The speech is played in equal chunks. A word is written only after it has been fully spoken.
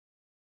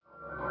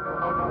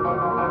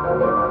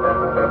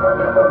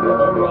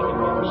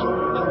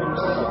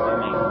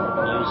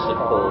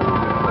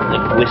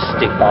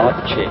Mystic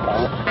objects.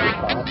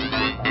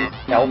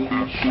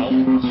 Alchemy.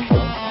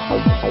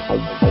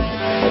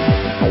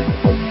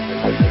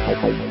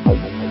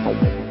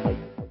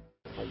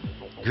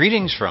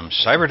 Greetings from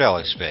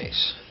Cyberdelic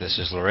Space. This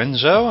is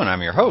Lorenzo, and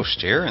I'm your host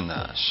here in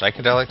the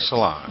Psychedelic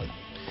Salon.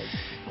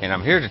 And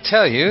I'm here to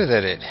tell you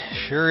that it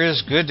sure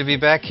is good to be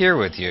back here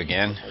with you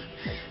again.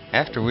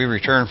 After we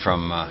returned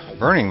from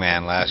Burning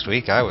Man last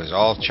week, I was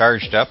all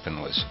charged up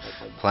and was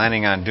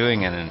planning on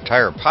doing an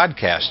entire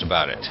podcast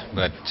about it.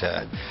 But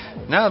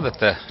now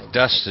that the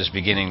dust is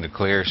beginning to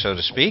clear, so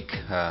to speak,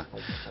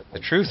 the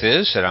truth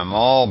is that I'm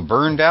all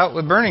burned out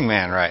with Burning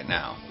Man right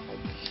now.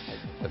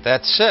 But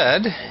that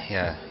said,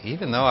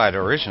 even though I'd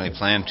originally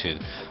planned to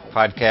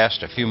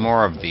podcast a few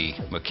more of the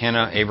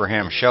McKenna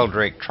Abraham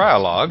Sheldrake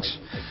trialogues,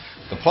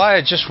 the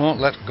Playa just won't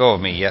let go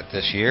of me yet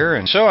this year,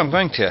 and so I'm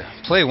going to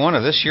play one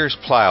of this year's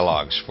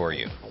Playalogs for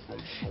you.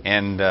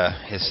 And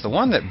it's the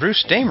one that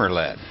Bruce Damer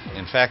led.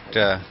 In fact,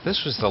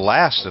 this was the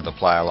last of the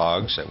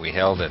Playalogs that we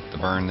held at the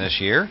Burn this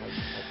year,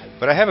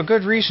 but I have a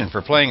good reason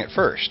for playing it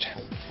first.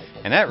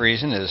 And that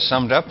reason is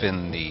summed up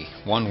in the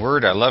one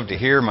word I love to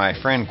hear my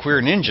friend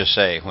Queer Ninja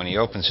say when he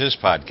opens his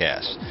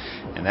podcast.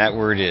 And that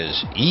word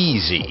is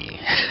easy,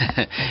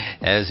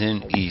 as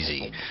in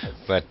easy.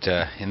 But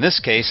in this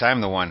case,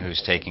 I'm the one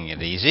who's taking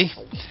it easy.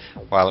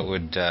 While it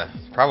would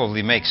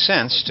probably make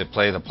sense to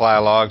play the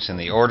Playalogs in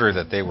the order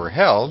that they were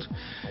held,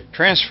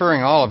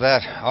 transferring all of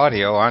that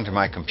audio onto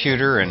my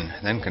computer and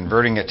then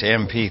converting it to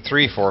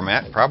MP3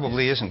 format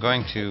probably isn't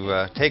going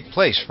to take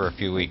place for a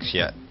few weeks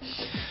yet.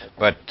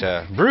 But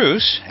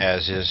Bruce,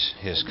 as is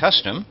his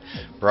custom,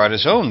 brought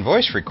his own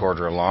voice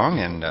recorder along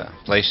and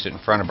placed it in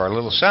front of our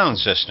little sound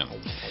system.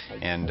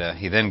 And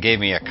he then gave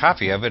me a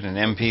copy of it in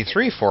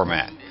MP3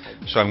 format.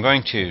 So I'm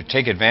going to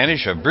take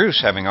advantage of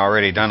Bruce having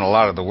already done a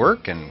lot of the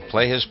work and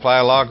play his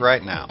Playalog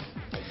right now.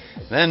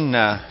 Then,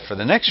 for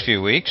the next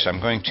few weeks,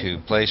 I'm going to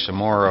play some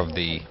more of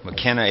the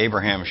McKenna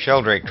Abraham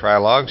Sheldrake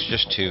trialogues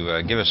just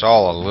to give us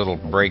all a little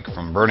break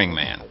from Burning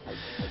Man.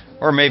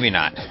 Or maybe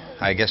not.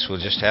 I guess we'll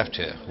just have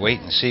to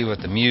wait and see what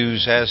the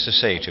Muse has to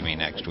say to me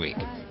next week.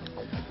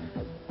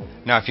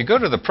 Now, if you go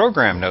to the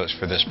program notes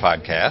for this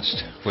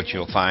podcast, which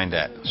you'll find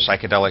at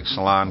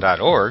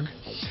psychedelicsalon.org,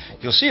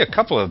 you'll see a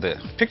couple of the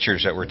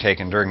pictures that were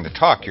taken during the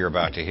talk you're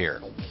about to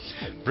hear.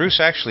 Bruce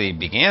actually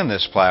began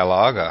this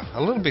Playalog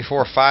a little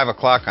before 5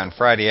 o'clock on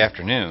Friday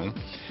afternoon,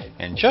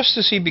 and just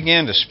as he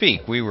began to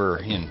speak, we were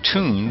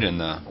entombed in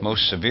the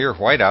most severe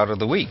whiteout of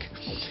the week.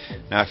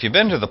 Now, if you've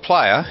been to the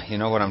Playa, you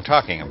know what I'm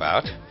talking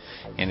about.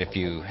 And if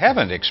you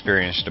haven't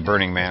experienced a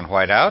Burning Man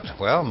whiteout,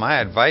 well, my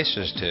advice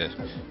is to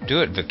do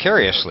it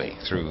vicariously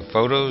through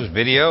photos,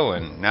 video,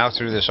 and now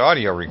through this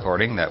audio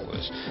recording that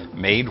was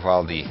made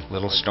while the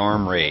little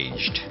storm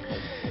raged.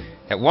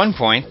 At one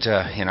point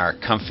in our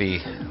comfy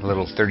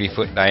little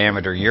 30-foot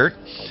diameter yurt,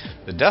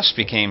 the dust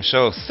became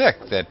so thick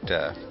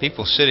that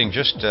people sitting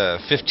just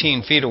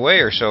 15 feet away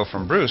or so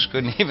from Bruce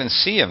couldn't even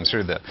see him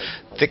through the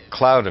thick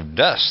cloud of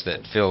dust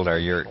that filled our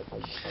yurt.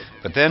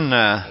 But then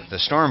the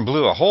storm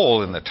blew a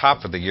hole in the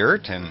top of the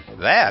yurt, and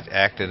that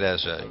acted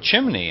as a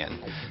chimney and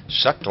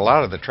sucked a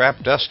lot of the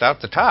trapped dust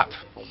out the top.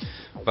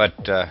 But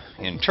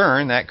in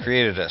turn, that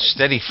created a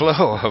steady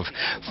flow of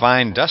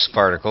fine dust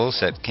particles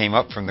that came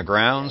up from the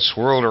ground,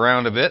 swirled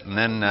around a bit, and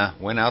then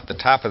went out the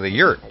top of the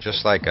yurt,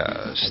 just like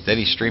a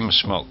steady stream of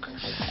smoke.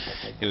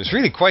 It was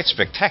really quite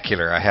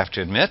spectacular, I have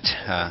to admit,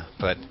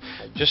 but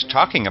just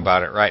talking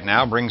about it right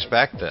now brings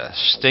back the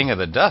sting of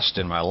the dust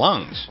in my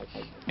lungs.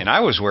 And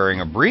I was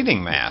wearing a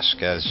breathing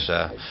mask, as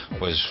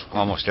was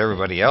almost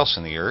everybody else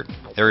in the yurt.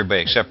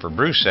 Everybody except for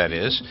Bruce, that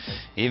is.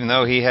 Even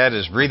though he had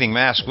his breathing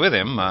mask with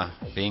him,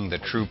 being the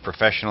true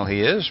professional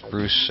he is,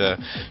 Bruce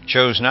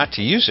chose not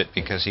to use it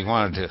because he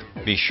wanted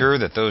to be sure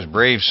that those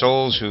brave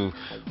souls who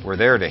were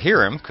there to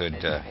hear him could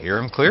hear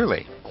him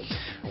clearly.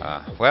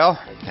 Well,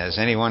 as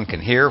anyone can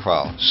hear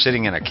while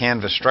sitting in a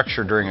canvas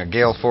structure during a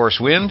gale force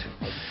wind,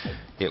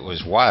 it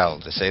was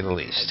wild, to say the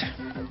least.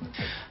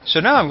 So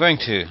now I'm going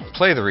to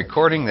play the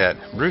recording that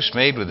Bruce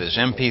made with his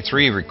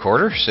MP3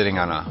 recorder sitting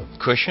on a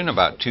cushion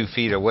about 2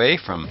 feet away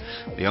from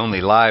the only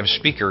live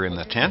speaker in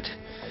the tent.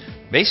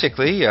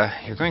 Basically,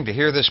 you're going to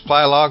hear this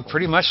Playalog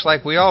pretty much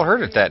like we all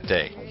heard it that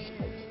day.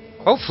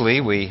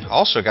 Hopefully, we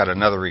also got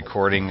another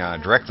recording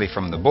directly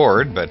from the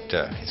board, but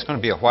it's going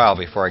to be a while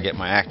before I get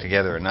my act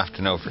together enough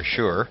to know for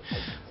sure.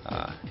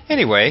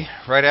 Anyway,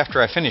 right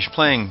after I finish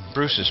playing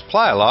Bruce's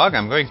Playalog,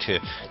 I'm going to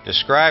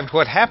describe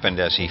what happened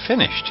as he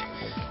finished.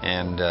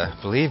 And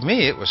believe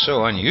me, it was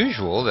so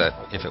unusual that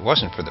if it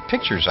wasn't for the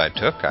pictures I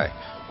took, I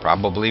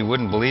probably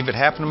wouldn't believe it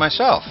happened to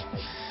myself.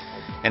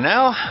 And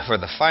now for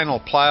the final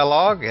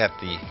Playalog at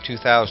the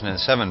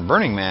 2007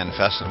 Burning Man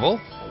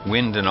Festival,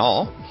 wind and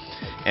all.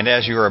 And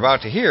as you are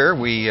about to hear,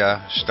 we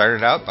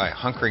started out by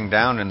hunkering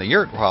down in the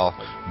yurt while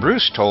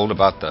Bruce told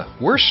about the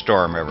worst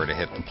storm ever to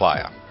hit the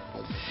Playa.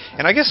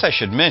 And I guess I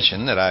should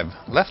mention that I've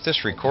left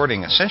this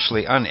recording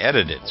essentially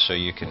unedited, so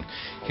you can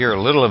hear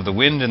a little of the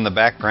wind in the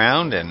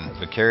background and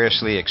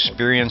vicariously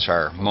experience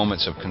our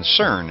moments of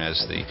concern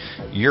as the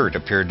yurt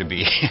appeared to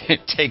be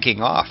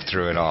taking off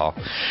through it all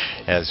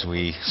as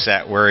we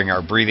sat wearing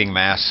our breathing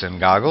masks and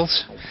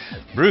goggles.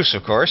 Bruce,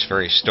 of course,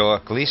 very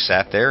stoically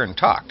sat there and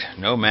talked.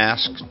 No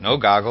mask, no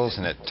goggles,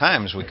 and at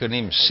times we couldn't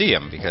even see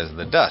him because of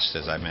the dust,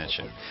 as I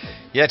mentioned.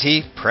 Yet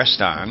he pressed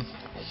on.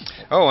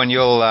 Oh, and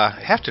you'll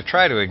have to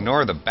try to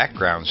ignore the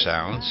background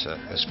sounds,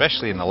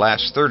 especially in the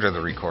last third of the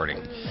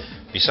recording.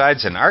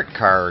 Besides an art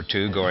car or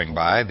two going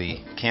by, the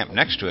camp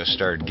next to us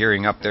started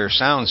gearing up their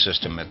sound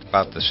system at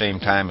about the same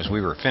time as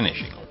we were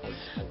finishing.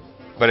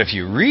 But if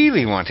you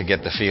really want to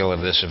get the feel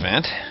of this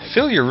event,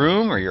 fill your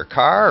room or your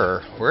car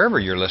or wherever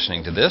you're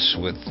listening to this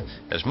with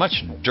as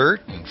much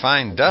dirt and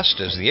fine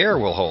dust as the air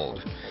will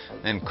hold.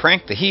 Then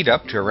crank the heat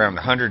up to around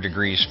 100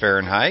 degrees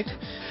Fahrenheit,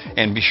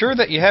 and be sure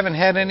that you haven't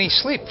had any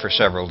sleep for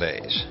several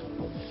days.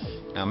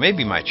 Now,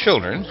 maybe my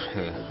children,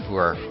 who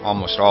are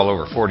almost all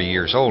over 40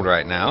 years old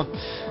right now,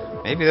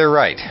 maybe they're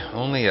right.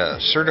 Only a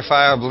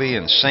certifiably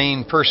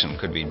insane person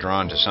could be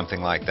drawn to something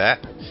like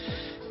that.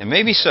 And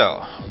maybe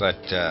so, but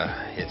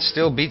it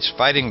still beats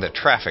fighting the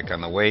traffic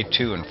on the way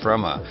to and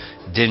from a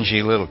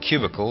dingy little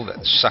cubicle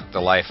that sucked the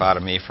life out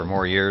of me for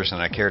more years than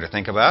I care to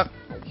think about.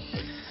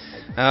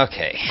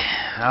 Okay,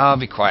 I'll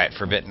be quiet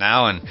for a bit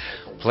now and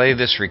play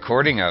this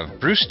recording of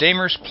Bruce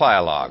Damer's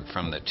Plialog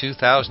from the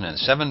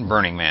 2007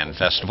 Burning Man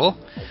Festival,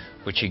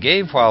 which he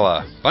gave while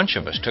a bunch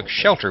of us took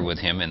shelter with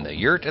him in the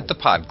yurt at the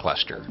Pod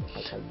Cluster,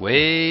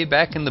 way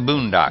back in the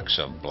boondocks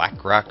of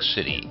Black Rock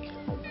City.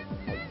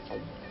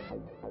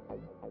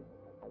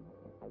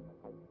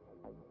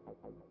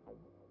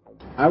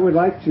 I would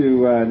like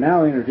to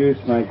now introduce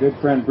my good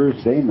friend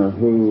Bruce Damer,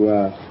 who,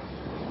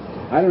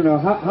 I don't know,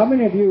 how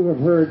many of you have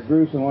heard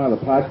Bruce on one of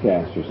the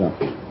podcasts or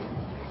something?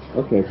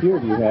 Okay, a few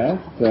of you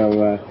have,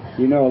 so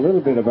you know a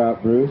little bit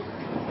about Bruce.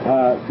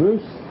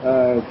 Bruce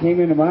came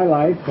into my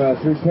life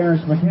through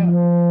Terrence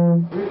McKenna.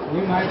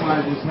 We might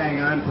want to just hang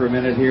on for a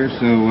minute here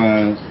so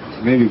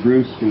maybe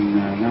Bruce can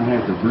not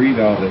have to breathe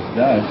all this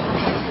dust.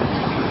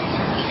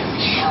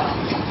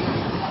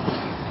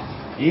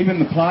 Even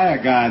the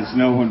playa gods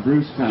know when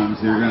Bruce comes,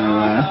 they're going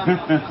to...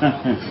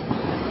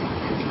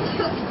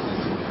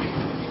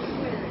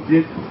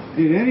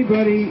 Did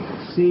anybody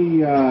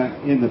see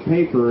in the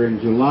paper in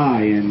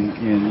July,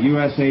 in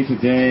USA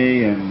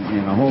Today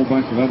and a whole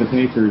bunch of other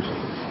papers,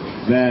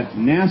 that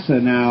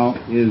NASA now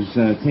is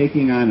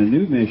taking on a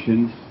new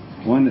mission,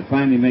 one that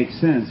finally makes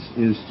sense,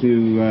 is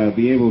to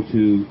be able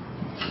to,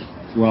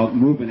 well,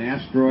 move an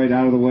asteroid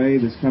out of the way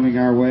that's coming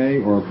our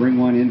way, or bring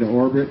one into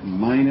orbit and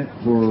mine it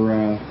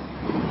for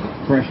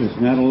precious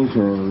metals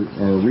or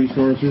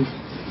resources.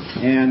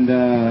 And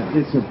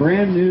it's a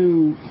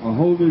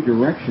whole new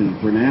direction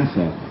for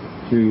NASA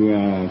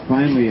to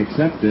finally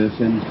accept this,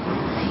 and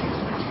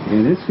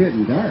it's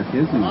getting dark,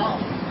 isn't it?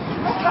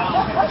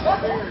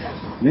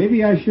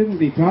 Maybe I shouldn't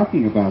be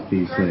talking about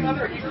these things.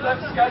 Another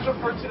eclipse scheduled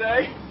for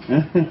today?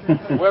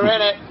 We're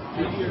in it.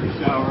 Meteor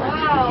shower.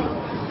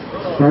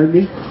 Wow. Pardon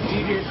me?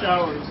 Meteor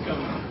shower is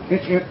coming.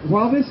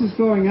 While this is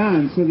going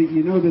on, so that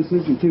you know this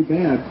isn't too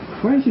bad,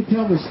 why don't you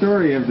tell the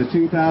story of the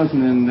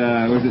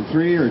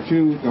 2003 or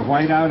 2, the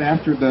whiteout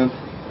after the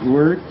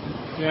word?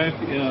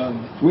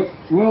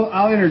 Well,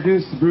 I'll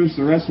introduce Bruce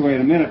the rest of the way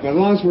in a minute, but as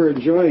long as we're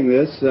enjoying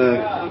this,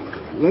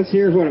 let's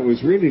hear what it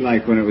was really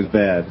like when it was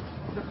bad.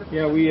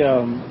 Yeah, we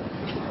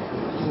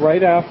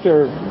right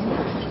after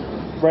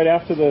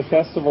the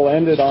festival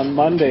ended on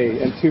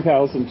Monday in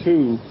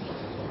 2002.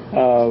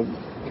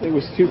 It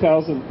was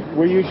 2000.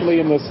 We're usually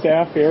in the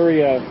staff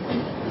area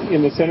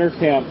in the center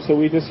camp, so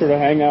we just sort of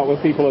hang out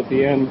with people at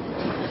the end.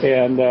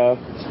 And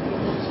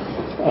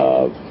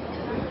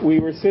we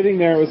were sitting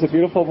there. It was a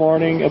beautiful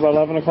morning, about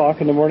 11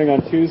 o'clock in the morning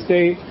on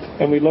Tuesday,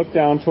 and we looked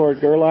down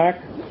toward Gerlach,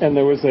 and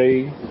there was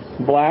a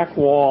black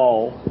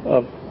wall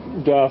of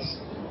dust,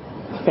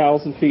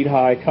 1,000 feet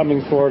high,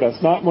 coming toward us.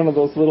 Not one of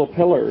those little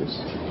pillars,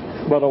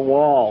 but a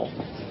wall.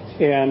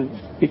 And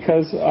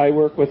because I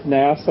work with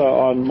NASA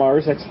on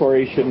Mars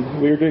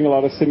exploration, we were doing a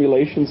lot of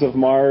simulations of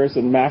Mars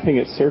and mapping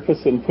its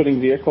surface and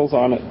putting vehicles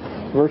on it,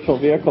 virtual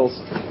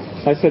vehicles.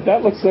 I said,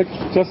 that looks like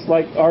just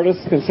like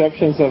artists'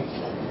 conceptions of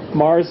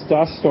Mars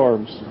dust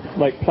storms,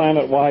 like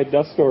planet-wide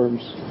dust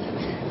storms.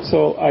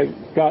 So I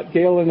got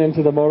Galen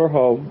into the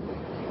motorhome,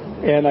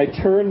 and I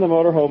turned the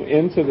motorhome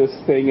into this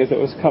thing as it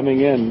was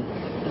coming in,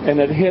 and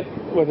it hit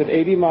with an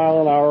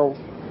 80-mile-an-hour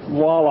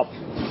wallop,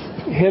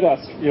 hit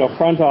us,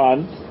 front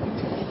on.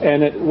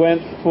 And it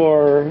went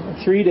for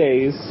 3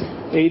 days,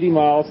 80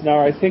 miles an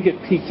hour. I think it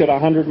peaked at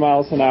 100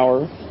 miles an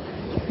hour.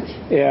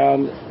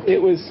 And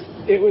it was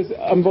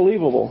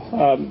unbelievable.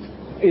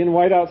 In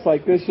whiteouts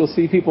like this, you'll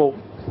see people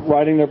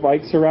riding their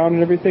bikes around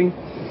and everything.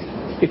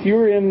 If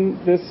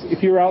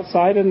you were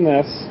outside in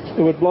this,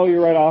 it would blow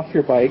you right off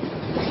your bike.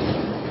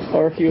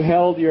 Or if you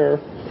held your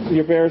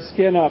bare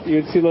skin up,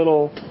 you'd see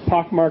little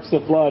pockmarks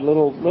of blood,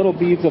 little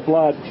beads of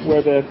blood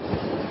where the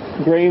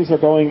grains are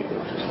going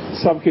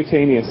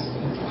subcutaneous.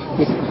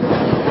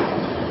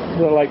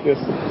 like this.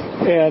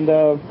 And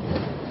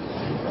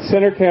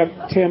center camp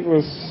tent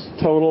was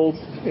totaled,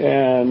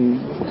 and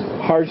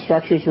hard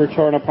structures were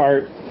torn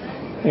apart,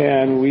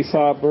 and we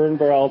saw a burn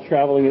barrel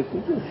traveling at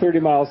 30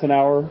 miles an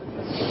hour.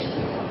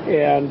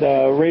 And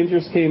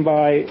rangers came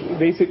by.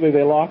 Basically,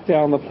 they locked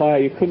down the playa.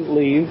 You couldn't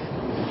leave.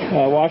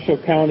 Washoe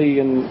County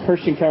and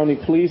Pershing County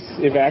police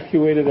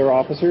evacuated their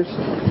officers.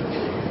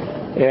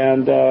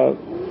 And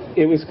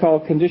it was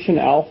called Condition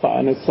Alpha,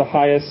 and it's the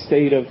highest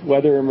state of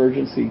weather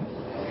emergency.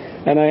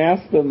 And I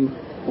asked them,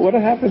 what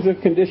happens if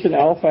Condition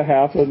Alpha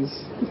happens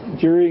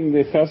during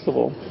the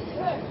festival?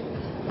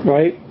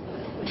 Right?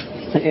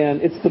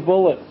 And it's the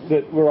bullet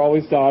that we're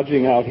always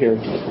dodging out here.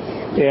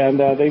 And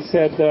they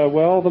said,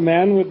 well, the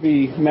man would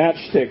be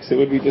matchsticks. It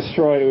would be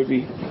destroyed. It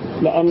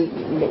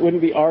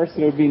wouldn't be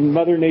arson. It would be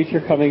Mother Nature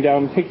coming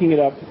down, picking it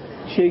up,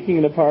 shaking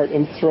it apart,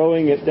 and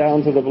throwing it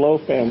down to the blow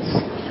fence.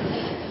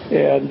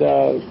 And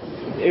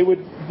it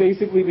would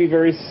basically be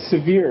very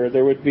severe.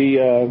 There would be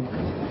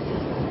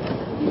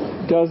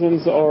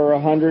dozens or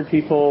 100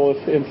 people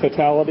in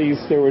fatalities.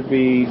 There would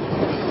be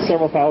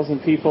several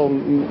thousand people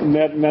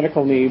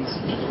medical needs.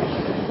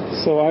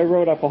 So I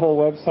wrote up a whole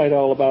website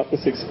all about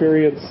this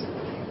experience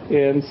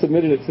and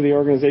submitted it to the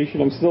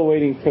organization. I'm still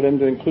waiting for them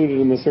to include it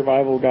in the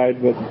survival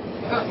guide, but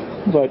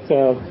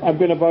I'm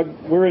going to bug.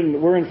 We're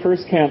in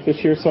first camp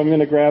this year, so I'm going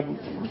to grab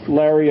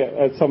Larry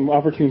at some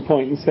opportune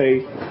point and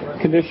say,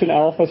 Condition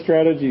Alpha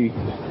strategy.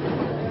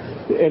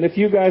 And if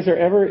you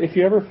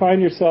ever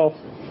find yourself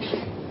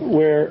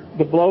where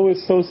the blow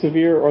is so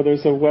severe, or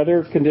there's a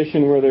weather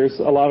condition where there's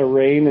a lot of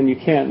rain and you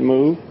can't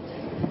move,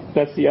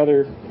 that's the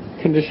other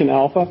Condition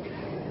Alpha.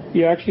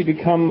 You actually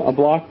become a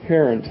block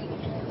parent,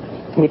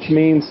 which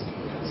means,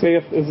 say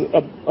if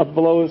a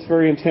blow is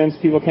very intense,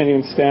 people can't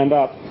even stand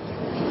up.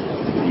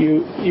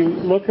 You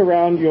look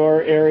around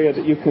your area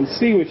that you can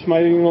see, which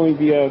might only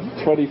be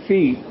 20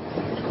 feet,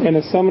 and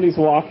if somebody's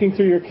walking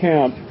through your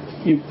camp,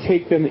 you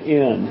take them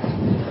in.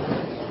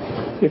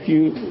 If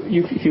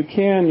you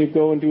can, you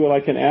go and do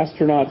like an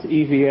astronaut's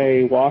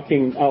EVA,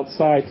 walking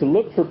outside to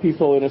look for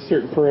people in a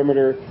certain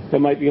perimeter that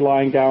might be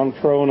lying down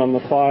prone on the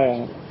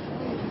playa,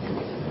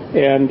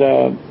 and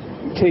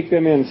take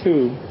them in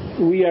too.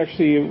 We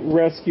actually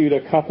rescued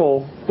a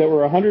couple that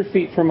were 100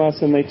 feet from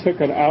us, and they took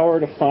an hour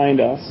to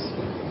find us.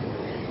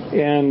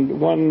 And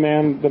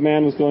the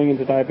man was going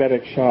into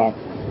diabetic shock.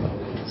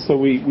 So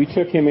we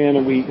took him in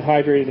and we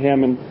hydrated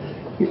him and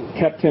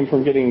kept him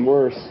from getting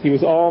worse. He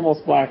was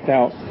almost blacked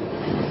out.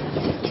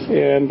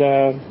 And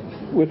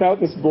without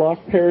this block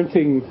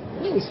parenting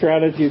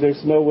strategy,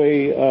 there's no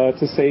way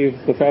to save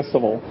the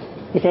festival.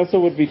 The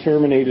festival would be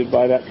terminated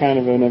by that kind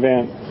of an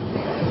event.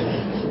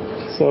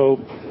 So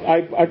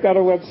I've got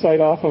a website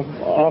off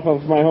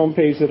of my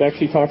homepage that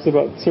actually talks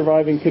about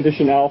surviving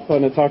Condition Alpha,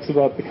 and it talks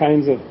about the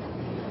kinds of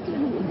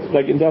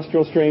like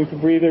industrial strength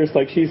breathers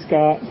like she's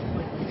got,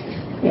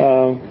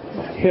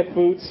 hip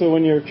boots, so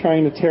when you're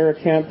trying to tear a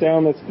camp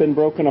down that's been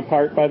broken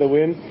apart by the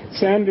wind.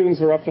 Sand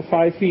dunes are up to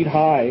 5 feet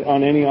high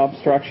on any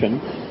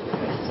obstruction.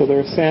 So there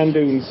are sand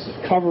dunes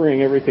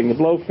covering everything. The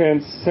blow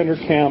fence, center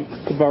camp,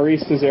 the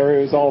baristas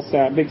area is all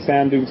big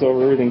sand dunes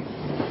over everything.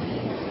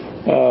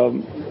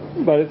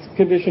 But it's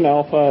Condition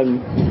Alpha, and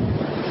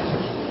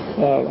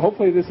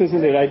hopefully this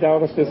isn't it. I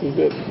doubt if this is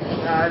it.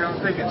 No, I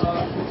don't think it's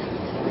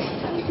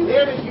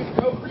Damn it, you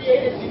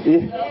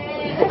co-created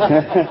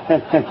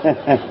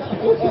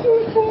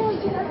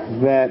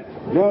that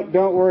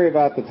don't worry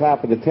about the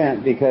top of the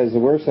tent, because the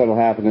worst that'll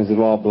happen is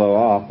it'll all blow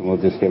off and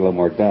we'll just get a little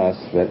more dust.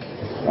 But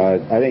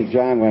I think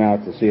John went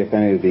out to see if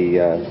any of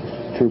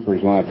the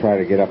troopers want to try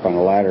to get up on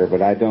the ladder,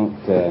 but I don't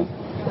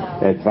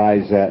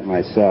advise that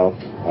myself.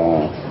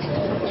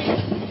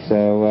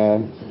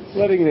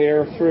 Letting the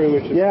air through,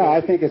 which is yeah,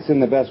 I think it's in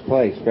the best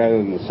place rather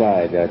than the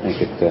side. I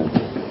think it.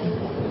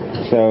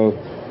 So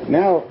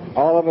now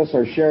all of us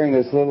are sharing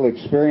this little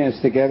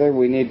experience together.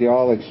 We need to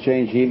all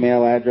exchange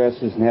email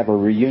addresses and have a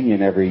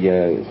reunion every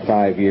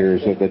 5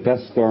 years of the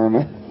dust storm.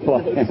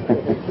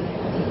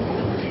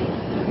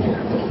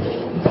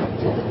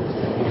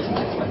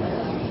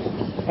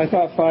 I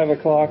thought 5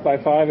 o'clock, by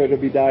 5 it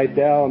would be died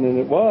down, and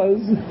it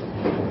was.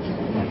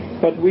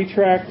 But we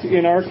tracked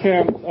in our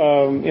camp,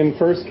 in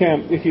first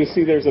camp, if you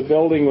see there's a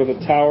building with a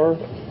tower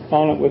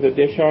on it with a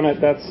dish on it,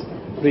 that's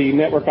the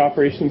Network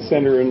Operations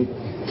Center, and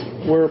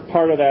we're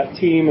part of that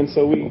team, and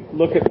so we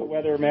look at the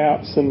weather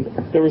maps, and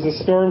there was a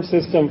storm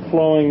system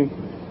flowing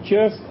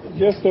just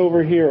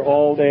over here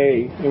all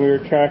day, and we were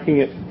tracking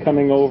it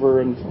coming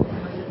over, and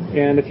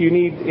if you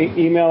need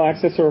email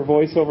access or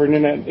voice over an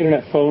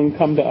internet phone,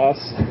 come to us.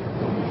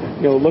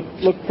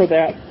 Look for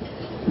that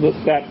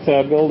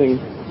building.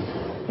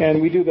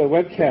 And we do the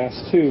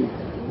webcast too.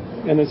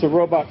 And there's several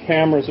robot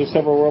cameras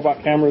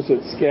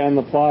that scan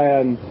the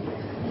playa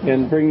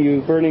and bring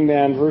you Burning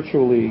Man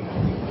virtually.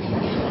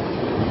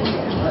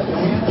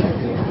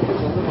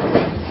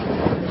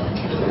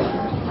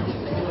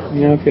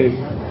 Okay.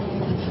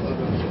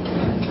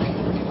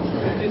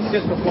 It's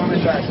just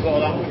performance art.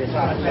 Scroll up with your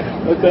top.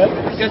 What's that?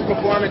 It's just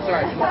performance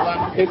art. Scroll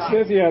up.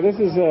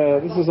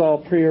 This is all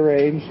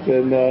prearranged,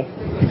 and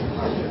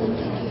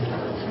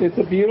It's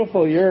a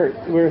beautiful yurt.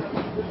 We're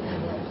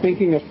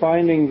thinking of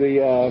finding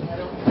the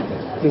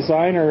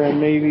designer and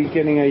maybe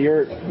getting a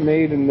yurt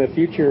made in the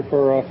future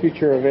for a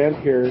future event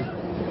here.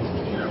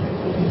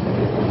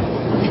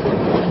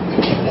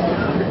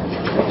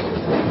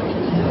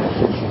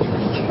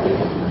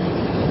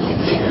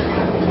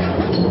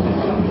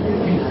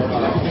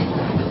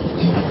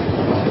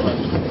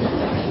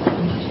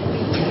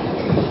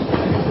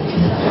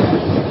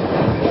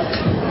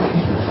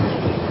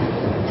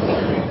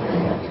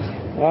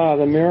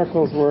 The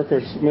miracle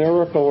workers.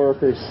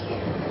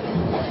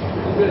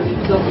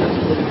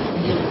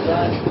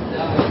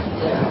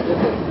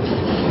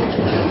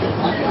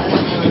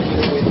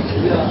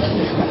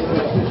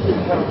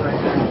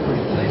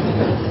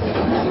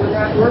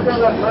 We're going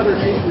to let Mother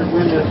Nature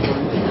win this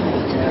one,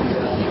 and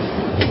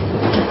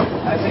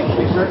I think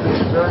she certainly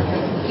deserves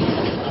it.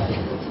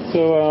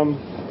 So,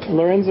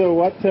 Lorenzo,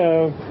 what,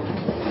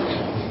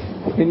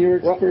 in your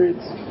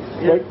experience,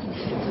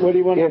 what do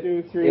you want to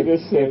do through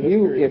this?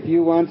 If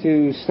you want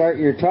to start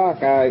your talk,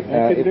 I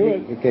can do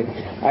it. Okay.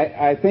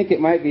 I think it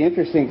might be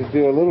interesting to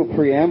do a little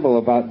preamble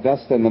about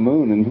dust and the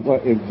moon, and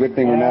what a good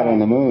thing we're not on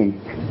the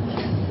moon.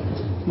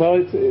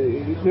 Well,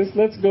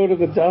 let's go to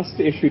the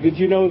dust issue. Did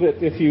you know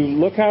that if you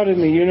look out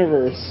in the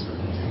universe,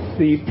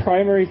 the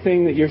primary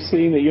thing that you're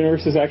seeing the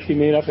universe is actually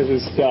made up of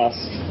is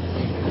dust.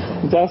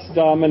 Dust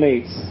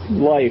dominates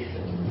life.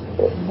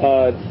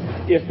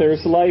 If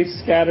there's life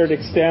scattered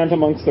extant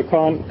amongst the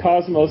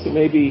cosmos, it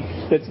may be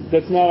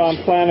that's not on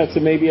planets,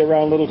 it may be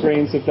around little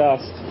grains of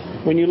dust.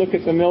 When you look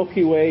at the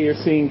Milky Way, you're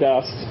seeing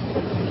dust.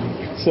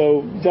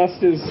 So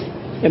dust is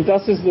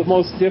the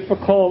most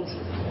difficult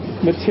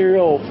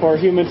material for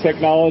human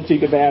technology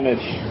to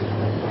manage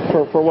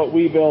for what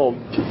we build.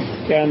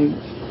 And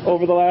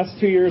over the last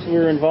 2 years, we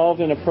were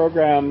involved in a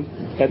program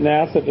at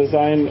NASA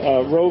designed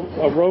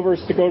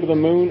rovers to go to the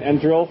moon and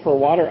drill for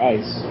water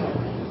ice.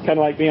 Kind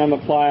of like me on the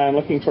fly, I'm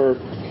looking for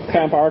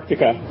Camp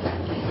Arctica.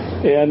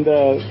 And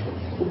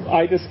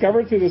I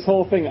discovered through this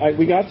whole thing,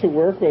 we got to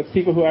work with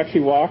people who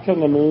actually walked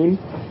on the moon.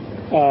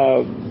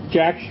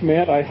 Jack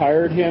Schmitt, I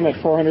hired him at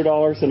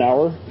 $400 an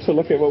hour to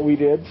look at what we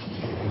did.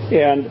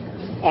 And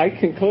I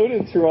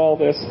concluded through all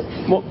this,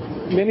 how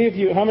many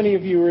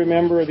of you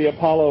remember the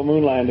Apollo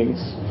moon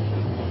landings?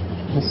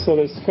 So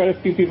there's quite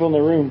a few people in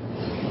the room.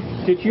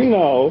 Did you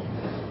know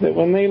that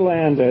when they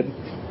landed,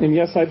 and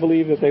yes, I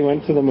believe that they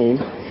went to the moon,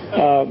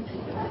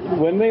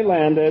 when they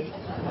landed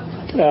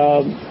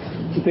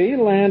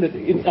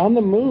on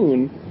the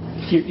moon,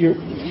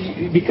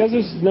 because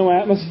there's no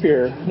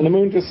atmosphere, and the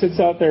moon just sits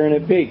out there and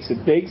it bakes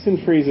and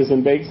freezes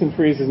and bakes and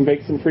freezes and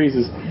bakes and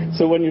freezes.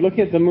 So when you're looking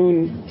at the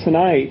moon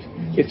tonight,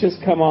 it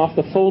just come off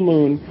the full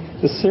moon.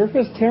 The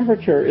surface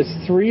temperature is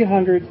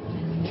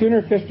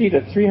 250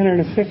 to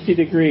 350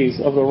 degrees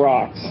of the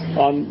rocks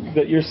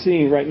that you're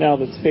seeing right now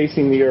that's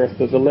facing the Earth,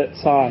 the lit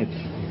side.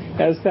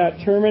 As that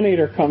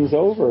terminator comes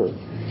over,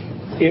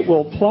 it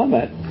will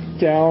plummet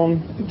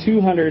down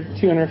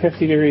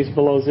 250 degrees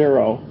below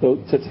zero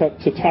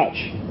to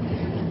touch.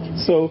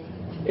 So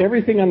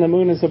everything on the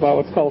moon is about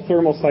what's called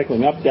thermal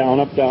cycling, up, down,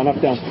 up, down, up,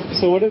 down.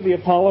 So what did the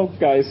Apollo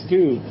guys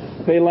do?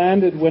 They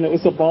landed when it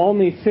was a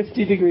balmy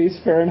 50 degrees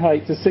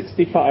Fahrenheit to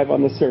 65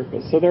 on the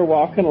surface. So they're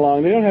walking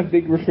along. They don't have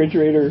big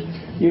refrigerator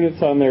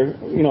units on their,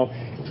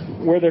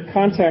 where they're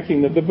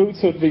contacting. The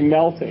boots would be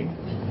melting.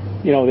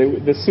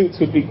 The suits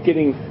would be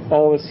getting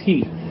all this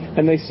heat.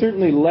 And they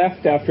certainly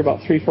left after about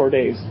 3-4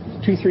 days.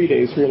 2-3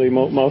 days, really,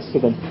 most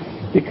of them.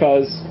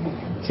 Because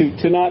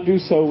to not do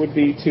so would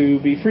be to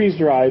be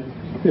freeze-dried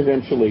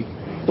eventually.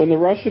 When the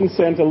Russians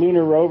sent a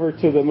lunar rover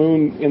to the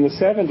moon in the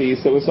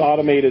 70s that was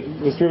automated,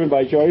 was driven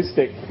by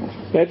joystick,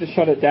 they had to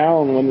shut it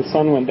down when the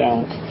sun went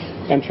down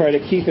and try to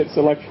keep its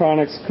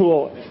electronics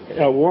cool,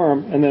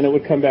 warm, and then it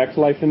would come back to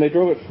life. And they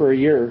drove it for a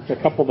year, a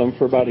couple of them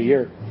for about a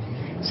year.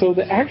 So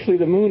actually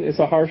the moon is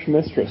a harsh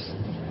mistress.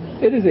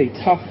 It is a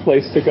tough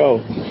place to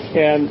go.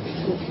 And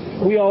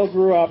we all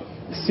grew up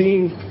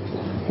seeing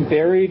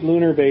buried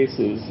lunar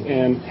bases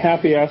and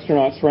happy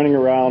astronauts running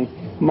around,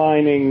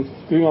 mining,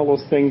 doing all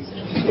those things.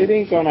 It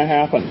ain't going to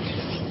happen.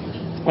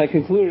 I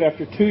concluded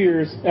after 2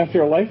 years,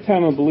 after a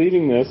lifetime of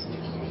believing this,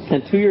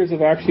 and 2 years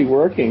of actually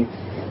working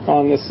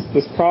on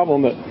this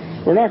problem, that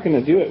we're not going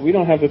to do it. We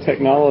don't have the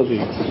technology.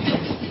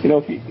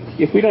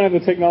 If we don't have the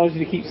technology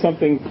to keep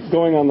something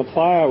going on the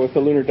playa with the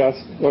lunar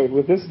dust, or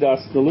with this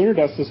dust, the lunar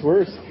dust is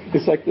worse.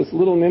 It's like this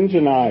little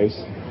ninja knives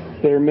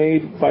that are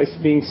made by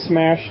being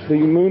smashed. The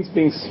moon's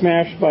being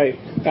smashed by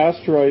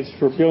asteroids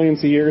for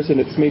billions of years, and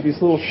it's made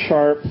these little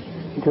sharp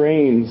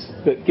grains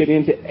that get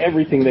into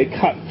everything. They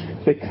cut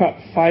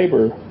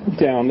fiber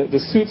down. The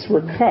suits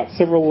were cut.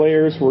 Several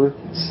layers were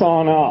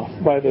sawn off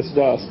by this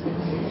dust.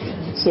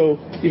 So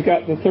you've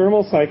got the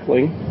thermal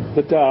cycling,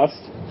 the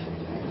dust.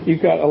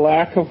 You've got a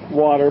lack of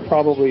water,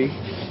 probably.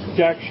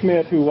 Jack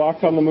Schmitt, who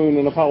walked on the moon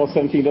in Apollo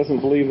 17, doesn't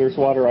believe there's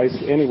water ice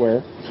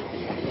anywhere.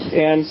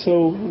 And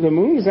so the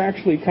moon is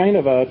actually kind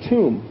of a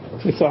tomb.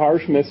 It's a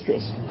harsh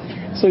mistress.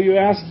 So you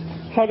asked,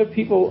 how are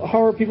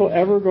people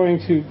ever going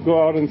to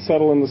go out and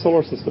settle in the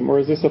solar system? Or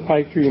is this a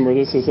pipe dream, or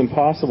this is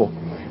impossible?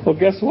 Well,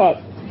 guess what?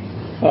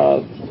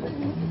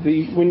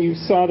 When you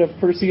saw the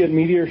Perseid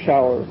meteor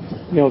shower,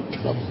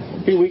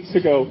 a few weeks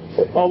ago,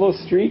 all those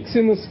streaks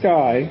in the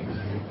sky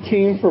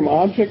came from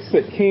objects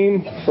that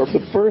came from the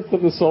birth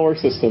of the solar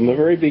system, the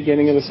very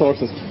beginning of the solar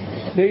system.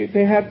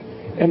 They have,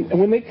 and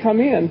when they come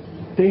in,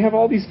 they have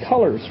all these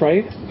colors,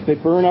 right? They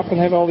burn up and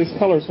have all these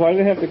colors. Why do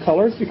they have the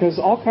colors? Because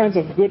all kinds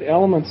of good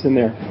elements in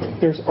there.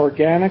 There's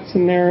organics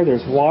in there.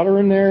 There's water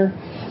in there.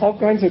 All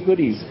kinds of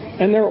goodies.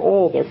 And they're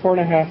old. They're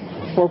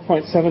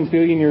 4.7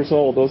 billion years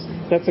old.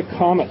 That's a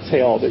comet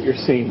tail that you're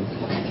seeing.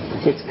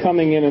 That's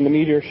coming in the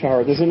meteor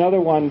shower. There's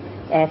another one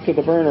after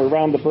the burn, or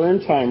around the burn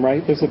time,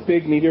 right? There's a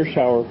big meteor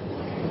shower.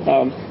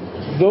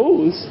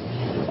 Those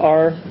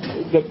are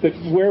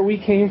where we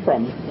came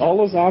from. All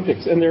those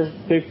objects, and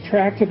they've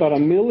tracked about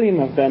 1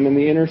 million of them in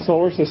the inner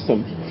solar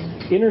system.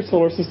 Inner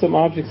solar system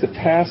objects that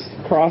pass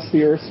across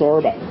the Earth's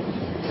orbit,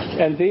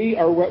 and they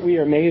are what we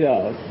are made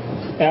of.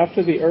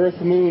 After the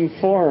Earth-Moon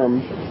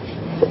formed,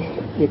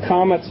 the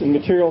comets and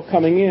material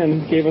coming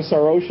in gave us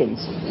our oceans.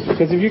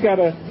 Because if you got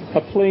a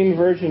plain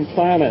virgin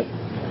planet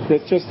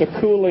that's just a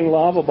cooling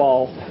lava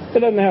ball, it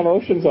doesn't have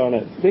oceans on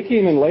it. They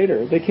came in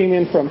later. They came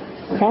in from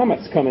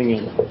comets coming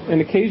in.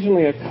 And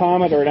occasionally a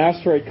comet or an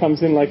asteroid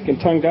comes in, like in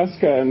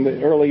Tunguska in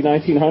the early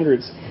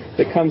 1900s,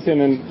 that comes in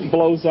and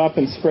blows up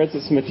and spreads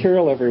its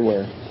material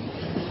everywhere.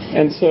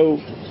 And so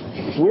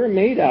we're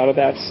made out of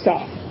that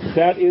stuff.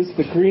 That is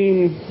the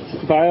green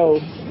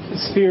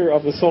biosphere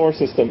of the solar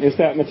system, is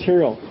that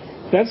material.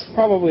 That's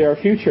probably our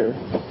future.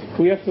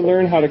 We have to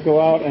learn how to go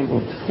out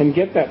and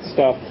get that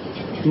stuff,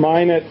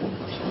 mine it,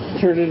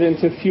 turn it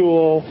into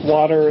fuel,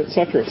 water,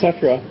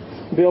 etc.,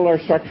 build our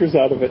structures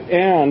out of it.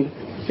 And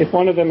if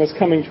one of them is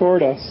coming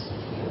toward us,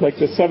 like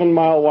the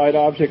 7-mile-wide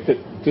object that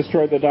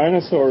destroyed the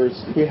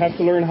dinosaurs, we have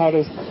to learn how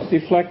to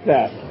deflect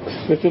that.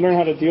 We have to learn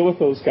how to deal with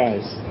those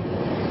guys.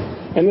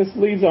 And this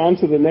leads on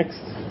to the next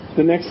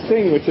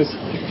thing, which is,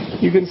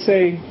 you can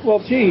say, well,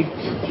 gee,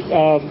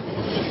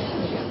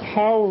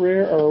 how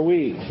rare are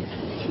we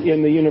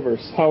in the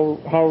universe?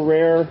 How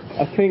rare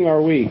a thing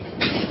are we?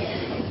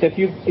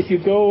 If you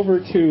go over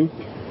to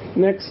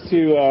next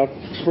to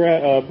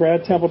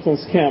Brad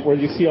Templeton's camp, where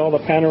you see all the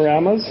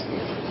panoramas,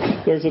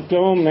 there's a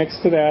dome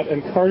next to that,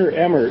 and Carter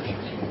Emmert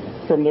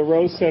from the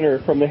Rose Center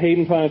from the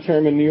Hayden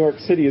Planetarium in New York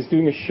City is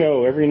doing a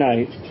show every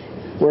night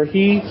where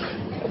he,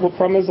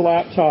 from his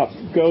laptop,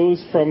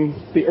 goes from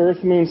the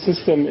Earth-Moon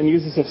system and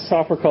uses a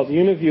software called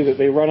UniView that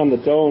they run on the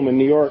dome in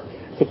New York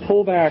to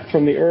pull back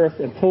from the Earth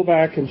and pull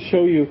back and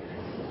show you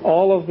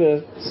all of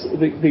the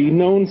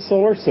known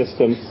solar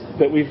systems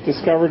that we've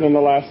discovered in the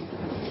last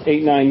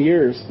 8-9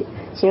 years.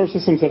 Solar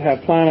systems that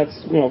have planets,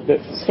 that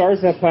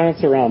stars have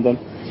planets around them.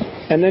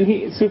 And then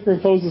he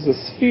superimposes a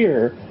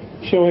sphere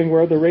showing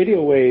where the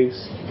radio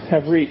waves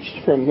have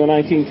reached from the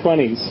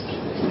 1920s,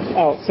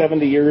 out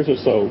 70 years or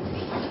so.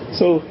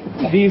 So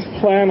these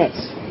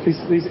planets,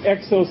 these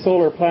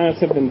exosolar planets,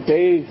 have been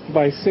bathed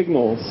by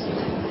signals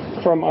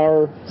from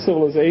our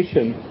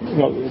civilization,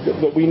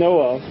 that we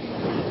know of.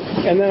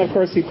 And then, of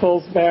course, he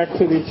pulls back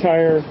to the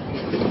entire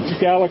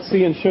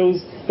galaxy and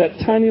shows that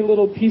tiny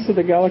little piece of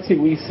the galaxy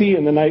we see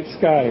in the night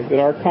sky, that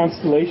our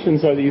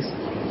constellations are this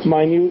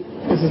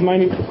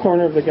minute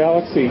corner of the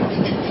galaxy.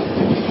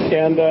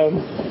 And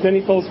then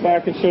he pulls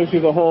back and shows you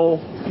the whole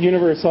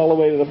universe all the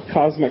way to the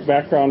cosmic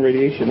background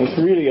radiation. It's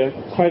really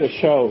quite a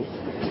show.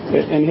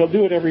 And he'll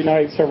do it every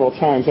night several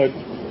times.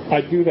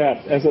 I do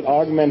that as an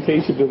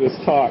augmentation to this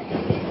talk.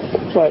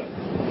 But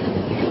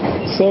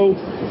so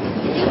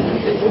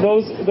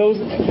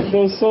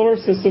those solar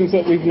systems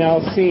that we've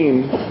now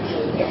seen.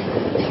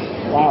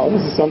 Wow,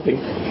 this is something.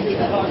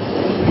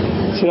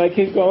 Should I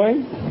keep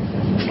going?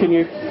 Can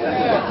you?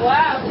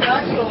 Blast,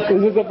 actually.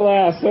 This is a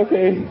blast.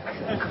 Okay.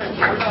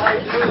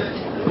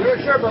 You're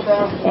a tripper,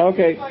 bro.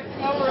 Okay. Like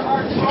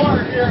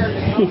hardcore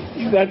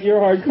here. Is that your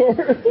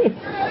hardcore?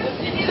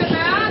 You need a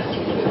mask?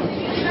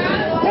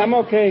 I'm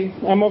okay.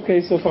 I'm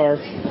okay so far.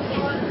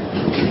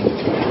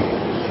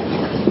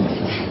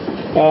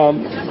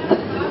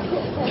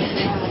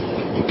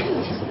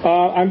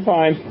 I'm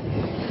fine.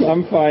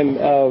 I'm fine.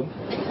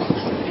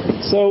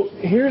 So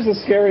here's a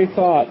scary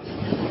thought.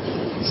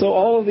 So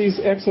all of these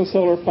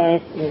exosolar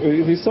planets,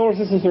 these solar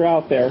systems are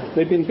out there.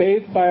 They've been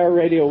bathed by our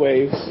radio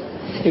waves.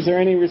 Is there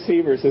any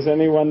receivers? Is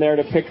anyone there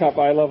to pick up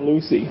I Love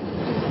Lucy?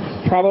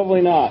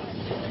 Probably not.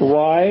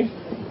 Why?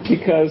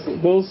 Because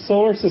those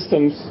solar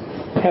systems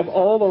have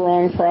all the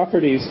wrong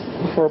properties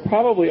for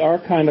probably our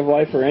kind of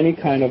life or any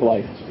kind of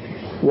life.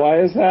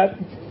 Why is that?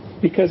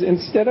 Because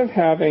instead of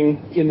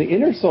having, in the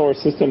inner solar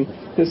system,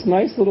 this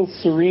nice little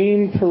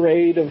serene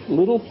parade of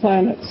little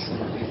planets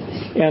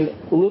and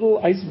little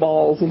ice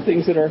balls and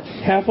things that are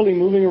happily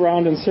moving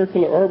around in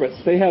circular orbits,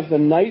 they have the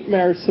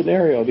nightmare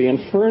scenario, the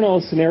inferno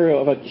scenario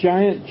of a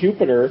giant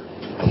Jupiter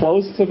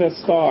close to the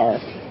star,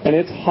 and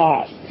it's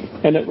hot,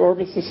 and it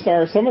orbits the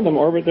star. Some of them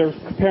orbit their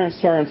parent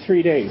star in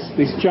 3 days.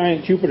 These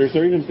giant Jupiters,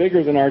 they're even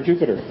bigger than our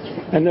Jupiter,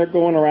 and they're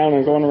going around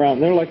and going around.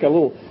 They're like a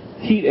little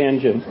heat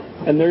engine,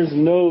 and there's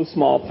no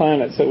small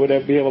planets that would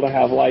be able to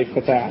have life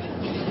with that.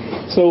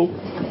 So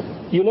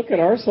you look at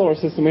our solar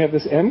system, we have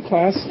this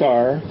M-class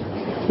star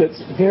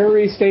that's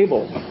very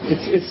stable.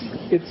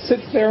 It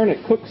sits there and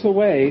it cooks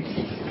away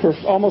for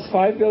almost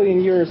 5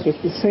 billion years with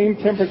the same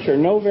temperature,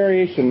 no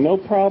variation, no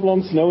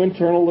problems, no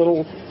internal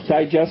little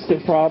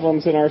digestive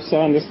problems in our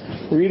sun, this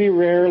really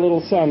rare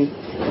little sun.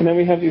 And then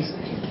we have this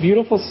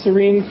beautiful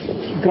serene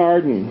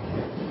garden,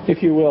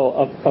 if you will,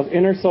 of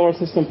inner solar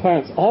system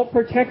planets, all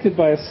protected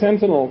by a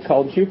sentinel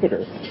called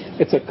Jupiter.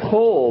 It's a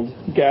cold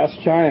gas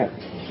giant.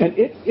 And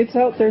it's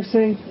out there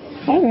saying,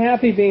 I'm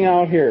happy being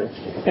out here.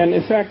 And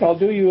in fact, I'll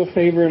do you a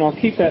favor and I'll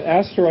keep that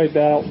asteroid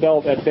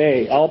belt at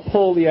bay. I'll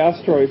pull the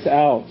asteroids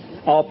out.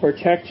 I'll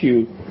protect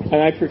you. And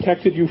I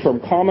protected you from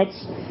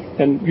comets.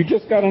 And you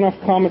just got enough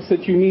comets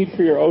that you need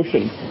for your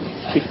ocean.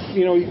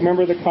 You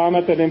remember the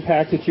comet that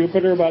impacted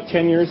Jupiter about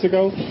 10 years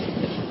ago?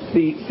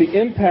 The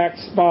impact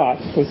spot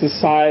was the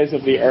size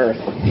of the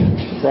Earth,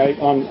 right,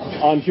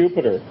 on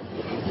Jupiter.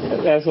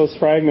 As those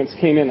fragments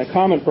came in, the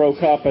comet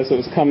broke up as it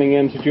was coming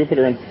into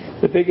Jupiter, and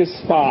the biggest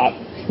spot,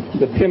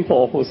 the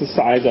pimple, was the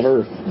size of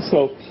Earth.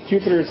 So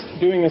Jupiter's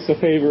doing us a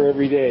favor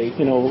every day.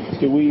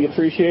 Do we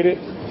appreciate it?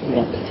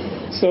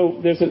 So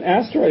there's an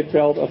asteroid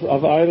belt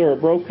of either a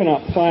broken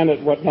up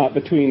planet, whatnot,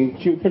 between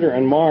Jupiter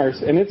and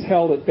Mars, and it's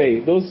held at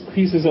bay. Those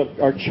pieces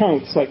are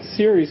chunks, like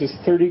Ceres is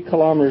 30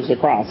 kilometers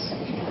across.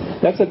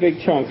 That's a big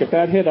chunk. If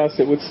that hit us,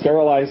 it would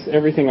sterilize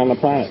everything on the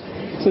planet.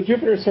 So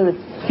Jupiter sort of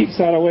keeps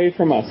that away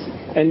from us.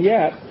 And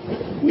yet,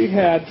 we've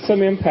had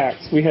some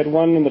impacts. We had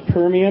one in the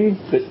Permian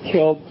that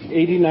killed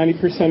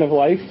 80-90% of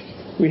life.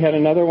 We had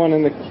another one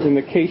in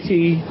the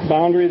KT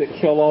boundary that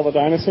killed all the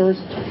dinosaurs.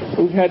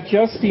 We've had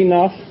just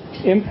enough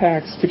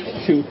impacts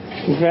to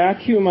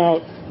vacuum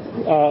out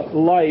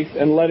life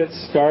and let it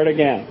start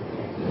again.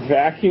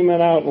 Vacuum it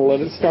out and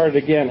let it start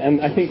again.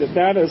 And I think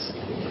that is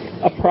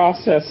a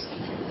process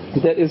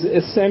that is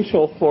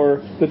essential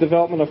for the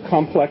development of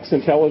complex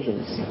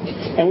intelligence.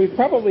 And we've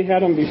probably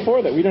had them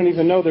before that. We don't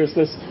even know. There's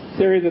this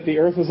theory that the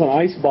Earth was an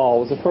ice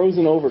ball. It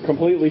was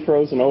completely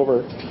frozen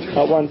over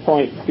at one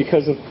point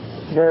because of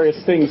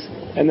various things.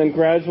 And then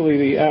gradually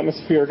the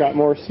atmosphere got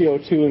more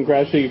CO2 and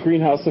gradually a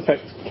greenhouse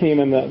effect came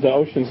and the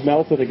oceans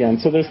melted again.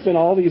 So there's been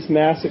all these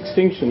mass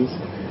extinctions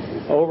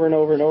over and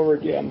over and over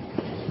again.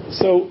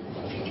 So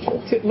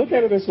look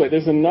at it this way.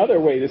 There's another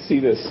way to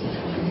see this.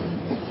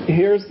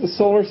 Here's the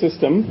solar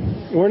system.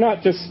 We're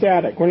not just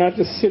static. We're not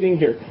just sitting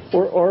here.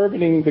 We're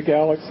orbiting the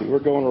galaxy. We're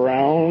going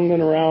around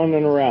and around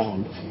and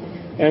around.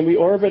 And we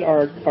orbit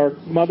our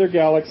mother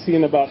galaxy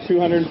in about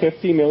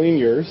 250 million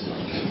years.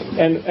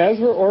 And as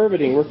we're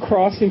orbiting, we're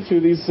crossing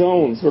through these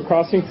zones. We're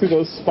crossing through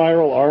those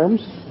spiral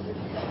arms.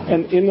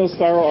 And in those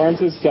spiral arms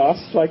is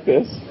dust like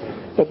this.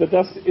 But the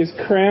dust is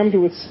crammed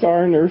with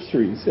star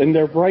nurseries. And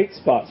they're bright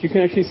spots. You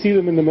can actually see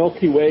them in the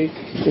Milky Way.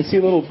 You can see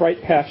little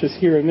bright patches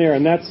here and there.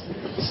 And that's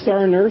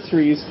star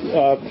nurseries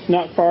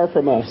not far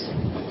from us.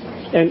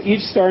 And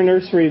each star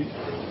nursery,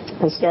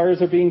 the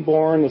stars are being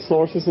born, the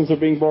solar systems are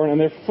being born, and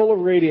they're full of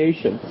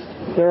radiation.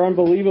 They're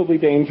unbelievably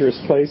dangerous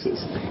places.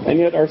 And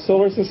yet our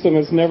solar system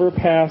has never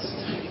passed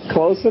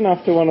close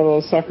enough to one of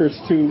those suckers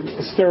to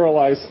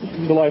sterilize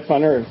the life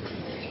on Earth.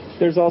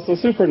 There's also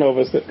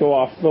supernovas that go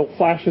off, little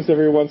flashes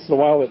every once in a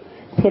while that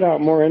put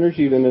out more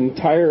energy than the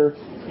entire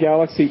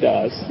galaxy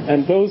does.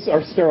 And those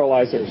are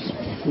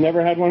sterilizers.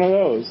 Never had one of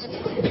those.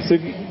 So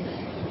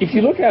if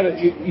you look at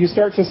it, you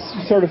start to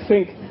sort of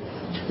think,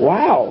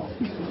 wow,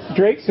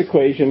 Drake's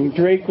equation.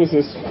 Drake was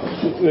this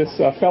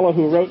fellow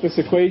who wrote this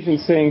equation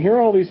saying, here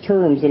are all these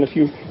terms, and if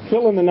you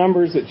fill in the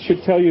numbers, it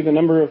should tell you the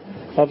number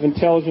of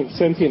intelligent,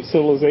 sentient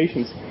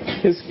civilizations.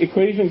 His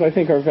equations, I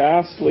think, are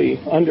vastly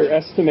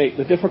underestimate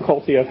the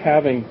difficulty of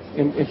having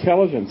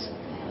intelligence.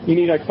 You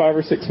need like 5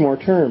 or 6 more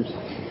terms.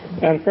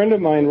 And a friend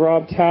of mine,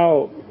 Rob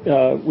Tao,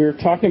 we were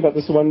talking about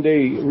this one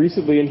day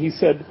recently, and he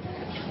said,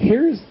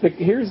 here's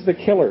the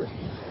killer.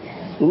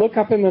 Look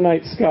up in the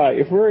night sky.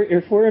 If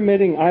we're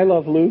emitting I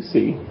Love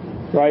Lucy,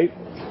 right?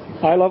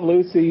 I Love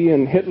Lucy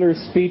and Hitler's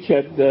speech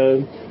at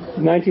the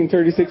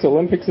 1936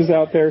 Olympics is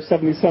out there,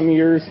 70-some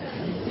years.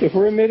 If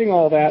we're emitting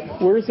all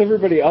that, where's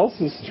everybody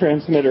else's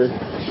transmitter?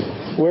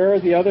 Where are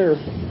the other,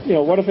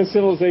 what if a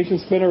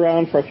civilization's been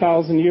around for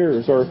 1,000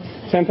 years or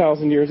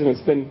 10,000 years and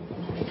it's been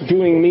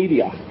doing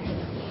media?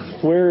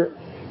 Where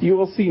you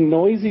will see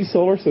noisy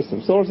solar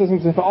systems. Solar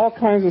systems have all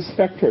kinds of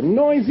spectra.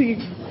 Noisy,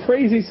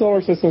 crazy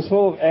solar systems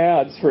full of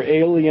ads for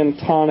alien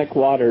tonic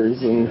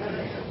waters and,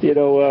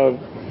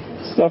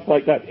 stuff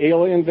like that.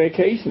 Alien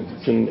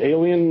vacations and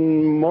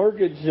alien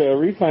mortgage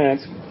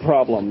refinance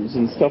problems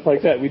and stuff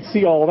like that. We'd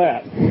see all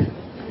that.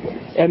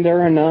 And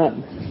there are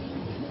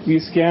none. You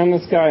scan the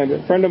sky.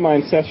 A friend of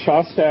mine, Seth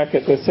Shostak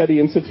at the SETI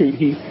Institute,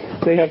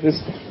 they have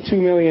this 2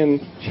 million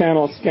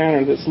channel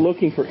scanner that's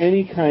looking for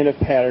any kind of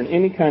pattern,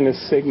 any kind of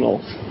signal.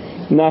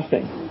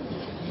 Nothing.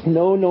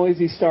 No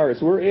noisy stars.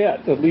 We're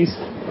at least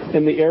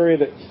in the area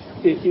that,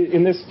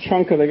 in this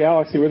chunk of the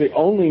galaxy, we're the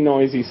only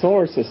noisy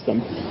solar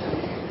system.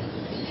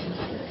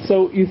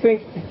 So you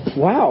think,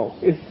 wow,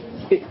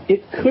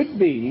 it could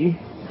be,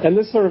 and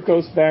this sort of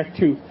goes back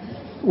to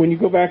when you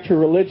go back to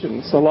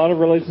religions, a lot of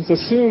religions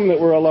assume that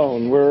we're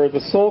alone. We're the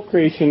sole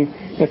creation.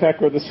 In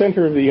fact, we're the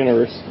center of the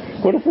universe.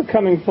 What if we're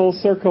coming full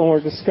circle and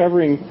we're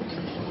discovering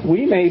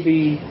we may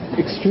be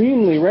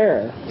extremely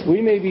rare?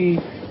 We may be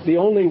the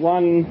only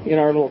one in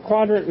our little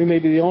quadrant. We may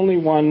be the only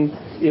one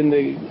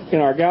in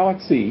our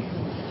galaxy,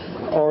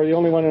 or the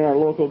only one in our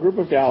local group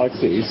of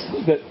galaxies.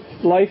 That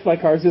life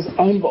like ours is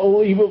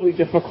unbelievably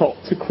difficult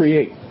to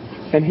create.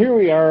 And here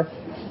we are.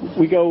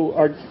 We go.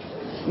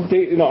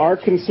 Our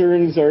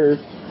concerns are,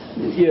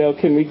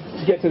 can we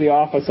get to the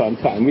office on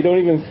time? We don't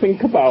even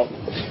think about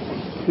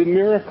the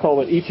miracle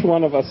that each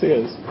one of us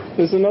is.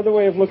 There's another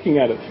way of looking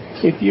at it.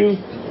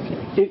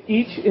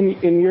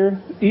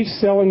 Each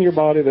cell in your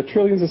body, the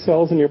trillions of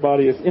cells in your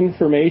body, is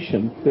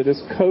information that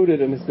is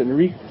coded and has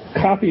been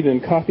copied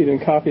and copied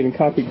and copied and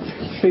copied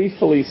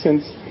faithfully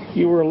since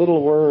you were a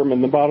little worm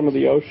in the bottom of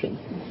the ocean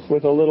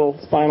with a little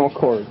spinal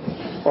cord,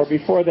 or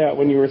before that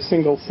when you were a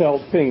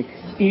single-celled thing.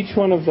 Each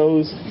one of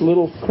those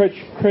little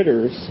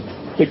critters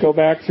that go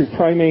back through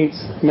primates,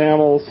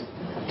 mammals,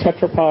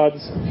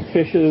 tetrapods,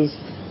 fishes,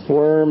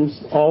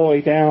 worms, all the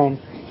way down,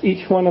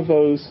 each one of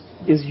those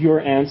is your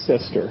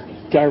ancestor,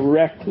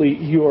 directly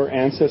your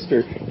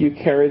ancestor. You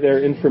carry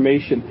their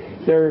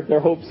information, their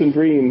hopes and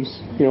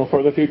dreams,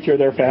 for the future,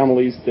 their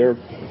families, their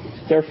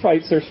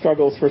fights, their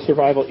struggles for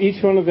survival.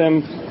 Each one of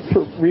them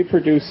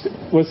reproduced,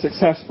 was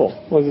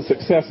successful, was a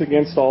success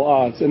against all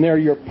odds, and they're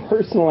your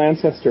personal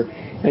ancestor.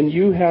 And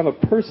you have a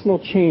personal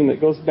chain that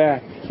goes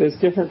back that's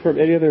different from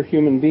any other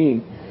human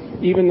being.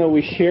 Even though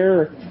we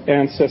share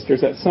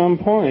ancestors, at some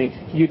point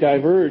you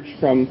diverge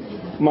from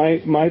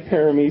my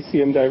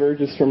paramecium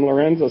diverges from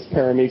Lorenzo's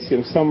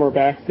paramecium somewhere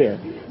back there.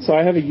 So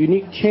I have a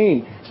unique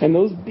chain. And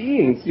those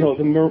beings,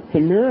 the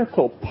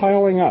miracle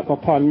piling up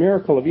upon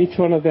miracle of each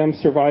one of them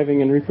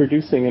surviving and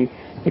reproducing and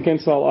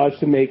against all odds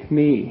to make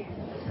me.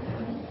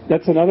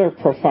 That's another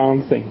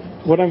profound thing.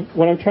 What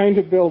I'm trying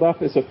to build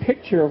up is a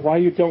picture of why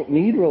you don't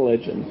need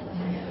religion.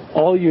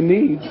 All you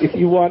need, if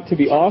you want to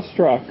be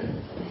awestruck,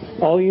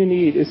 all you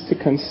need is to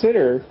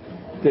consider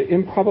the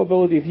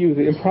improbability of you,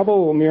 the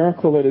improbable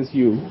miracle that is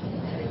you,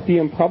 the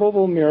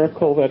improbable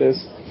miracle that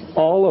is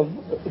all of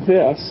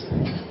this,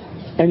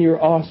 and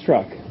you're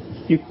awestruck.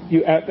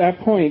 You at that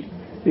point,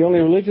 the only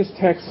religious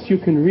texts you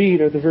can read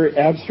are the very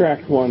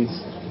abstract ones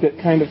that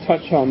kind of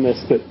touch on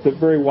this, the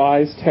very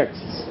wise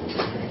texts.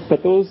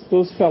 But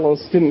those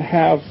fellows didn't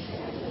have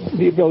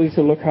the ability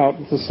to look out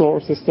into the solar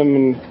system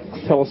and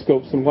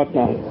telescopes and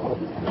whatnot.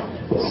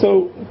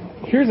 So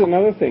here's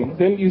another thing.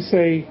 Then you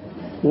say,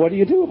 what do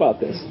you do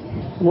about this?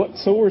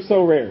 So we're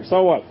so rare.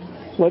 So what?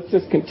 Let's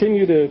just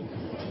continue to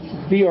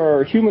be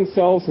our human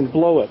selves and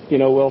blow it.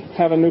 We'll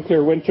have a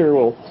nuclear winter.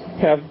 We'll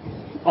have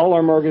all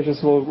our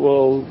mortgages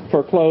will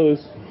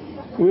foreclose.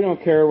 We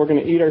don't care. We're going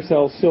to eat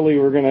ourselves silly.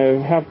 We're going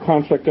to have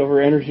conflict over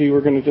energy.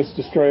 We're going to just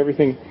destroy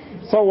everything.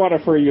 So what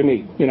if we're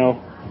unique?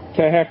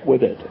 To heck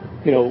with it.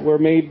 We're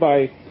made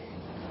by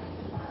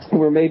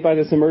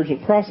this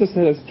emergent process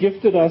that has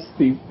gifted us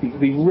the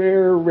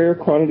rare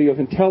quantity of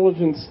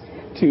intelligence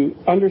to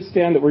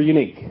understand that we're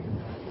unique.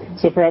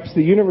 So perhaps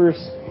the universe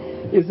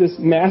is this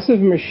massive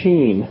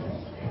machine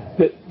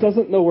that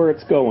doesn't know where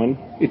it's going.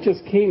 It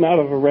just came out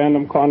of a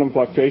random quantum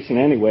fluctuation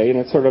anyway, and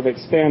it sort of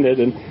expanded,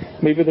 and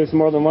maybe there's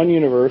more than one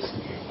universe.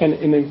 And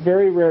in the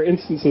very rare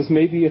instances,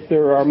 maybe if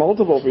there are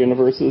multiple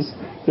universes,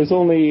 there's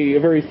only a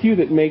very few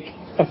that make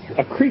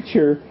a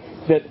creature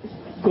that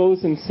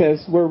goes and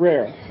says, we're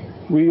rare.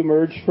 We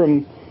emerge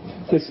from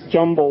this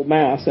jumbled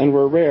mass, and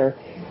we're rare.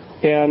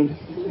 And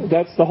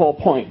that's the whole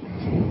point.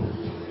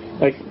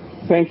 Like,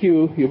 thank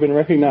you, you've been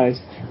recognized.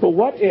 But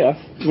what if,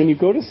 when you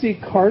go to see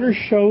Carter's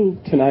show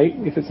tonight,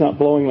 if it's not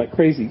blowing like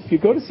crazy, if you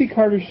go to see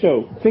Carter's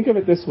show, think of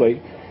it this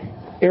way.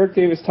 Eric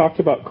Davis talked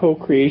about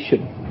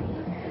co-creation.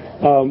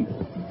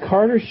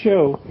 Carter's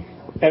show,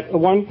 at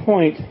one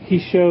point, he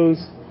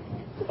shows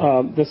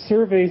the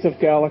surveys of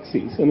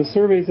galaxies and the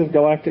surveys of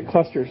galactic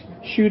clusters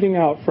shooting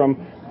out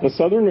from the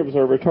Southern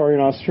Observatory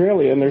in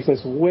Australia, and there's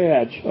this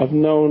wedge of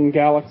known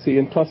galaxy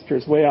and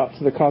clusters way out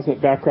to the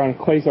cosmic background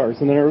of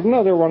quasars, and then there's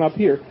another one up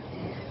here.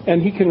 And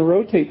he can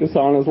rotate this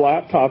on his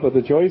laptop with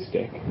a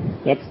joystick.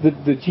 That's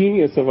the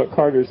genius of what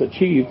Carter's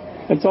achieved.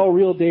 It's all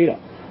real data.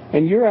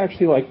 And you're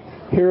actually like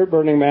here at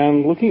Burning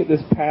Man looking at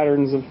these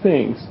patterns of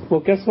things. Well,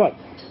 guess what?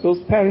 Those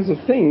patterns of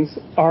things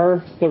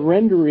are the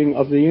rendering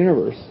of the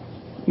universe.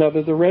 Now,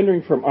 they're the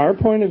rendering from our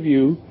point of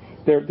view.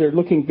 They're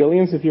looking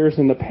billions of years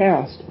in the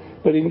past.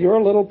 But in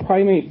your little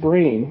primate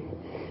brain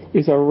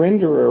is a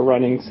renderer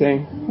running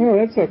saying, oh,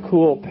 that's a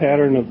cool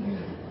pattern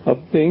of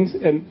things.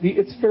 And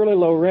it's fairly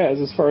low res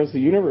as far as the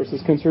universe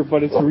is concerned,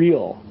 but it's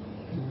real.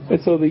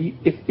 And so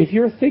if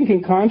you're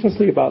thinking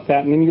consciously about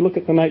that, and then you look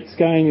at the night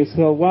sky and you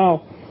say, oh,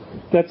 wow,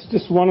 that's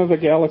just one of the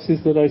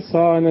galaxies that I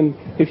saw, and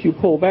then if you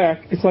pull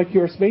back, it's like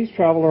you're a space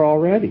traveler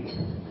already.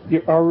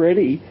 You're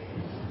already,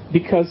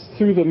 because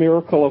through the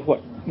miracle of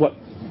what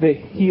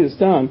he has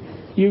done,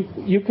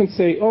 you can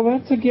say, oh,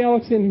 that's a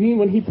galaxy. And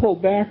when he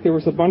pulled back, there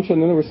was a bunch,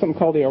 and then there was something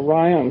called the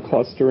Orion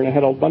cluster, and it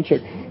had a bunch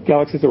of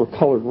galaxies that were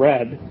colored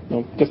red,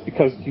 just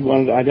because you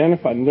wanted to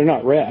identify them. They're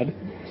not red.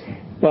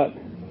 But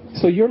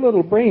so your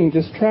little brain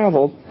just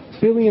traveled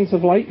billions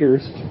of light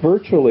years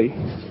virtually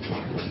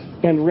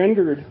and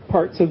rendered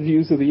parts of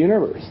views of the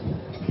universe.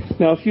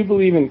 Now, if you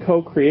believe in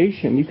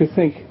co-creation, you could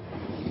think,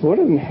 what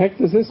in the heck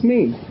does this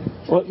mean?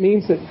 Well, it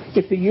means that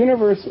if the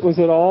universe was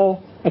at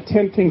all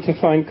attempting to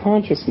find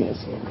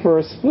consciousness, for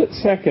a split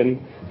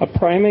second, a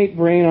primate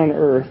brain on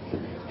Earth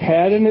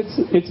had in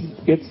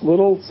its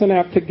little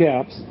synaptic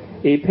gaps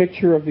a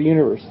picture of the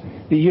universe.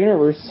 The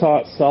universe saw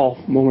itself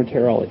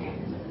momentarily.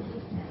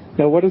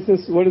 Now, what does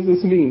this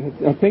mean?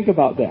 Now, think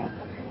about that.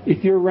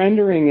 If you're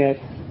rendering it,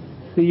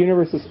 the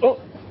universe is,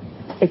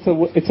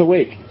 it's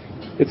awake.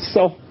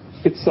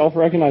 It's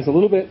self-recognized a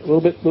little bit.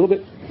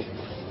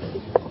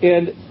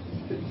 And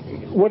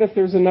what if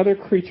there's another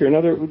creature?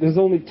 There's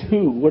only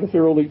two. What if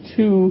there are only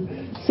two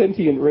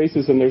sentient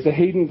races, and there's a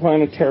Hayden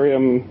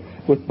planetarium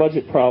with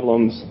budget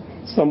problems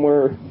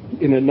somewhere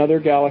in another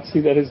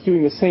galaxy that is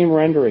doing the same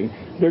rendering?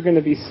 They're going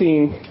to be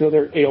seeing,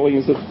 they're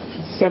aliens with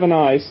 7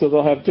 eyes, so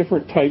they'll have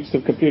different types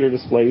of computer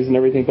displays and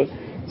everything. But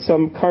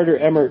some Carter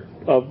Emmert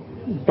of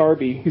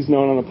Barbie, who's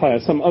known on the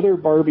planet, some other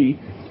Barbie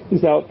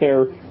is out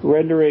there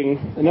rendering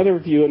another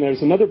view, and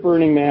there's another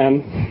Burning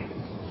Man,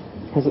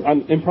 as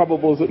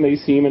improbable as it may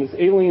seem, and it's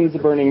aliens, the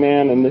Burning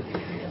Man, and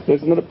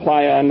there's another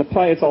Playa, and the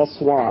Playa, it's all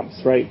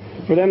swamps, right?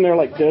 For them, they're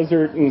like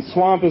desert, and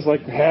swamp is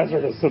like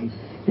hazardous, and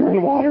you're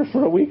in water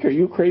for a week, are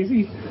you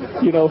crazy?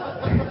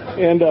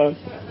 And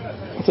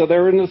so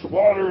they're in this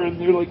water, and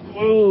they're like,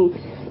 whoa,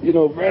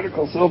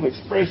 radical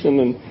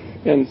self-expression,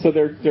 and so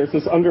there's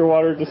this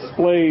underwater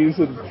displays,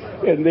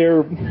 and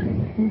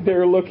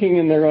they're looking,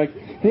 and they're like,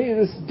 hey,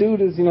 this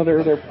dude is,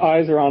 their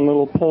eyes are on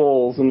little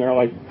poles, and they're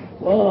like,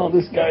 wow,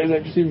 this guy is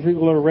actually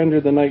able to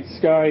render the night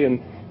sky, and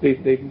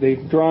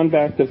they've drawn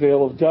back the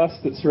veil of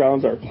dust that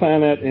surrounds our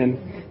planet, and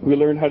we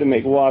learned how to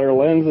make water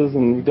lenses,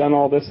 and we've done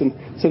all this, and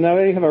so now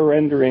they have a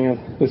rendering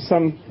of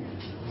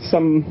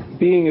some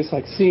being is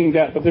like seeing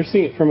that, but they're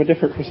seeing it from a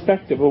different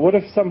perspective. Well, what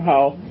if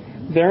somehow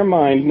their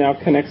mind now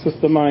connects with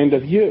the mind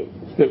of you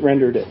that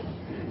rendered it?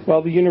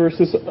 Well, the universe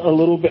is a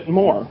little bit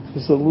more.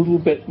 There's a little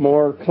bit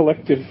more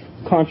collective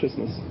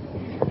consciousness.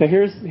 Now,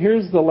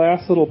 here's the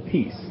last little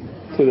piece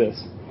to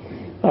this.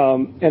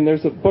 And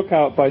there's a book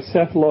out by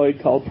Seth Lloyd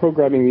called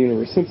Programming the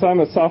Universe. Since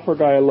I'm a software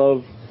guy, I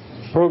love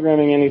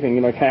programming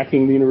anything, like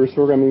hacking the universe,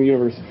 programming the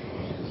universe.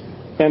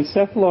 And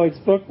Seth Lloyd's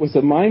book was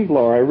a mind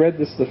blower. I read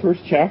the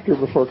first chapter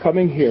before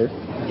coming here.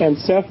 And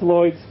Seth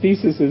Lloyd's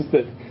thesis is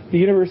that the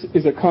universe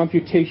is a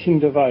computation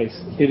device.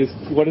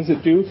 What does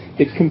it do?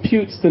 It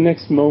computes the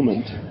next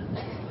moment,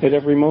 at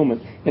every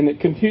moment. And it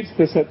computes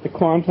this at the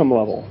quantum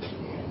level.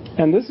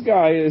 And this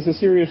guy is a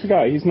serious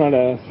guy. He's not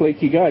a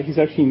flaky guy. He's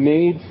actually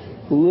made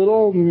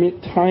little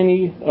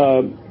tiny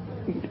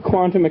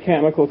quantum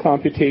mechanical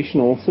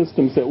computational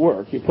systems that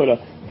work. You put a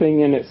thing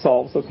in, it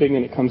solves a thing,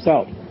 and it comes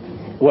out.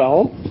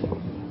 Well,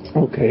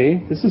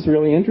 okay, this is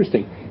really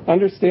interesting.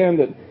 Understand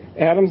that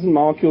atoms and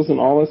molecules and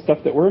all this stuff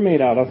that we're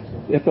made out of,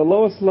 at the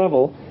lowest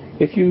level,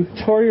 if you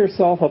tore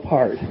yourself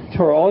apart,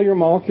 tore all your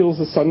molecules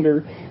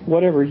asunder,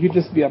 whatever, you'd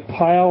just be a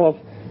pile of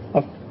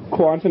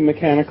quantum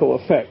mechanical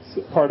effects,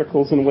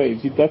 particles and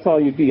waves. That's all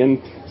you'd be.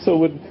 And so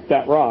would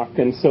that rock,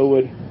 and so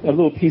would a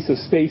little piece of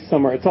space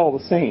somewhere. It's all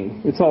the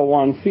same. It's all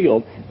one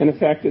field. And in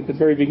fact, at the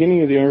very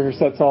beginning of the universe,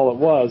 that's all it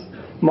was.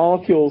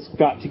 Molecules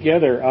got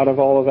together out of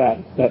all of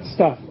that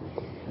stuff.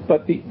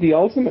 But the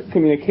ultimate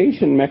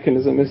communication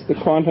mechanism is the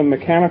quantum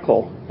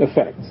mechanical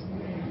effects.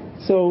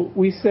 So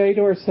we say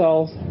to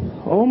ourselves,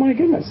 oh my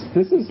goodness,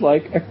 this is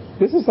like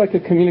a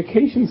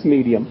communications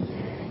medium.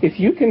 If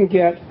you can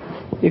get,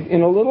 if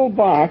in a little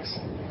box,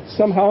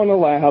 somehow in a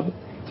lab,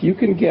 you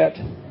can get,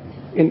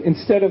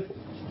 instead of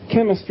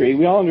chemistry,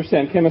 we all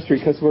understand chemistry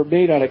because we're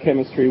made out of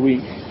chemistry. We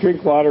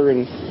drink water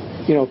and,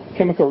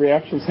 chemical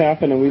reactions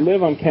happen and we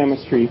live on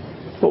chemistry.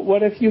 But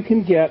what if you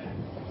can get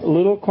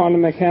little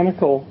quantum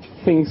mechanical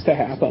things to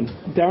happen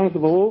down at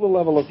below the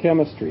level of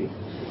chemistry?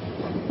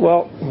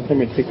 Well, let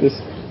me take this.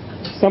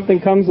 Something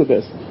comes of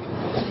this.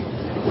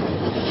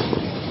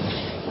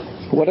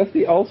 What if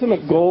the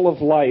ultimate goal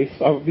of life,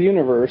 of the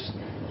universe,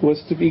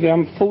 was to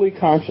become fully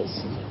conscious?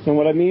 And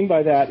what I mean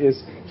by that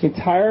is the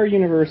entire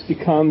universe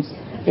becomes,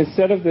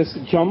 instead of this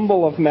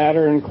jumble of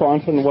matter and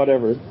quantum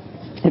whatever,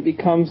 it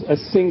becomes a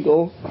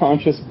single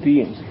conscious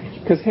being.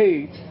 Because,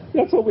 hey,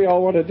 that's what we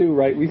all want to do,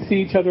 right? We see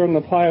each other on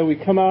the playa. We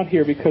come out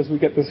here because we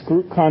get this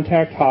group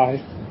contact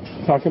high.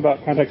 Talking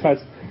about contact highs.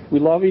 We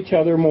love each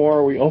other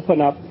more. We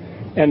open up.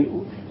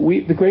 And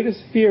the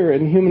greatest fear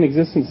in human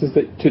existence is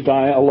to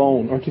die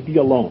alone or to be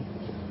alone,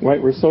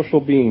 right? We're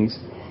social beings.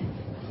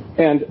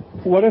 And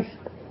what if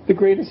the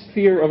greatest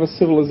fear of a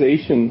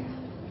civilization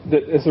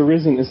that has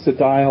arisen is to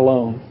die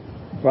alone,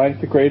 right?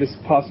 The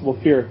greatest possible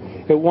fear.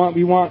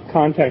 We want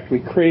contact. We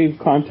crave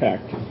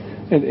contact.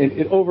 And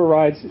it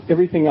overrides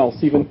everything else.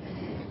 Even,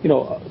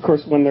 of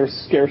course, when there's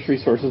scarce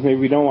resources, maybe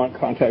we don't want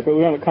contact, but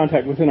we want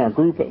contact within our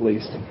group at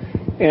least.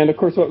 And of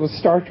course, what was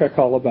Star Trek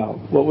all about?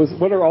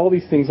 What are all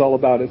these things all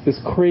about? It's this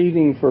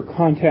craving for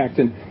contact,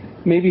 and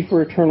maybe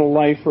for eternal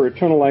life or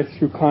eternal life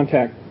through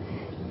contact.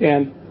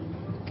 And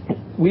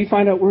we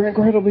find out we're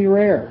incredibly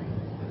rare.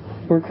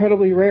 We're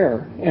incredibly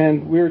rare,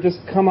 and we're just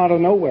come out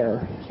of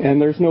nowhere. And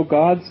there's no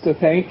gods to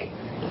thank,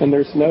 and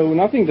there's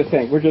nothing to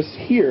thank. We're just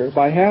here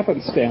by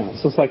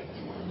happenstance. So it's like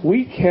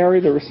we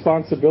carry the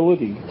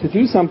responsibility to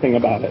do something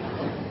about it.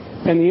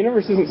 And the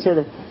universe isn't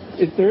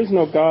there is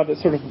no God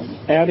that's sort of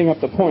adding up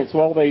the points.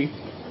 Well,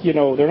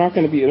 they're not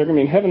going to be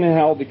in heaven and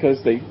hell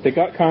because they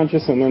got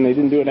conscious and then they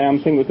didn't do a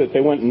damn thing with it.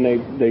 They went and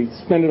they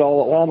spent it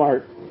all at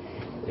Walmart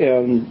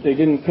and they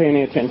didn't pay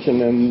any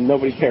attention and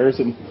nobody cares,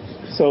 and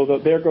so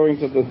that they're going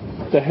to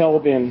the hell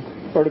bin,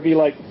 or to be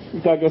like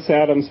Douglas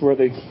Adams, where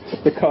the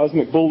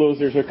cosmic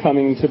bulldozers are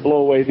coming to blow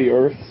away the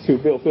earth to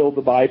build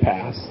the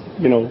bypass.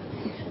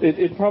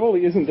 It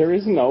probably isn't. There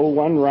is no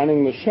one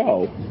running the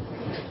show,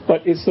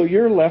 but so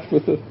you're left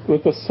with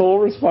the sole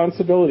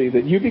responsibility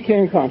that you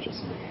became conscious.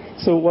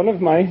 So one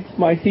of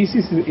my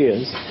theses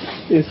is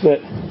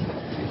that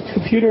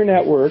computer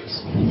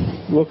networks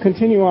will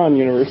continue on,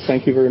 universe.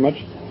 Thank you very much.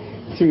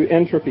 Through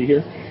entropy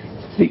here,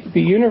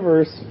 the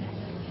universe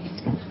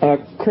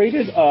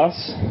created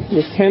us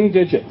with 10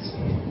 digits,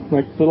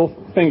 like little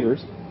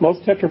fingers.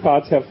 Most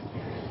tetrapods have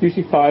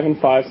usually 5 and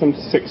 5, some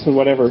 6 and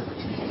whatever.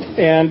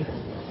 And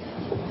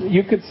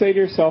you could say to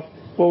yourself,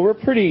 well, we're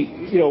pretty,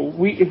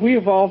 if we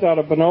evolved out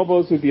of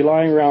bonobos, we'd be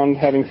lying around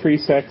having free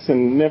sex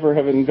and never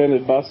have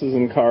invented buses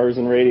and cars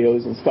and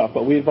radios and stuff.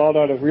 But we evolved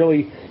out of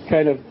really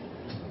kind of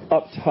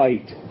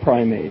uptight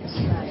primates.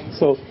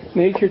 So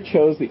nature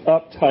chose the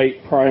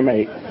uptight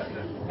primate,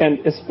 and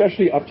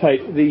especially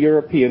uptight the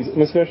Europeans,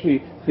 and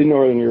especially the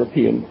Northern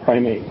European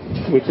primate,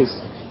 which is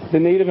the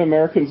Native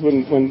Americans.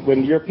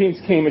 When Europeans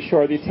came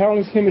ashore, the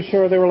Italians came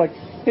ashore, they were like,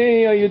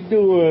 hey, how you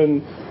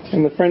doing?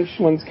 And the French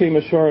ones came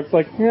ashore, it's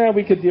like, yeah,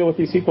 we could deal with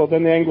these people.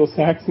 Then the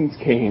Anglo-Saxons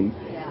came,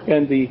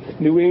 and the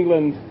New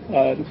England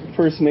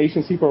First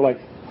Nations people are like,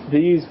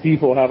 these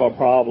people have a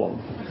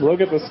problem.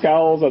 Look at the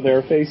scowls on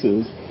their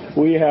faces.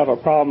 We have a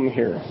problem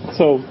here.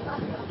 So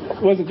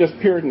it wasn't just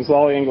Puritans,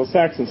 all the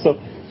Anglo-Saxons. So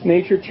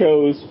nature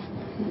chose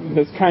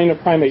this kind of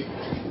primate.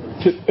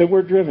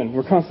 We're driven.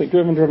 We're constantly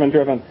driven.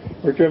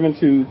 We're driven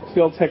to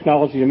build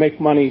technology, to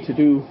make money,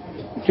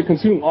 to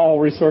consume all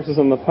resources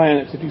on the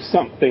planet, to do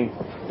something.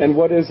 And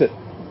what is it?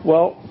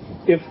 Well,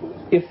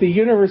 if the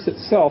universe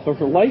itself, if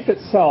life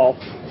itself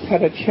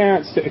had a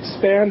chance to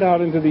expand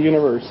out into the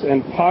universe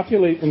and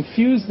populate and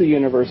fuse the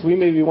universe, we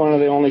may be one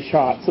of the only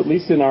shots, at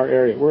least in our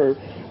area. We're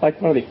like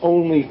one of the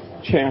only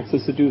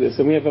chances to do this,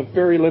 and we have a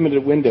very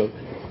limited window.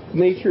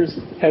 Nature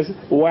has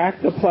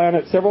whacked the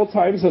planet several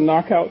times and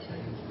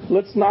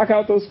let's knock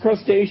out those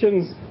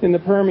crustaceans in the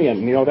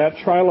Permian. That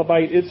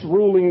trilobite, it's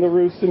ruling the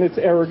roost and it's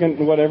arrogant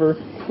and whatever.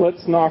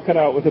 Let's knock it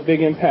out with a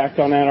big impact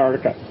on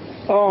Antarctica.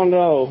 Oh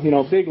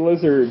no, big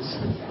lizards,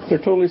 they're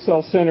totally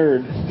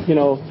self-centered.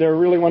 They're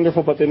really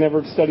wonderful, but they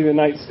never study the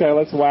night sky.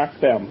 Let's whack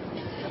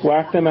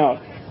them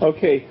out.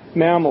 Okay,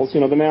 mammals,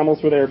 the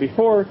mammals were there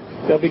before.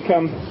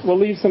 We'll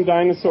leave some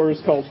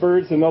dinosaurs called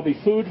birds, and they'll be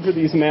food for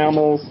these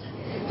mammals.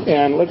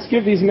 And let's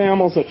give these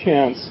mammals a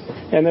chance.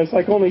 And there's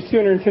like only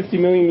 250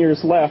 million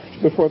years left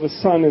before the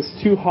sun is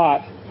too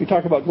hot. We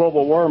talk about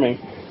global warming,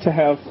 to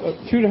have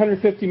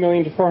 250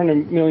 million to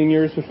 400 million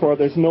years before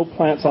there's no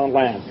plants on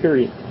land,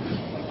 period.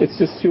 It's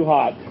just too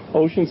hot.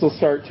 Oceans will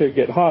start to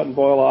get hot and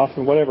boil off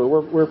and whatever.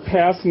 We're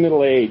past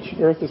middle age.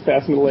 Earth is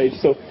past middle age.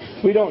 So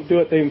if we don't do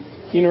it, the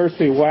universe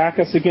will whack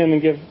us again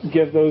and give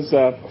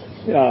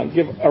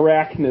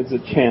arachnids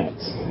a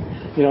chance.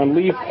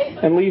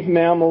 And leave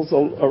mammals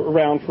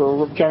around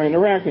for giant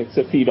arachnids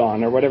to feed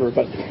on or whatever.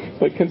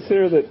 But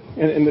consider that,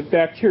 and the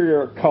bacteria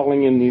are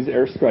calling in these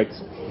airstrikes.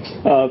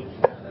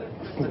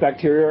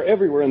 Bacteria are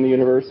everywhere in the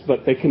universe,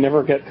 but they can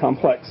never get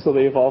complex, so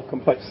they evolve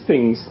complex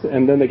things,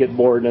 and then they get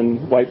bored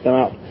and wipe them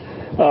out.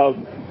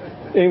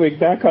 Anyway,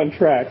 back on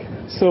track.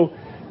 So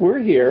we're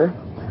here.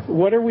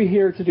 What are we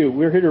here to do?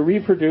 We're here to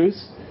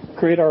reproduce,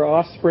 create our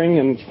offspring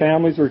and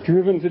families. We're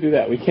driven to do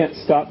that. We can't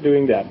stop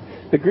doing that.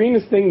 The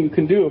greenest thing you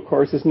can do, of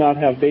course, is not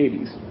have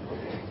babies,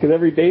 because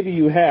every baby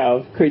you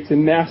have creates a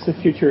massive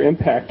future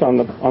impact on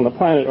the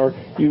planet. Or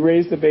you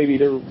raise the baby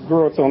to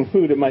grow its own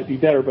food, it might be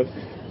better, but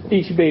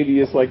each baby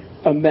is like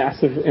a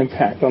massive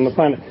impact on the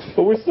planet.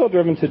 But we're still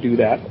driven to do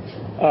that.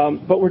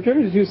 But we're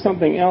driven to do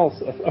something else.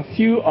 A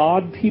few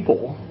odd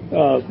people,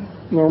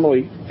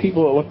 normally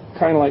people that look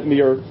kind of like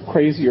me or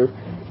crazier,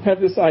 have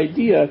this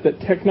idea that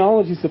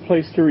technology is the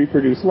place to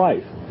reproduce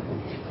life.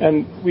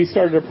 And we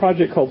started a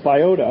project called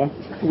Biota.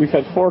 We've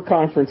had 4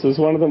 conferences.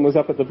 One of them was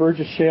up at the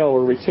Burgess Shale,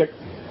 where we took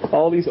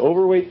all these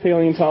overweight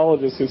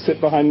paleontologists who sit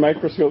behind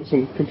microscopes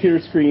and computer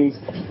screens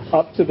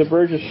up to the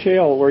Burgess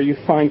Shale, where you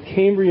find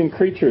Cambrian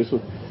creatures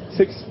with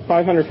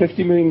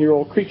 550 million year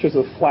old creatures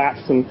with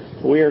flaps and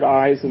weird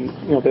eyes, and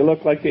they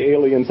look like the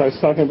aliens I was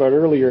talking about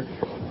earlier.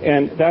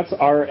 And that's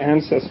our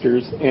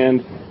ancestors,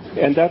 and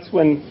that's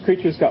when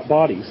creatures got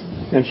bodies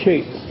and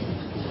shapes.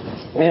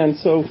 And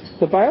so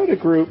the Biota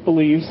group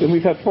believes, and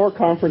we've had 4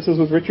 conferences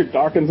with Richard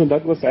Dawkins and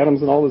Douglas Adams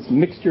and all this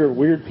mixture of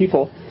weird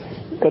people,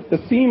 but the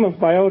theme of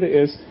Biota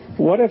is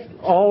What if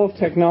all of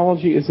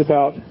technology is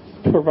about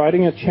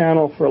providing a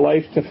channel for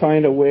life to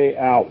find a way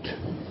out?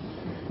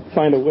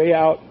 Find a way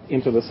out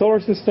into the solar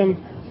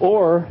system,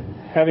 or,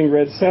 having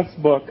read Seth's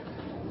book,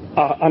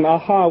 an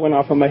aha went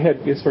off in my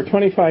head, because for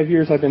 25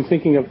 years I've been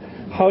thinking of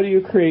how do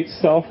you create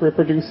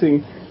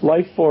self-reproducing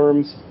life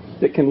forms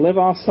that can live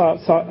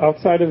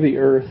outside of the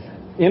Earth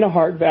in a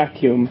hard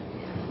vacuum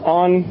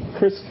on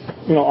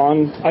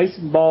on ice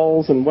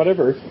balls and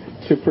whatever,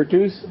 to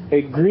produce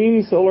a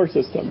green solar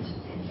system,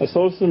 a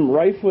solar system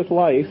rife with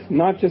life,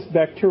 not just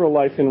bacterial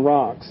life in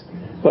rocks,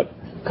 but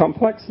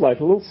complex life,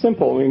 a little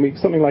simple. I mean,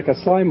 something like a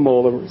slime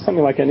mold or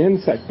something like an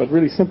insect, but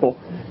really simple,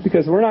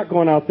 because we're not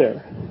going out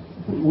there.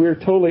 We're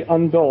totally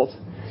unbuilt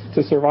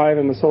to survive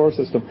in the solar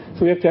system.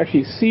 So we have to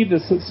actually seed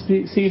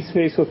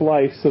space with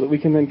life so that we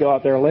can then go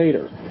out there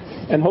later.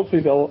 And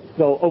hopefully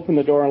they'll open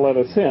the door and let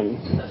us in.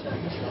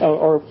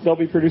 Or they'll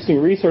be producing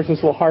resources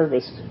we'll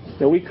harvest.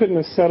 Now, we couldn't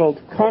have settled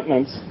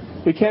continents.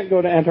 We can't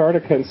go to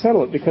Antarctica and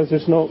settle it because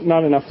there's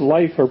not enough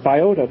life or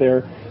biota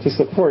there to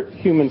support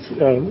human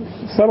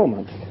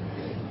settlement.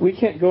 We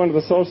can't go into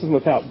the solar system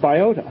without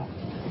biota.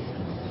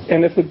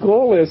 And if the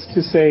goal is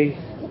to say,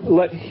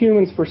 let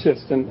humans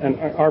persist and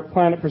our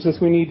planet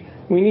persist, we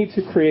need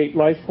to create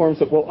life forms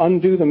that will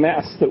undo the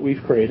mess that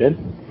we've created,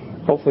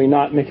 hopefully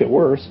not make it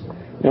worse,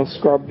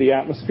 scrub the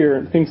atmosphere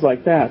and things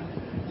like that.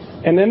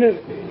 And then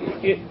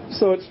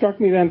so it struck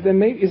me then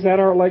maybe, is that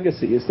our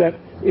legacy? Is that,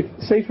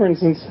 say for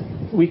instance,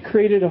 we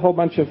created a whole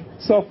bunch of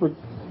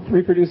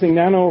self-reproducing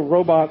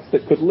nano-robots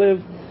that could live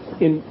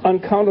in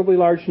uncountably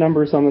large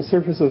numbers on the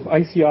surface of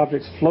icy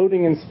objects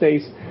floating in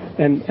space,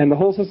 and the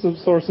whole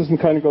solar system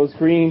kind of goes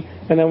green,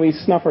 and then we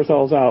snuff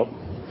ourselves out.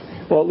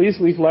 Well, at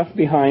least we've left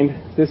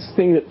behind this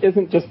thing that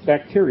isn't just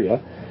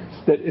bacteria,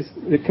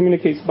 that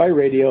communicates by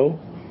radio,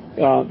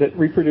 that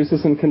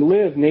reproduces and can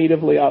live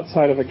natively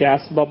outside of a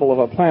gas bubble of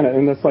a planet.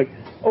 And it's like,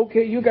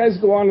 okay, you guys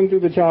go on and do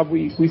the job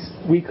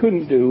we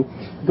couldn't do.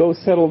 Go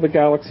settle the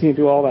galaxy and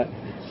do all that.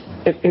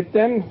 It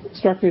then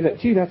struck me that,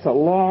 gee, that's a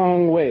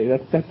long way.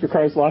 That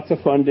requires lots of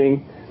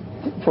funding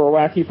for a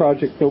wacky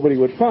project nobody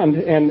would fund,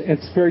 and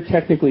it's very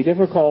technically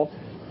difficult,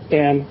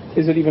 and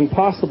is it even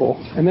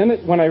possible? And then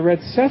when I read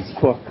Seth's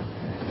book,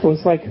 it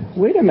was like,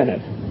 wait a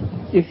minute.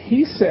 If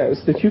he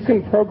says that you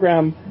can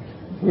program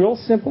real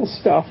simple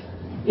stuff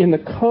in the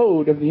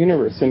code of the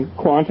universe in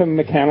quantum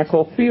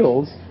mechanical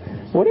fields,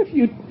 what if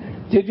you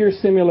did your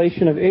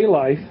simulation of a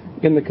life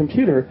in the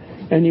computer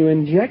and you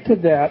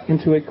injected that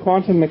into a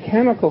quantum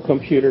mechanical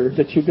computer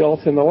that you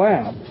built in the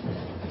lab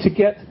to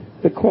get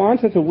the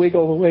quanta to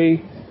wiggle the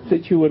way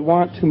that you would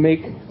want to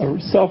make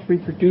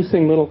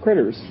self-reproducing little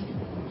critters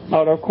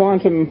out of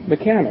quantum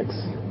mechanics?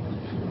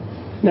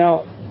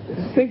 Now,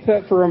 think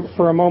that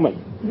for a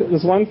moment.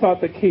 There's one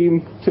thought that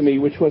came to me,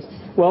 which was,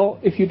 well,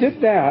 if you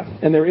did that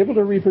and they're able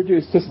to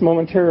reproduce just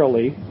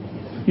momentarily,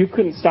 you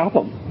couldn't stop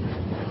them.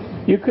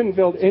 You couldn't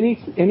build any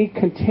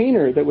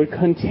container that would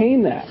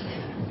contain that.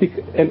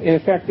 And in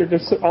fact, there are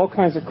just all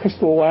kinds of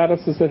crystal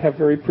lattices that have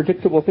very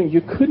predictable things.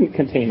 You couldn't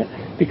contain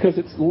it because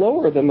it's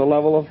lower than the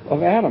level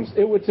of atoms.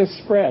 It would just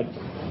spread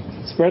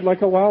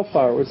like a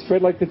wildfire. It would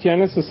spread like the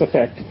Genesis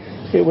effect.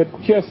 It would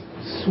just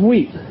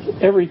sweep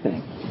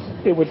everything.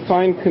 It would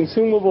find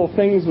consumable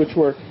things which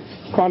were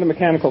quantum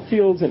mechanical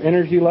fields and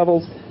energy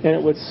levels, and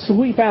it would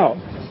sweep out.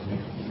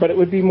 But it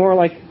would be more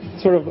like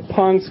sort of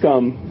pond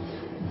scum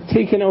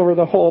taking over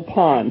the whole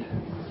pond,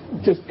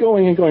 just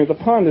going and going. The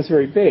pond is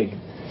very big.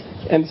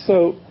 And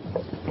so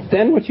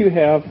then what you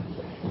have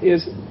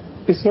is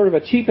sort of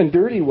a cheap and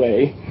dirty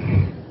way,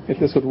 if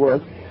this would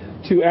work,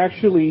 to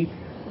actually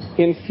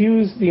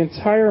infuse the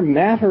entire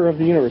matter of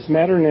the universe,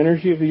 matter and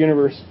energy of the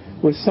universe,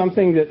 with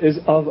something that is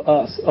of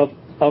us, of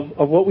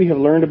what we have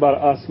learned about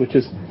us, which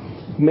is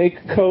make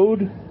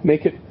code,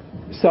 make it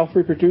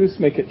self-reproduce,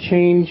 make it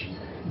change,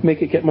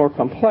 make it get more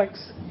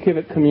complex, give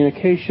it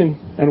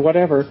communication and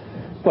whatever.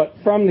 But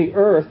from the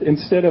Earth,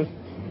 instead of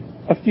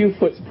a few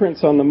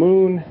footprints on the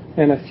moon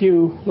and a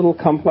few little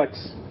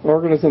complex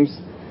organisms,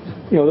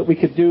 that we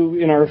could do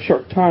in our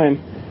short time,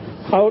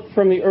 out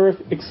from the Earth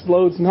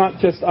explodes not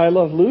just I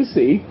Love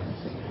Lucy,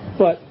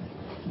 but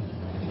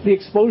the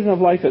explosion of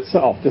life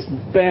itself. Just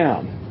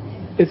bam.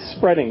 It's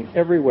spreading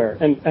everywhere.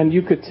 And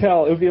you could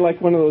tell, it would be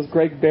like one of those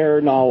Greg Bear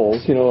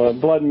novels,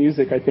 Blood and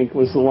Music, I think,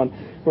 was the one,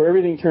 where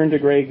everything turned to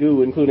gray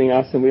goo, including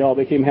us, and we all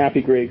became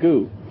happy gray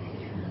goo.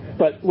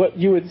 But what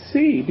you would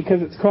see,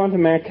 because it's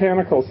quantum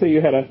mechanical, say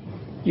you had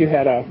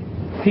a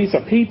piece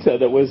of pizza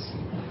that was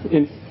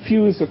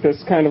infused with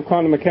this kind of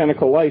quantum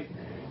mechanical life,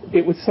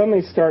 it would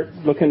suddenly start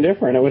looking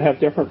different. It would have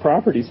different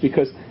properties,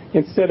 because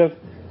instead of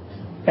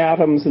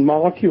atoms and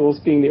molecules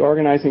being the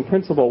organizing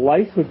principle,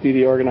 life would be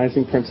the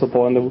organizing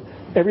principle, and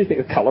everything,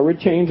 the color would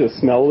change, the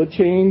smell would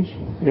change.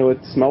 It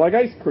would smell like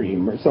ice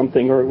cream or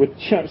something, or it would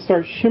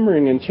start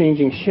shimmering and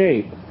changing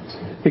shape.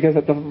 Because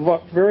at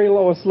the very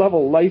lowest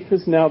level, life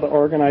is now the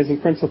organizing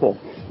principle,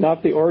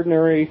 not the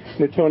ordinary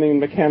Newtonian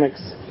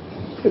mechanics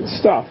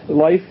stuff.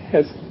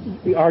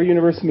 Our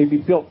universe may be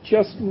built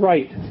just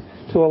right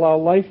to allow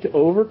life to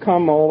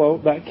overcome all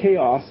of that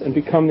chaos and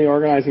become the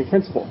organizing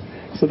principle.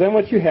 So then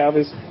what you have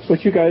is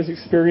what you guys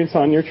experience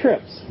on your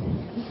trips.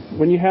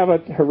 When you have a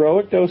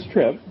heroic dose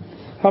trip,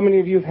 how many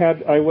of you have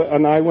had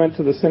an I went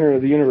to the center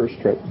of the universe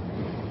trip?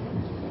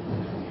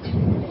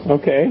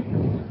 Okay.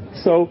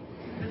 So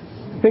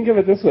think of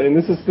it this way, and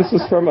this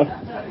is from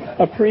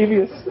a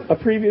previous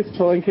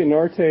Palenque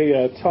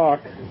Norte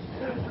talk,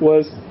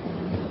 was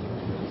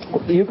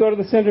you go to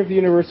the center of the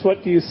universe,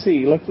 what do you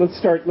see? Let's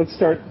start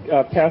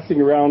passing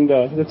around.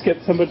 Let's get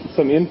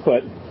some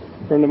input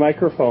from the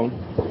microphone,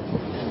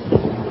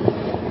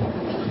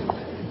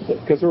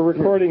 because we're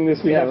recording this.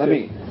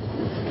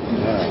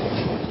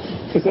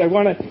 Because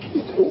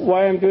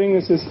why I'm doing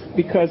this is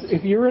because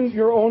if you're in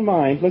your own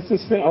mind,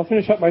 I'll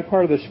finish up my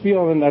part of the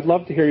spiel, and I'd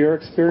love to hear your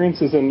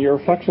experiences and your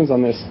reflections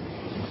on this.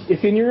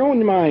 If in your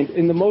own mind,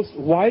 in the most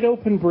wide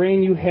open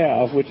brain you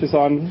have, which is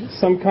on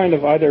some kind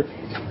of either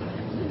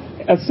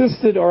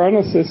assisted or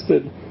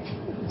unassisted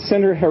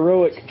center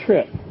heroic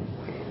trip,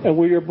 and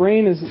where your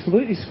brain is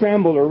completely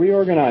scrambled or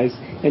reorganized,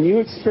 and you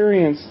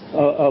experience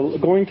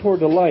going toward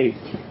the light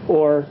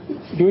or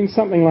doing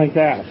something like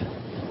that,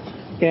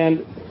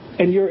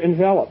 and you're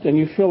enveloped, and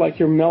you feel like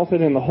you're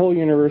melted in the whole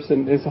universe,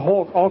 and it's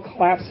all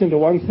collapsed into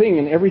one thing,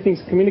 and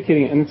everything's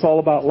communicating, and it's all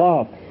about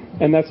love.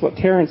 And that's what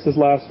Terence's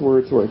last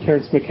words were.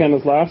 Terence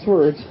McKenna's last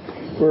words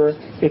were,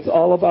 it's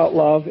all about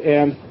love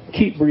and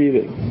keep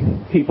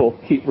breathing. People,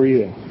 keep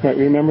breathing. Right?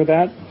 Remember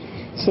that?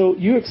 So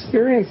you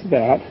experienced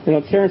that. You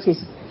know,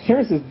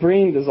 Terence's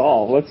brain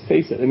dissolved. Let's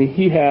face it. I mean,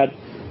 he had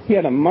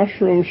a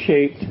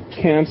mushroom-shaped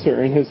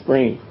cancer in his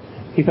brain.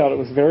 He thought it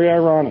was very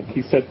ironic.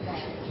 He said,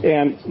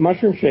 and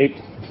mushroom-shaped.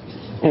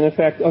 And in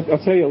fact,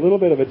 I'll tell you a little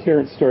bit of a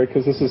Terence story,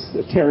 because this is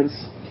a Terence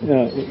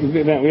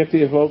event. We have to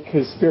evoke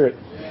his spirit.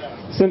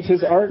 Since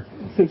his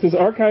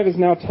archive is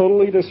now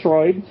totally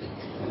destroyed,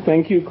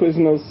 thank you,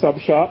 Quiznos Sub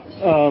Shop.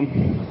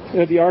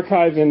 The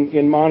archive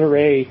in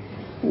Monterey,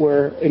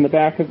 where in the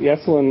back of the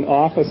Esalen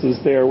offices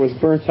there, was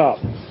burnt up.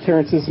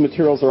 Terence's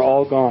materials are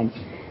all gone.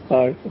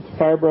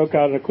 Fire broke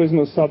out at a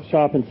Quiznos Sub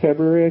Shop in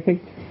February, I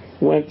think.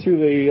 Went through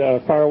the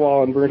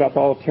firewall and burned up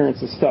all of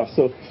Terence's stuff.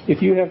 So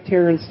if you have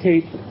Terence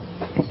tape,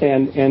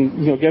 and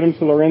get him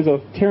to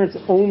Lorenzo. Terence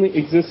only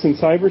exists in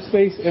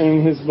cyberspace and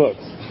in his books.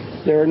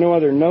 There are no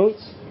other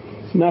notes,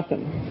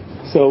 nothing.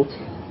 So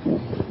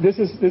this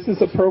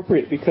is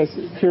appropriate, because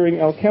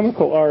during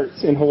Alchemical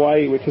Arts in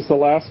Hawaii, which is the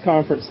last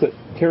conference that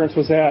Terence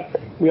was at,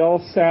 we all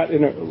sat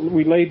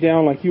we laid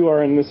down like you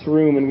are in this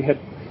room, and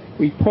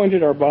we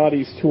pointed our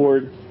bodies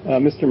toward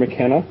Mr.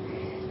 McKenna,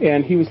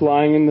 and he was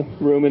lying in the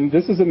room. And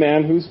this is a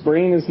man whose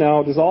brain is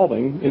now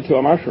dissolving into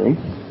a mushroom,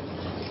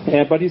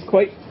 but he's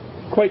quite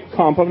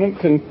competent,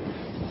 can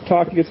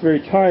talk. He gets very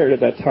tired at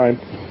that time.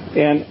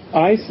 And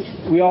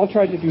we all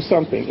tried to do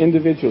something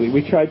individually.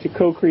 We tried to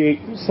co-create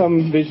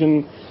some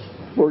vision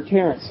for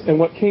Terence. And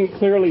what came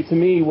clearly to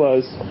me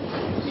was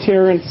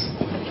Terence,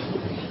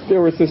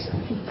 there was this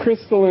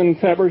crystalline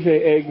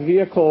Fabergé egg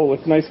vehicle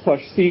with nice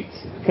plush seats,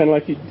 kind of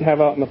like you'd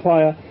have out in the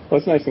playa. Well,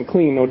 it's nice and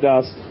clean, no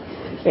dust.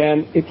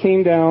 And it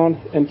came down,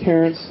 and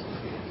Terence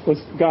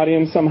got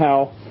in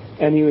somehow,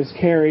 and he was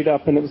carried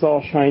up, and it was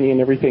all shiny and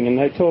everything. And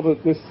I told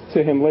this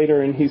to him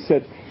later, and he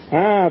said,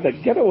 the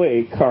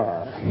getaway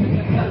car.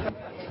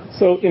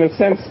 So, in a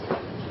sense,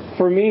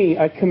 for me,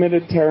 I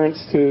committed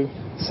Terence to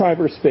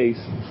cyberspace.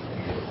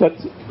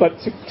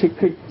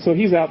 So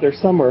he's out there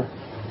somewhere,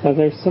 and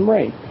there's some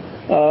rain.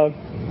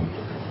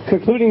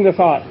 Concluding the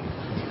thought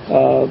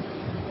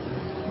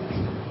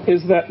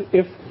is that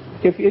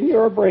if in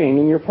your brain,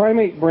 in your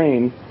primate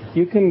brain,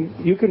 you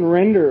can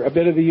render a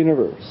bit of the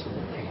universe,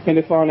 and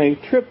if on a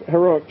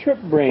heroic trip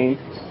brain,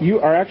 you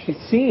are actually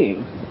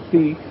seeing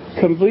the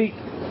complete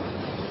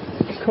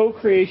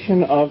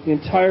co-creation of the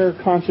entire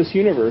conscious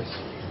universe,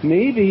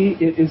 maybe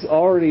it is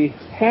already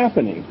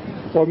happening,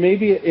 or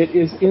maybe it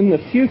is in the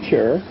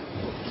future,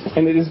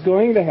 and it is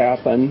going to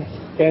happen,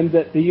 and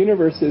that the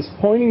universe is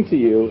pointing to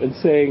you and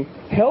saying,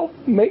 help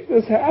make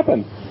this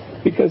happen,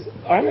 because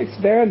I'm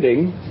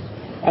expanding,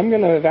 I'm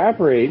going to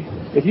evaporate.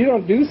 If you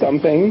don't do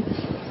something,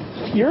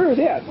 you're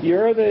it.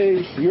 You're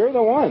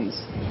the ones.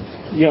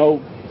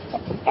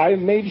 I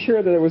made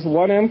sure that there was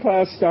one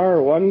M-class star,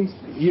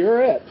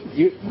 you're it.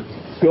 You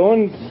go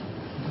and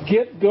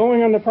get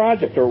going on the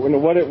project, or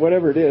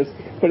whatever it is.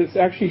 But it's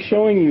actually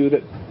showing you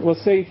that, well,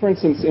 say, for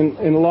instance, in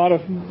a lot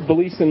of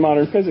beliefs in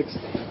modern physics,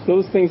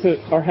 those things that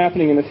are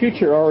happening in the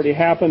future already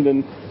happened,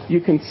 and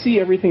you can see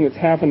everything that's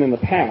happened in the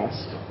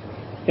past.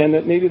 And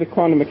that maybe the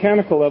quantum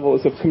mechanical level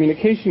is a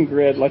communication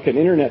grid, like an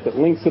internet that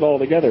links it all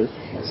together.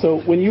 So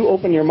when you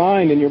open your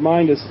mind and your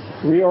mind is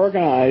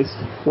reorganized,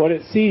 what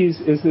it sees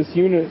is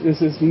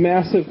this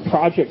massive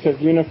project of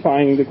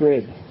unifying the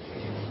grid.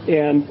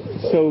 And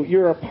so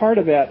you're a part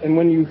of that. And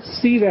when you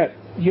see that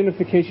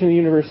unification of the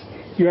universe,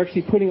 you're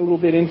actually putting a little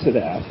bit into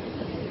that.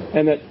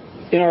 And that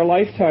in our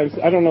lifetimes,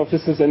 I don't know if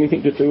this has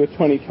anything to do with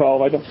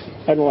 2012. I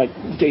don't like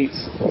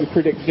dates. We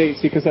predict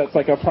dates because that's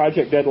like a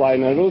project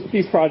deadline, and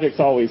these projects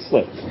always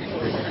slip.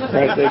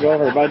 Right? They go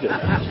over budget.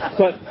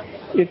 But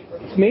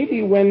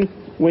maybe when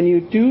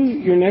you do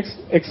your next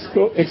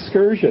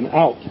excursion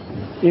out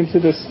into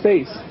this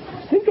space,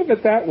 think of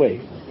it that way.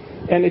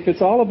 And if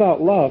it's all about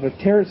love, if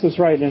Terence is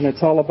right and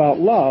it's all about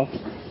love,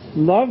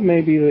 love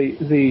may be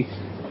the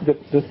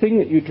thing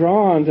that you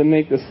draw on to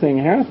make this thing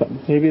happen.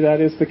 Maybe that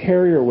is the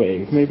carrier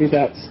wave. Maybe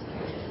that's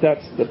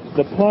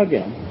the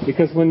plug-in.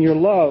 Because when you're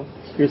love,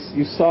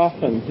 you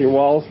soften, your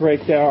walls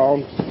break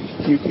down,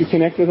 you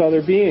connect with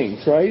other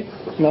beings, right?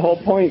 And the whole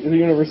point of the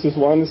universe is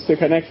one, is to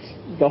connect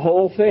the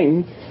whole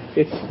thing.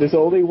 There's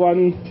only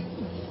one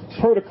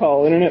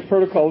protocol, internet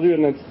protocol,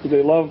 and it's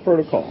the love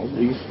protocol,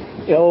 the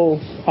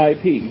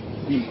LIP,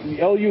 the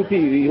LUP,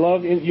 the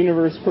Love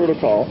Universe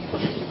Protocol.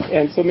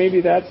 And so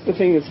maybe that's the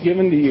thing that's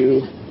given to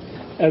you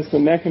as the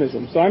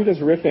mechanism. So I'm just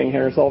riffing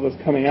here as all this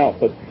coming out.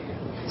 But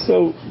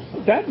so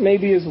that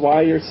maybe is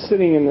why you're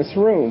sitting in this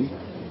room,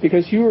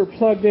 because you were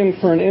plugged in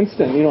for an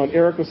instant. You know, and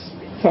Eric was,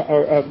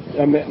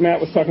 Matt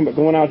was talking about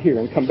going out here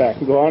and come back,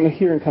 and go on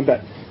here and come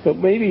back. But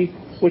maybe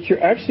what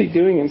you're actually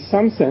doing in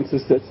some sense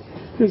is that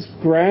this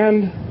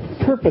grand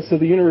purpose of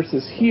the universe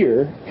is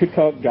here, could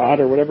call it God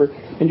or whatever,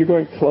 and you're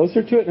going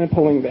closer to it and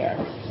pulling back,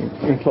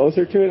 and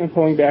closer to it and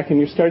pulling back, and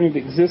you're starting to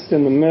exist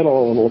in the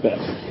middle a little bit.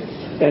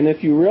 And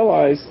if you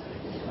realize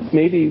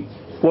maybe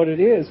what it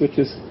is, which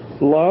is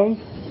love,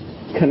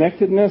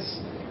 connectedness,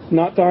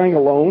 not dying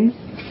alone,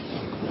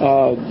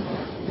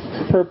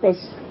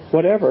 purpose,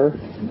 whatever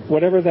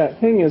that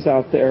thing is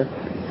out there,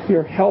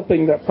 you're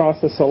helping that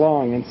process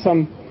along. And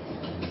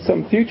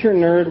some future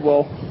nerd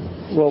will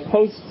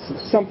post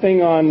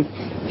something on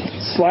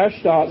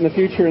Slashdot in the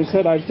future and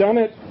said, I've done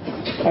it.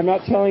 I'm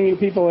not telling you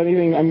people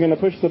anything. I'm going to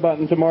push the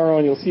button tomorrow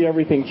and you'll see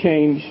everything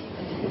change.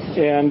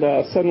 And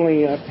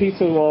suddenly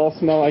pizza will all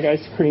smell like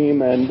ice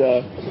cream, and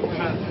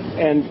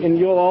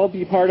you'll all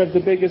be part of the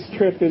biggest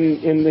trip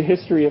in the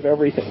history of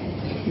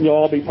everything. You'll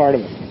all be part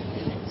of it.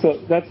 So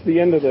that's the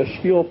end of the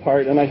spiel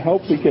part, and I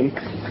hope we can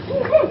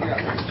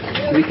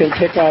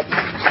pick up.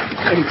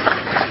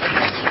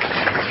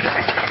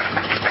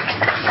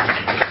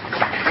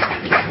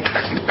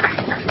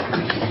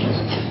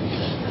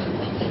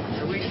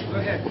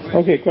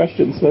 Okay,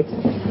 questions.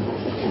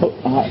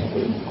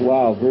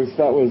 Wow, Bruce,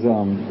 that was,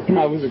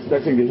 I was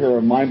expecting to hear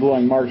a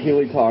mind-blowing Mark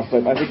Healy talk,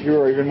 but I think you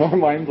were even more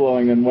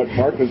mind-blowing than what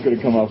Mark was going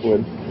to come up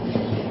with.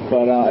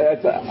 But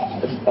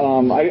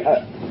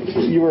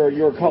you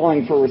were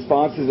calling for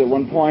responses at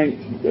one point,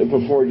 just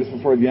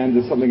before the end,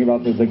 to something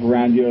about the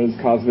grandiose,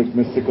 cosmic,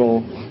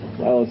 mystical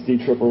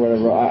LSD trip or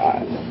whatever.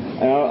 I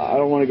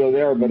don't want to go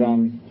there, but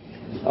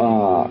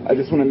I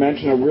just want to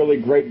mention a really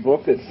great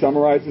book that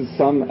summarizes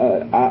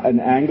an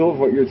angle of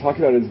what you're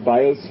talking about is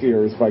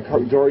Biospheres by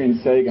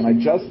Dorian Sagan. I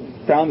just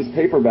found this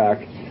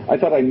paperback. I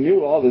thought I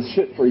knew all this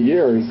shit for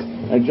years.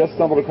 I just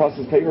stumbled across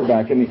this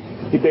paperback, and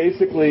he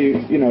basically,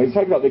 he's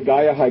talking about the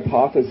Gaia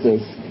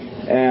hypothesis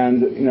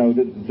and,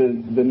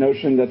 the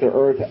notion that the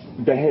Earth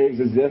behaves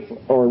as if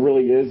or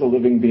really is a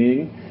living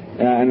being.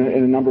 And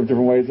in a number of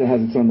different ways, it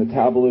has its own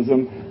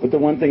metabolism. But the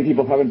one thing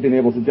people haven't been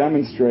able to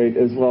demonstrate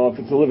is, well, if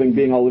it's a living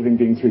being, all living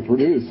beings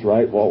reproduce,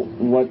 right? Well,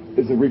 what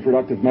is the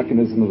reproductive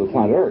mechanism of the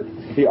planet Earth?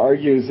 He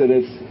argues that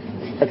it's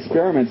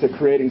experiments at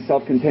creating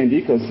self-contained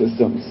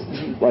ecosystems,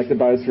 like the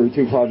Biosphere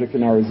 2 project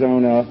in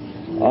Arizona,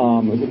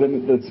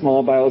 the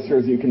small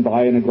biospheres you can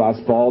buy in a glass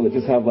ball that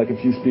just have like a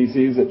few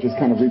species that just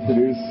kind of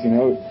reproduce,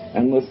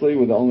 endlessly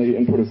with the only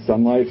input of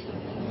sunlight.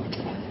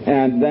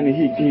 And then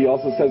he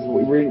also says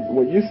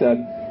what you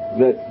said,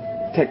 that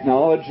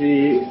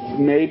technology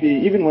maybe,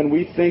 even when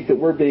we think that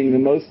we're being the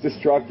most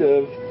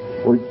destructive,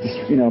 we're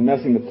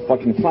messing the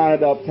fucking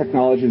planet up,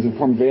 technology is a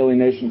form of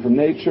alienation from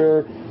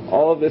nature,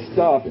 all of this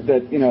stuff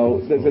that,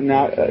 there's an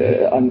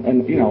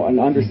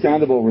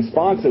understandable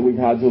response that we've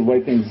had to the way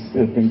things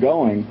have been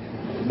going,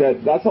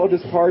 that's all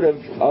just part of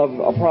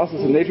a process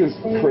of nature's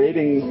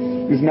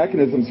creating these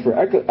mechanisms for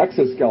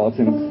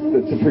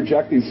exoskeletons to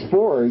project these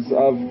spores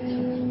of,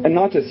 and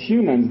not just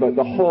humans, but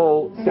the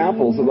whole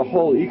samples of the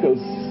whole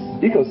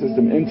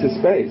ecosystem into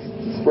space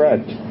to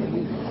spread.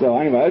 So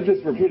anyway, I was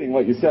just repeating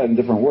what you said in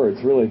different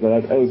words, really,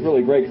 but it was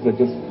really great because I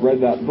just read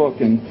that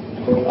book, and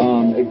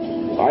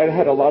I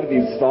had a lot of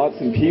these thoughts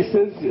and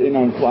pieces,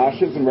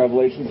 flashes and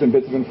revelations and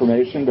bits of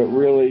information, but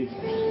really,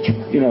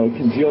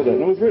 congealed it.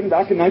 And it was written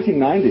back in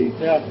 1990.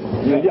 Yeah.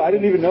 I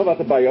didn't even know about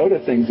the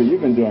biota things that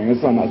you've been doing.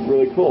 That's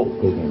really cool.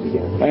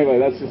 Anyway,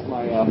 that's just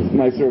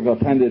my sort of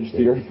appendage to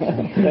your...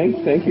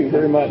 Thank you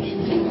very much.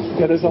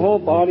 Yeah, there's a whole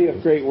body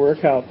of great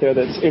work out there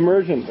that's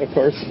emergent, of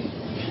course.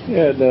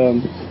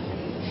 And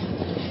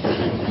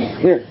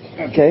here,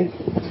 okay.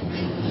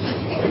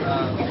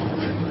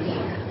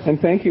 And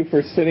thank you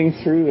for sitting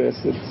through this.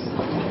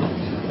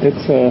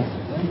 It's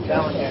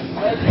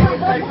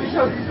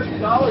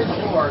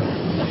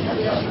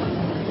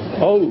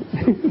Oh.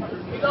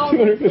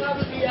 $250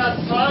 to be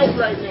outside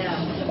right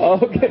now.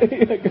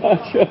 Okay, I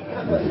gotcha.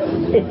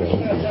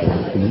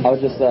 I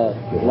would just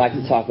like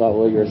to talk about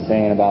what you were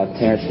saying about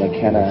Terence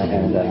McKenna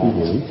and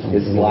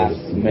his last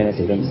minutes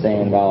of him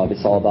saying about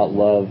it's all about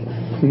love.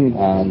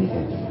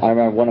 I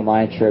remember one of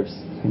my trips,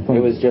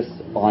 it was just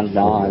on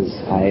Nas.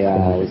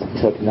 I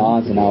took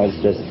Nas and I was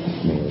just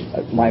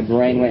my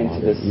brain went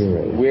into this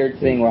weird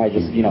thing where I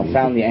just,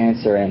 found the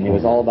answer, and it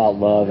was all about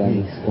love.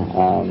 And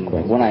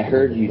when I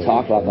heard you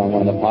talk about that on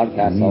one of the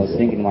podcasts, I was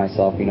thinking to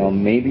myself,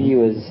 maybe it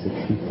was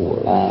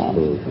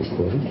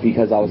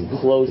because I was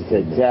close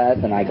to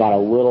death and I got a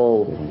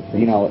little,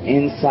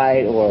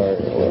 insight or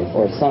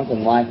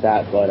something like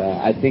that. But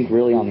I think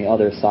really on the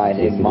other side,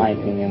 in my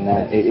opinion,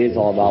 that it is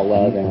all about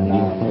love and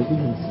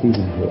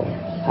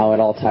how it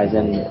all ties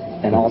in.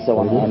 And also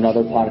on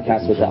another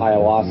podcast with the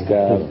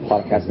ayahuasca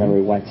podcast, remember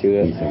we went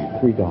to it,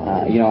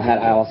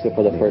 had ayahuasca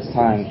for the first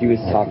time. He was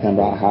talking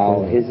about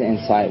how his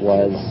insight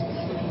was,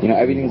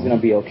 everything's going to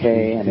be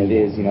okay, and it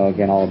is,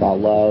 again, all about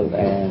love,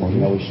 and,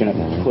 we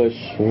shouldn't push,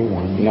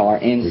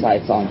 our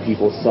insights on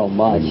people so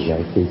much,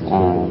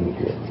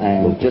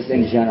 and just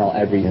in general,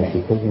 everything.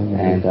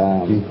 And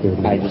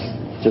I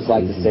just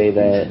like to say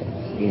that,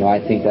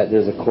 I think that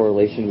there's a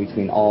correlation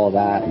between all of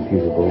that,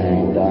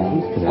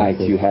 and I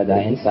too had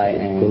that insight,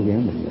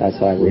 and that's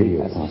what I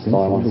read. That's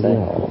all I want to say.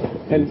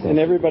 And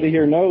everybody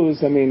here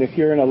knows, if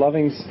you're in a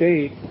loving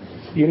state,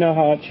 you know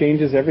how it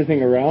changes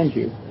everything around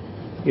you.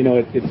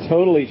 It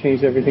totally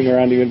changed everything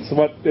around you. It's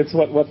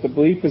what the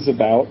belief is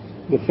about,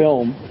 the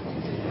film.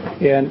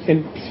 And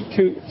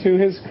to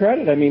his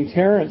credit,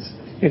 Terrence,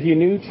 if you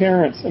knew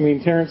Terrence,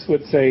 Terrence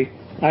would say,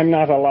 "I'm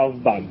not a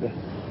love bug."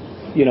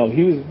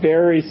 He was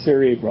very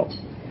cerebral.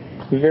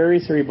 Very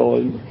cerebral.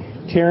 And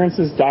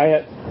Terrence's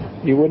diet,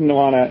 you wouldn't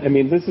want to...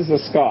 this is a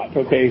Scot,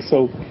 okay?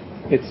 So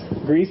it's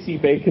greasy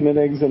bacon and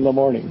eggs in the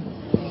morning.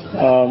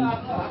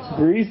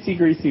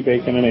 Greasy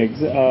bacon and eggs.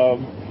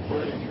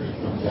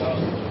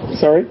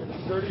 Sorry?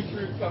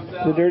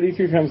 The dirty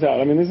truth comes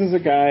out. This is a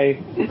guy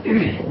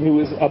who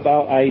was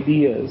about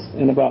ideas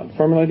and about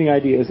formulating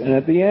ideas. And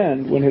at the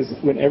end,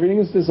 when everything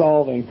is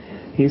dissolving,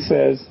 he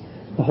says,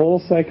 the whole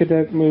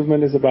psychedelic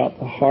movement is about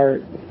the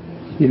heart.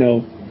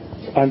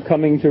 I'm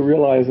coming to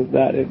realize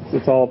that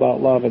it's all about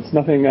love. It's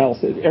nothing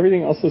else.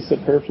 Everything else is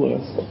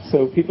superfluous.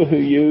 So people who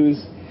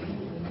use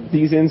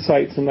these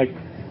insights and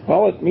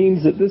it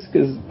means that this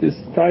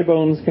thigh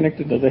bone is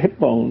connected to the hip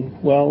bone.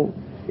 Well,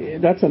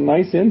 that's a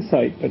nice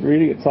insight, but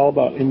really it's all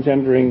about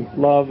engendering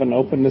love and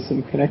openness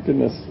and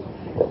connectedness.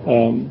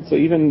 So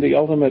even the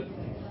ultimate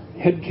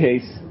head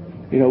case,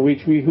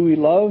 who we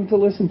love to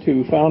listen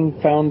to,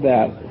 found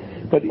that.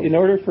 But in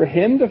order for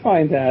him to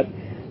find that,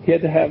 he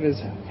had to have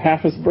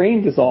half his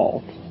brain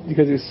dissolved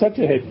because he's such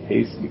a head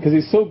case, because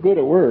he's so good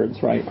at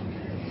words, right?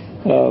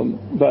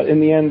 But in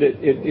the end,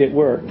 it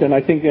worked. And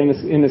I think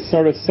in a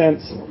sort of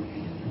sense,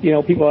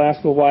 people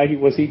ask, well, why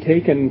was he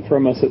taken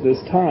from us at this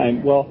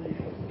time? Well,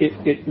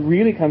 it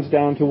really comes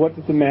down to what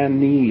did the man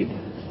need.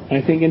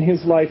 And I think in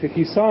his life, if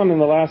you saw him in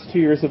the last 2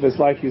 years of his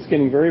life, he was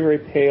getting very, very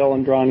pale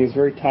and drawn. He was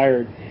very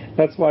tired.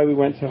 That's why we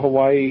went to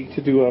Hawaii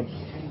to do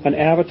an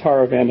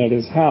avatar event at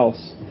his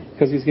house,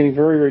 because he was getting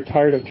very, very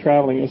tired of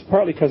traveling. It was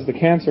partly because of the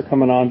cancer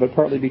coming on, but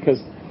partly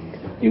because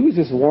he was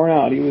just worn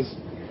out. He was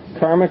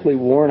karmically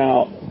worn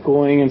out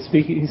going and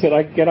speaking. He said,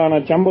 I get on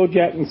a jumbo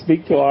jet and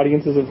speak to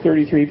audiences of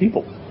 33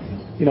 people,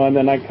 and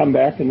then I come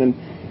back, and then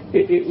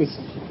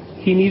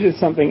he needed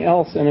something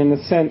else. And in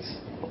a sense,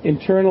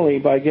 internally,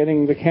 by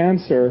getting the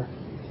cancer,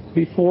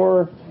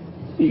 before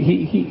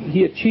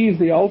he achieved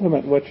the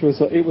ultimate, which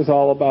was it was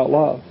all about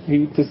love.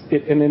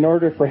 And in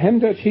order for him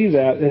to achieve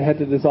that, it had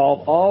to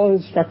dissolve all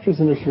his structures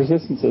and his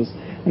resistances.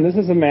 And this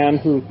is a man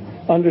who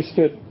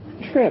understood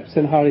trips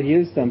and how to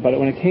use them. But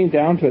when it came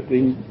down to it,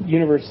 the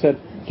universe said,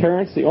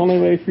 Terrence, the only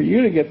way for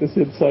you to get this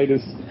insight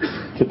is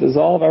to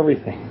dissolve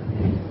everything.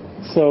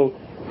 So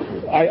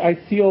I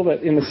feel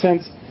that in a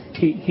sense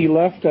he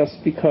left us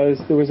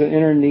because there was an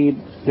inner need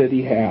that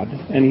he had,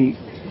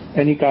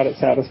 and he got it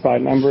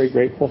satisfied, and I'm very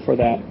grateful for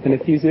that. And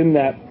if he's in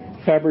that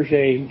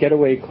Fabergé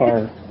getaway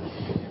car,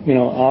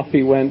 off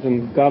he went,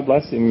 and God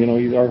bless him.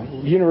 Our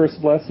universe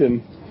bless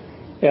him.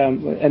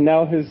 And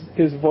now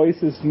his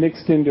voice is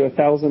mixed into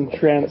 1,000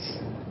 trance.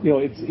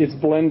 It's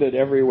blended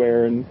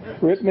everywhere. And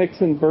Rip,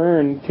 Mix, and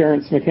Burn,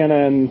 Terrence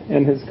McKenna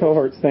and his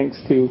cohorts, thanks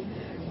to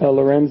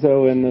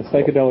Lorenzo and the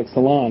Psychedelic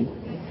Salon.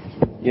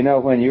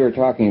 When you were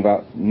talking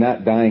about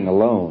not dying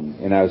alone,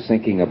 and I was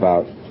thinking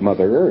about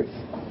Mother Earth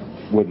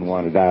wouldn't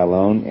want to die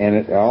alone,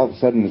 and all of a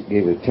sudden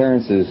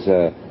Terrence's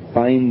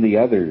Find the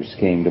Others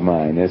came to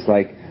mind. It's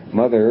like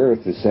Mother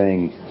Earth is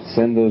saying,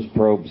 send those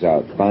probes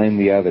out, find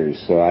the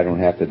others, so I don't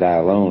have to die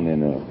alone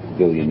in a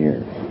billion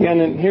years. Yeah,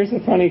 and then here's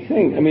the funny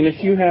thing.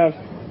 If you have,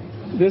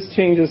 this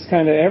changes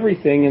kind of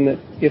everything, in that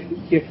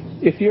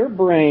if your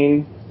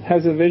brain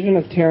has a vision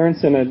of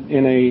Terrence in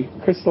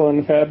a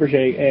crystalline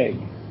Fabergé egg,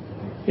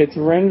 it's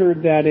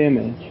rendered that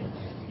image.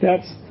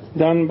 That's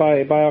done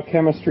by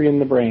biochemistry in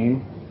the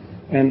brain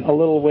and a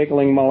little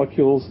wiggling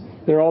molecules.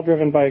 They're all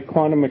driven by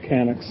quantum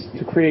mechanics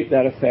to create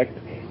that effect.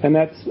 And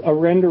that's a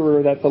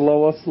renderer at the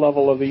lowest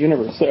level of the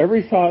universe. So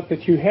every thought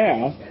that you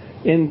have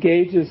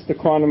engages the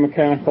quantum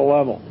mechanical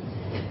level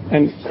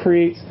and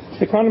creates...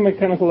 The quantum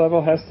mechanical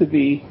level has to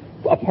be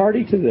a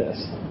party to this.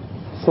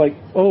 It's like,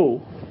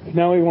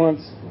 now he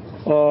wants...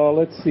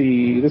 let's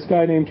see, this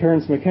guy named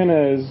Terrence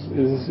McKenna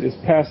is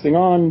passing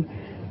on,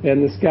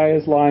 and this guy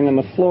is lying on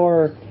the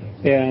floor,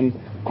 and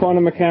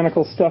quantum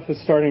mechanical stuff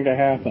is starting to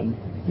happen.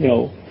 You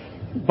know,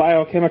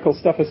 biochemical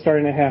stuff is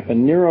starting to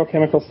happen.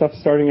 Neurochemical stuff is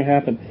starting to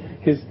happen.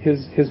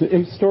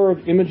 His store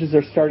of images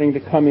are starting to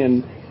come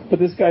in, but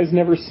this guy's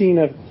never seen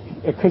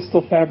a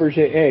crystal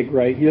Fabergé egg,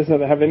 right? He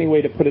doesn't have any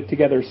way to put it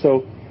together.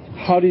 So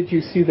how did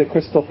you see the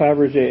crystal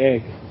Fabergé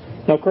egg?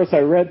 Now, of course, I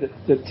read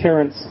that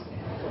Terence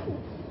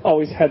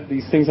always had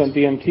these things on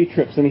DMT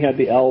trips, and he had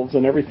the elves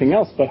and everything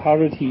else, but how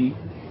did he,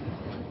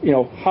 you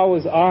know, how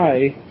was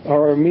I,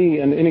 or me,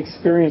 an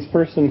inexperienced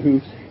person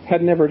who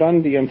had never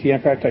done DMT,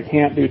 in fact, I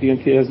can't do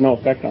DMT, it has no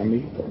effect on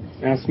me,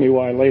 ask me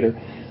why later,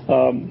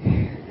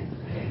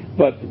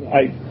 but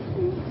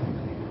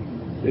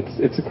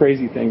it's a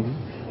crazy thing,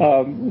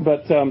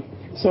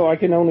 so I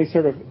can only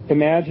sort of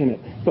imagine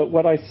it, but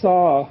what I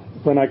saw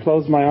when I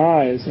closed my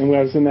eyes and when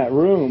I was in that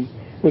room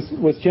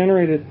was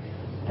generated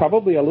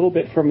probably a little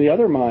bit from the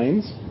other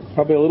minds,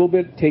 probably a little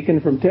bit taken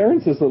from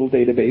Terence's little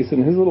database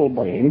in his little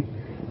brain,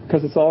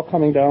 because it's all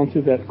coming down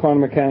to that quantum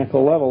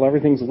mechanical level.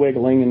 Everything's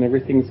wiggling and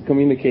everything's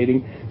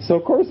communicating. So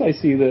of course I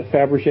see the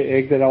Fabergé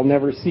egg that I'll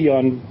never see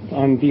on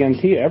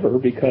DMT ever,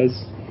 because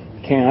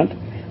I can't.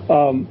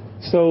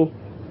 So,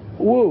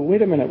 whoa,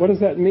 wait a minute, what does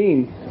that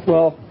mean?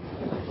 Well,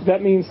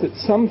 that means that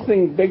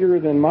something bigger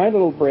than my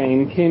little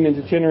brain came in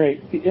to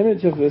generate the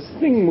image of this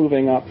thing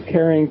moving up,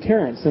 carrying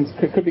Terence. And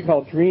it could be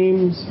called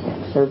dreams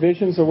or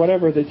visions or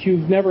whatever that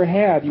you've never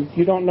had.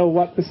 You don't know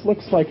what this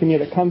looks like, and yet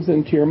it comes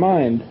into your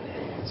mind.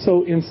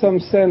 So in some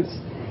sense,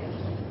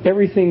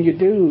 everything you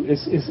do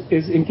is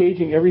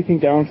engaging everything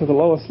down to the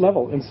lowest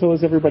level, and so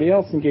is everybody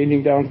else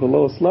engaging down to the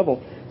lowest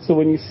level. So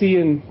when you see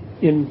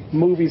in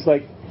movies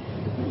like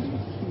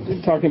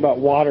talking about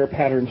water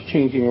patterns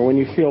changing, or when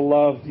you feel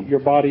love, your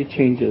body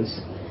changes.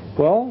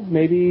 Well,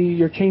 maybe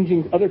you're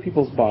changing other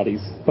people's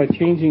bodies. By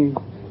changing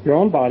your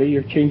own body,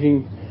 you're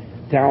changing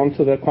down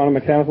to the quantum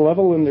mechanical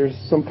level, and there's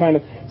some kind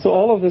of... So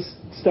all of this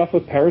stuff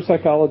with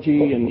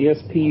parapsychology and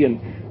ESP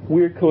and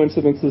weird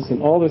coincidences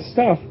and all this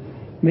stuff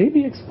may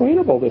be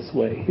explainable this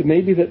way. It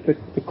may be that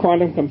the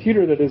quantum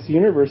computer that is the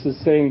universe is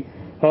saying,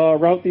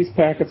 route these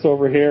packets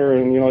over here,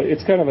 and, you know,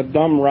 it's kind of a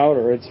dumb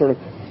router. It's sort of...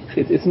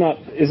 It's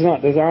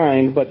not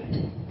designed, but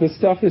the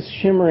stuff is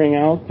shimmering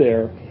out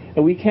there,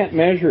 and we can't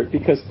measure it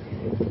because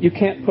you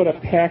can't put a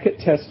packet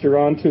tester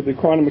onto the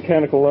quantum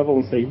mechanical level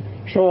and say,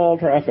 show all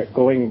traffic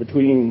going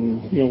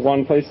between, you know,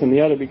 one place and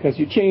the other, because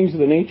you change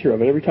the nature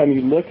of it. Every time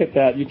you look at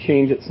that, you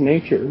change its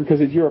nature,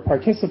 because you're a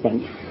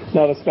participant,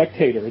 not a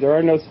spectator. There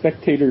are no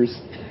spectators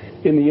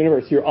in the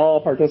universe. You're all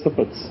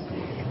participants.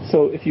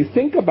 So if you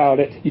think about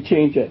it, you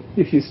change it.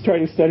 If you try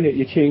to study it,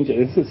 you change it.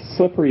 It's a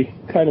slippery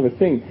kind of a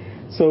thing.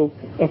 So,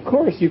 of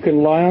course, you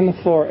can lie on the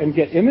floor and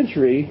get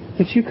imagery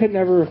that you could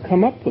never have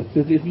come up with,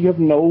 that you have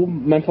no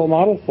mental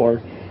model for.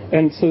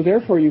 And so,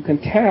 therefore, you can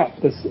tap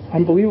this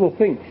unbelievable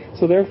thing.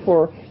 So,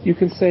 therefore, you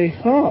can say,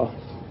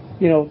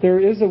 you know,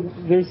 there's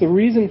a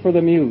reason for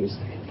the muse.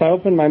 If I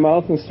open my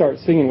mouth and start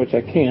singing, which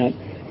I can't,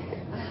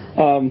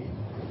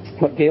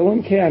 but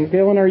Galen can.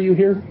 Galen, are you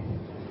here?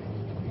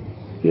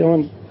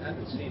 Galen? I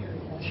haven't seen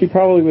her. She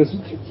probably was...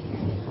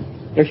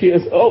 There she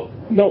is. Oh,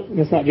 no,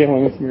 that's not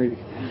Galen, that's Mary.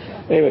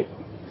 Anyway.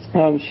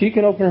 She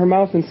can open her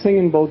mouth and sing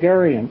in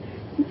Bulgarian.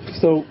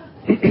 So,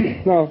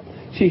 well,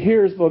 she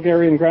hears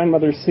Bulgarian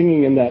grandmothers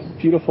singing in that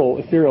beautiful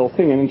ethereal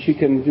thing, and then she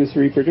can just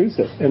reproduce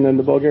it. And then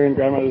the Bulgarian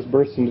grandmothers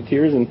burst into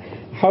tears, and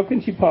how can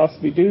she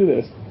possibly do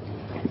this?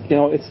 You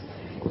know, it's...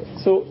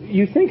 So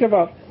you think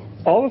about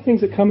all the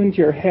things that come into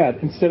your head,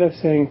 instead of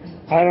saying,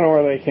 I don't know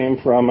where they came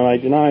from, and I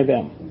deny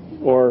them,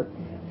 or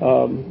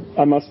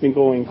I must be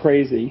going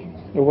crazy,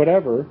 or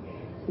whatever.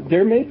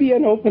 There may be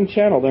an open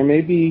channel. There may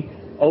be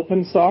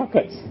open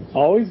sockets,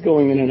 always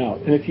going in and out.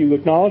 And if you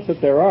acknowledge that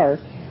there are,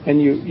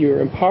 and you're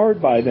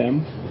empowered by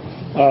them,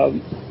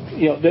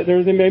 you know,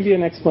 there may be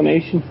an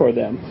explanation for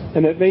them.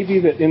 And it may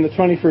be that in the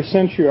 21st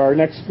century, our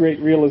next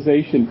great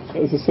realization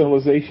as a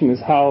civilization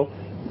is how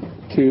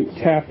to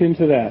tap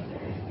into that,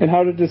 and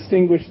how to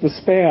distinguish the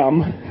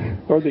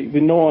spam or the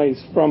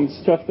noise from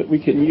stuff that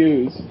we can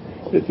use.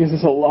 It gives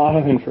us a lot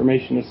of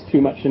information. It's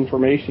too much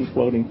information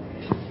floating.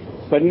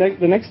 But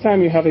the next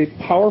time you have a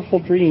powerful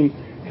dream,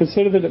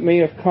 consider that it may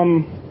have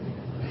come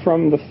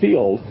from the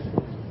field.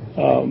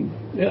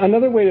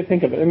 Another way to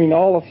think of it, I mean,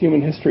 all of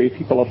human history,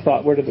 people have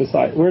thought, where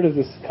does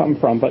this come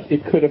from? But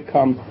it could have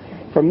come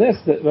from this,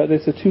 but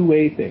it's a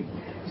two-way thing.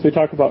 So we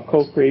talk about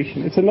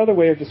co-creation. It's another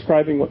way of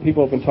describing what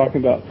people have been talking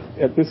about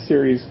at this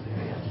series,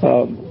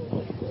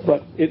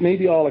 but it may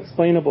be all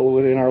explainable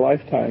within our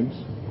lifetimes.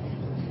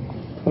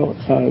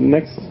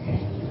 Next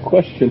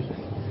question.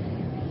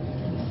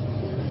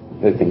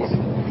 Thanks.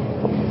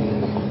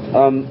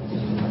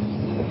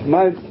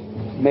 My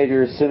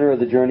major center of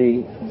the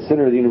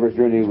universe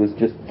journey was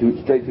just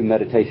straight through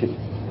meditation.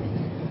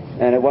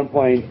 And at one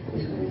point,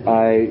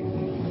 I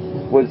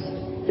was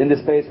in this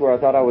space where I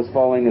thought I was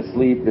falling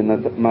asleep,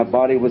 and my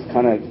body was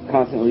kind of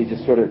constantly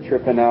just sort of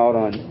tripping out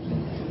on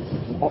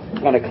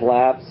kind of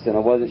collapse, and I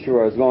wasn't sure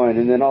where I was going.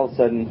 And then all of a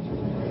sudden,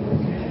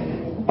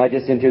 I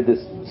just entered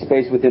this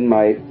space within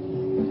my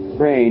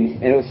brain,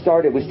 and it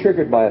was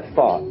triggered by a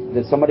thought.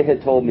 that somebody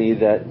had told me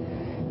that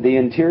the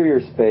interior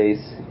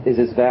space is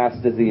as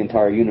vast as the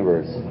entire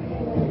universe.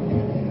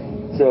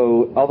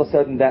 So all of a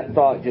sudden that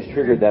thought just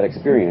triggered that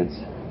experience.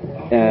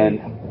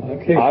 And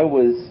I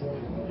was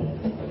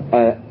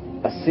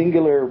a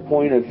singular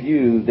point of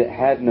view that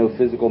had no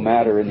physical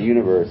matter in the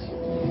universe.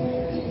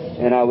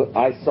 And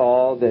I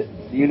saw that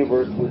the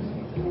universe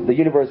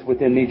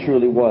within me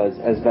truly was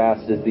as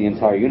vast as the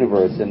entire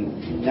universe.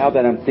 And now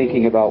that I'm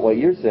thinking about what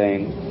you're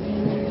saying,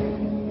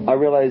 I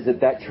realize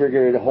that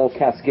triggered a whole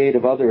cascade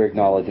of other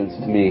acknowledgments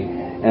to me.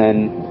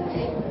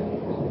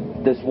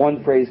 And this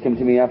one phrase came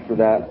to me after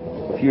that,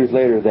 a few years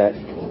later, that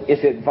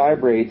if it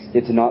vibrates,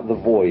 it's not the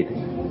void.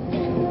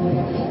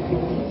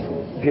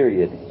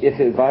 Period. If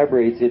it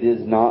vibrates, it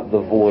is not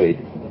the void.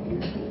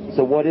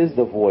 So what is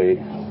the void?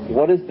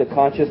 What is the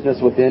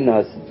consciousness within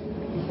us?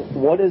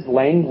 What is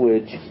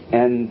language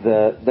and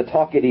the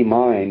talkity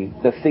mind,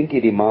 the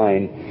thinkity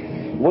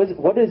mind?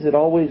 What is it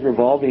always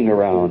revolving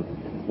around?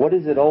 What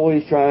is it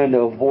always trying to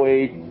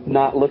avoid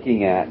not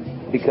looking at?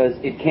 Because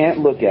it can't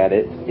look at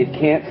it, it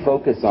can't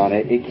focus on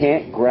it, it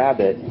can't grab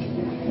it,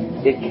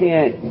 it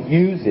can't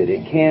use it,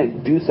 it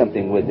can't do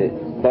something with it.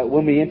 But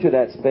when we enter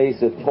that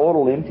space of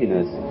total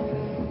emptiness,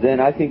 then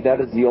I think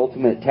that is the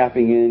ultimate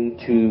tapping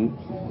into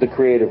the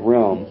creative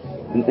realm.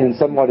 And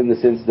somewhat in the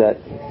sense that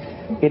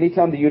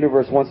anytime the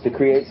universe wants to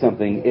create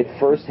something, it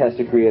first has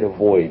to create a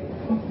void.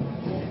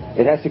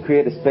 It has to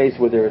create a space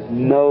where there's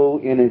no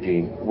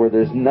energy, where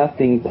there's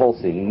nothing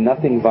pulsing,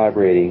 nothing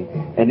vibrating.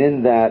 And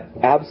in that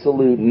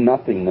absolute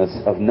nothingness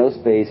of no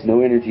space,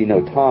 no energy,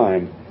 no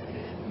time,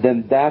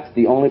 then that's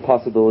the only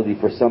possibility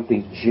for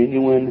something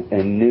genuine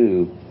and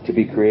new to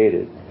be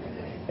created.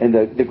 And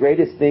the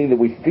greatest thing that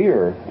we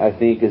fear, I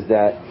think, is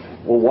that,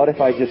 well, what if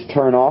I just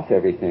turn off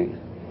everything?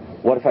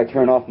 What if I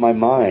turn off my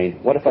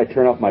mind? What if I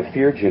turn off my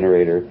fear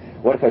generator?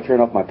 What if I turn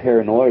off my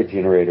paranoia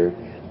generator?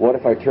 What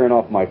if I turn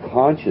off my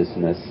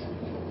consciousness?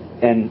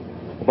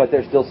 But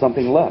there's still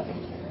something left.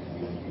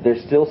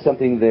 There's still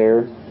something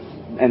there,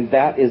 and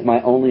that is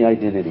my only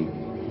identity.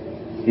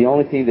 The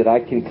only thing that I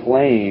can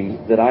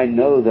claim that I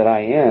know that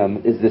I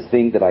am is this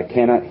thing that I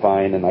cannot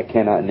find and I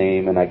cannot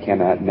name and I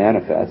cannot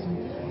manifest.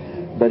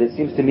 But it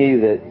seems to me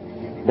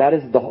that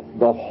is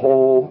the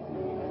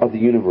whole of the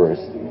universe,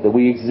 that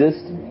we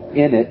exist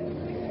in it.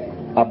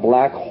 A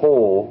black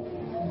hole,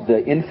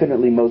 the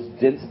infinitely most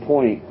dense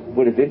point,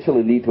 would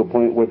eventually lead to a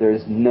point where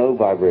there's no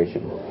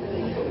vibration.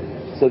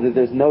 So that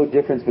there's no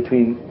difference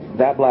between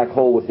that black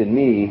hole within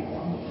me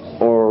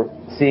or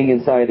seeing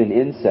inside an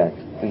insect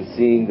and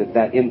seeing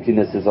that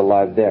emptiness is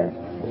alive there.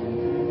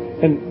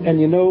 And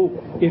you know,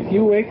 if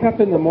you wake up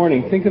in the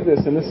morning, think of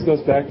this, and this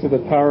goes back to the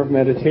power of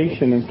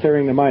meditation and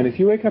clearing the mind. If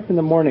you wake up in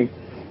the morning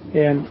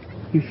and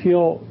you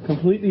feel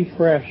completely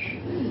fresh,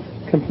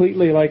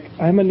 completely like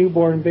I'm a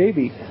newborn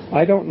baby,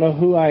 I don't know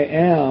who I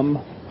am,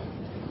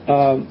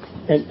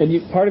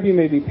 and part of you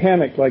may be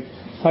panicked, like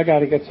I got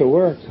to get to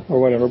work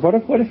or whatever.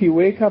 What if you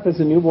wake up as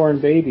a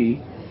newborn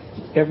baby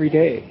every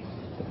day?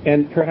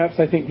 And perhaps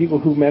I think people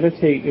who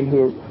meditate and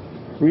who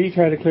really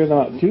try to clear them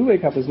out do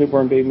wake up as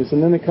newborn babies,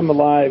 and then they come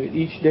alive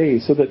each day,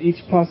 so that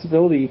each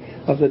possibility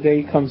of the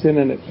day comes in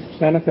and it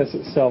manifests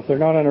itself. They're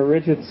not on a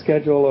rigid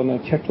schedule and a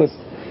checklist,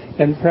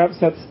 and perhaps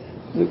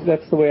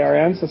that's the way our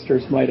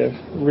ancestors might have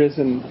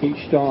risen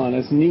each dawn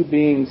as new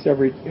beings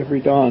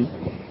every dawn.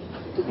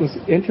 What's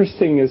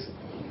interesting is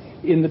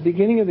in the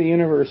beginning of the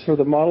universe, or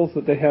the models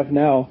that they have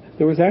now,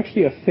 there was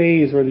actually a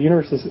phase where the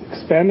universe is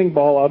expanding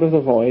ball out of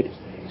the void,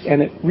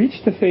 and it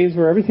reached a phase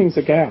where everything's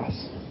a gas.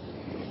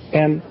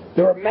 And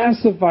there were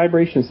massive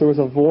vibrations. There was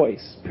a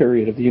voice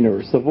period of the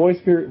universe. The voice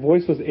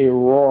was a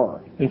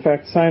roar. In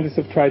fact, scientists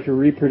have tried to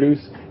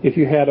reproduce, if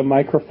you had a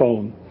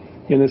microphone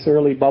in this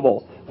early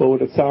bubble, what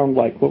would it sound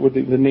like? What would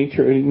the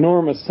nature, an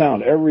enormous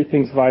sound.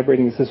 Everything's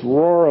vibrating. It's this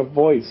roar of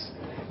voice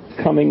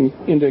coming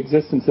into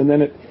existence. And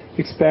then it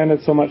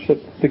expanded so much that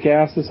the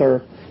gases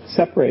are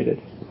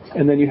separated.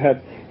 And then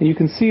you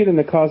can see it in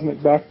the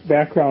cosmic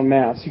background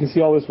maps. You can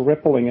see all this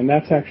rippling, and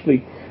that's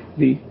actually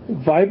the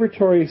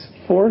vibratory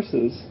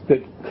forces that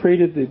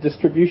created the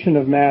distribution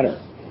of matter.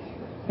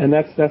 And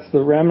that's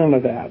the remnant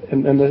of that.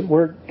 And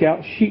we're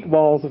sheet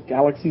walls of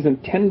galaxies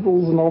and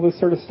tendrils and all this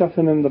sort of stuff,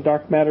 and then the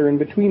dark matter in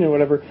between or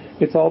whatever.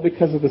 It's all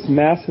because of this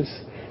massive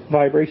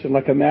vibration,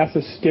 like a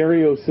massive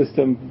stereo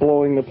system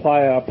blowing the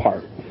playa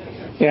apart.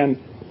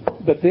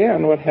 But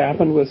then what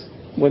happened was,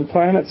 when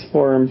planets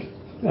formed,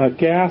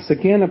 gas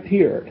again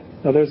appeared.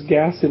 Now there's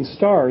gas in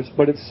stars,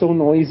 but it's so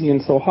noisy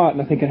and so hot,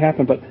 nothing can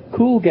happen. But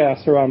cool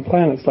gas around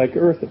planets like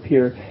Earth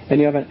appear, and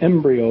you have an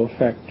embryo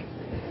effect.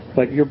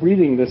 Like you're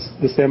breathing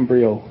this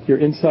embryo. You're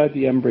inside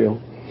the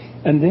embryo.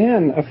 And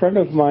then a friend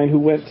of mine who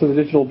went to the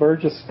Digital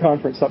Burgess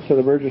conference up to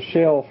the Burgess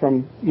Shale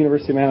from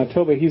University of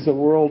Manitoba, he's a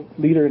world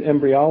leader in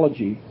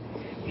embryology.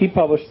 He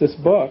published this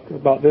book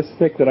about this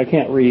thick that I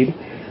can't read,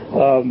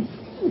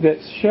 that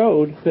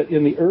showed that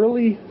in the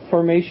early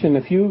formation,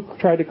 if you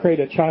try to create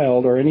a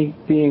child or any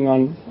being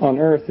on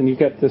Earth, and you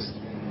get this,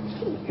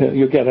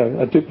 you get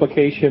a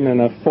duplication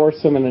and a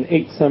foursome and an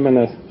eightsome and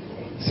a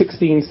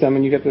 16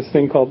 stem, you get this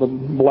thing called the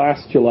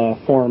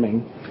blastula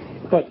forming.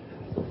 But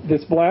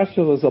this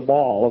blastula is a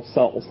ball of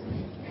cells.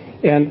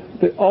 And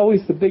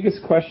always the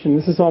biggest question,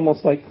 this is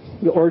almost like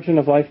the origin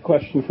of life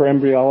question for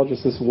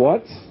embryologists, is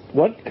what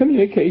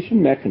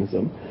communication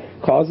mechanism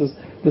causes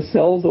the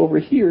cells over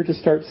here to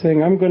start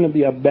saying, I'm going to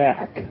be a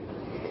back,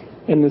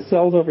 and the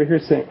cells over here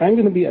saying, I'm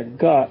going to be a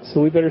gut,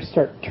 so we better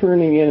start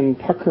turning in and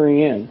puckering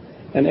in.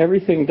 And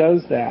everything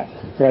does that,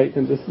 right?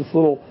 And this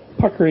little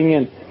puckering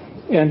in.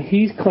 And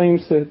he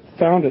claims to have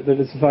found it, that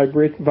it's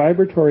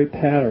vibratory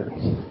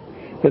patterns,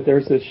 that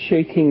there's this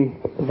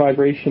shaking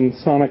vibration,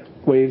 sonic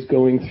waves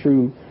going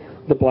through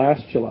the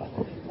blastula.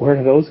 Where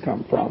do those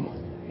come from?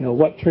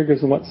 What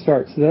triggers and what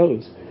starts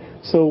those?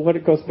 So what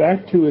it goes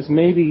back to is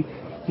maybe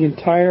the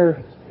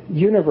entire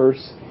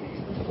universe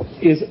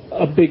is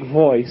a big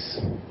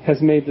voice,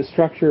 has made the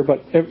structure,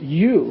 but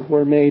you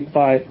were made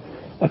by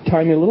a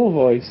tiny little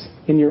voice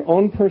in your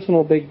own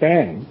personal Big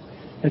Bang,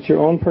 at your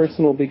own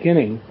personal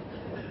beginning.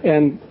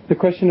 And the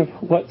question of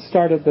what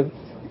started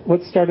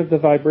the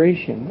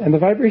vibration, and the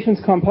vibration's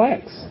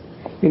complex.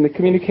 In the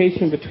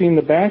communication between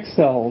the back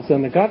cells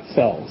and the gut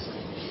cells,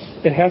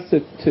 it has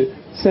to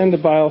send a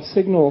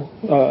biosignal,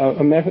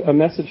 a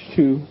message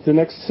to the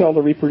next cell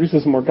to reproduce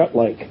is more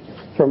gut-like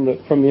from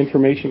the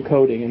information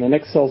coding, and the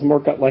next cell's more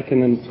gut-like,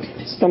 and then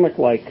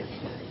stomach-like,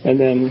 and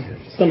then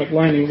stomach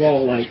lining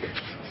wall-like.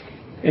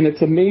 And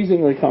it's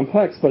amazingly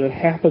complex, but it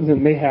happens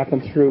and may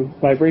happen through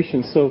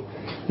vibration. So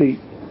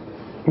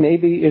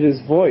maybe it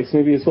is voice.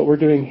 Maybe it's what we're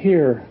doing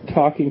here,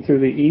 talking through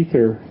the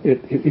ether.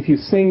 If you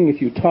sing,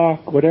 if you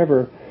talk,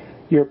 whatever,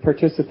 you're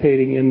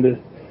participating in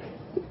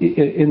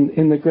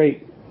the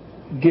great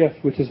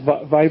gift, which is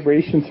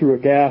vibration through a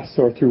gas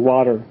or through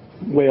water.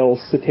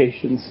 Whales,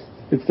 cetaceans,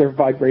 they're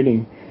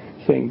vibrating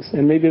things,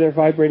 and maybe they're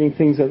vibrating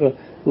things at a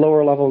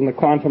lower level, in the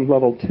quantum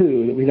level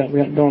too, that we don't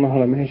know how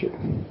to measure.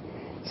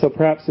 So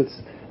perhaps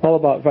it's all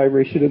about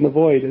vibration in the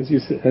void, as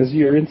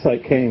your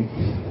insight came.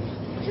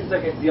 It seems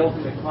like it's the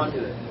ultimate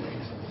conduit.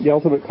 The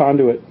ultimate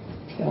conduit.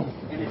 Yeah.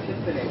 And it's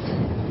infinite.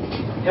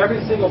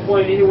 Every single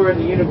point anywhere in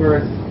the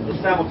universe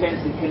is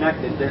simultaneously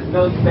connected. There's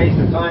no space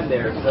or time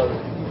there. So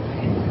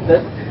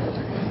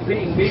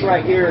being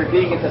right here and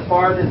being at the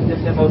farthest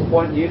distant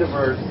point in the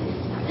universe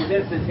is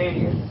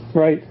instantaneous.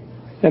 Right.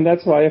 And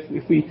that's why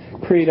if we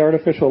create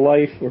artificial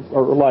life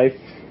or life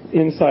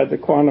inside the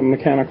quantum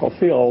mechanical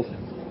field,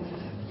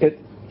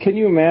 can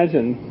you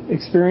imagine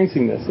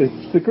experiencing this?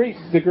 It's the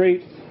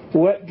great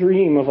wet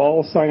dream of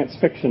all science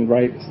fiction,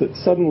 right? Is that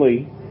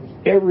suddenly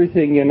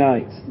everything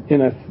unites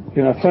in a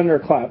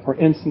thunderclap, or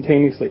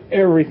instantaneously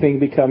everything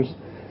becomes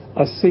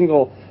a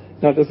single.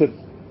 Now,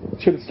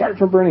 should it start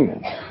from Burning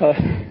Man?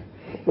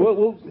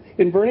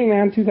 In Burning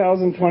Man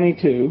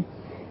 2022,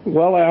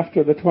 well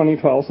after the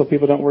 2012, so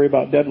people don't worry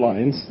about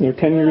deadlines. They're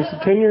 10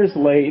 years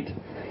late.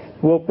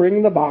 We'll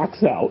bring the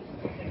box out,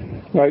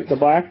 right? The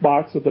black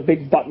box with the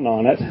big button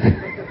on it.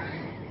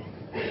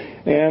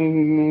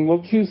 And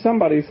we'll choose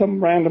some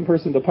random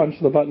person to punch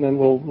the button, and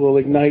we'll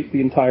ignite the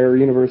entire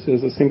universe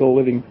as a single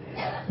living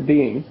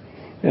being,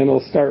 and it'll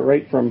start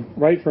right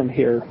from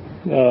here.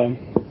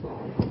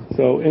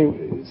 So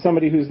anyway,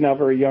 somebody who's now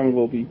very young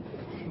will be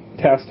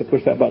tasked to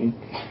push that button.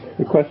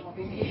 The question.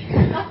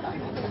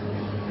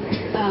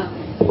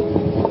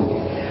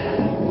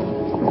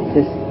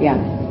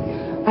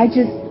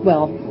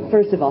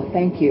 First of all,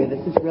 thank you.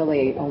 This is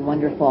really a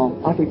wonderful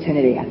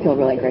opportunity. I feel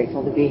really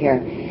grateful to be here.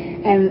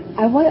 And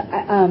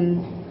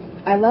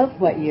I love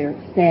what you're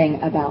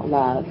saying about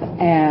love,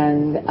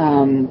 and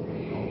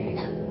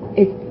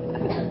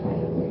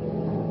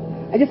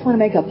I just want to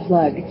make a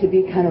plug to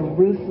be kind of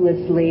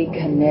ruthlessly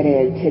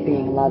committed to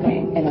being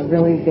loving in a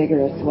really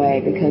vigorous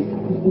way, because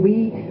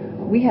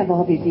we have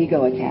all these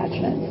ego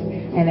attachments,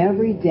 and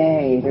every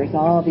day there's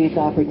all these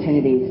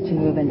opportunities to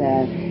move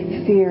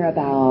into fear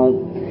about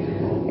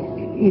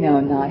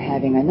not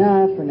having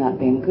enough, or not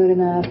being good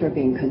enough, or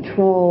being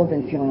controlled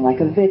and feeling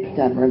like a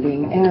victim, or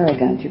being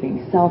arrogant, or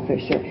being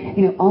selfish, or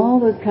all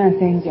those kind of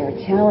things are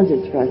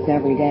challenges for us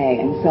every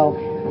day. And so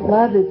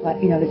love is like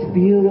this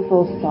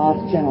beautiful,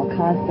 soft, gentle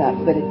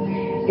concept, but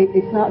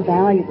it's not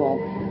valuable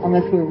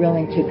unless we're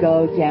willing to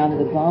go down to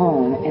the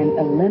bone and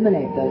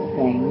eliminate those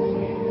things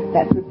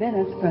that prevent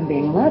us from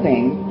being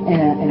loving in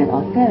an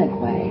authentic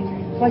way.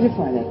 So I just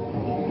wanted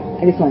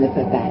to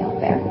put that out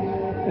there.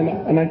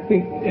 And I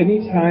think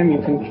any time you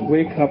can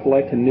wake up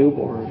like a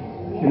newborn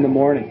in the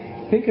morning,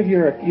 think if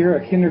you're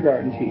a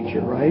kindergarten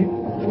teacher, right?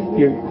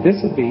 This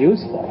would be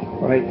useful,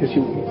 right? Because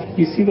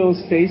you see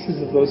those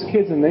faces of those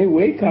kids, and they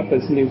wake up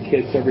as new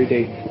kids every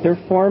day. They're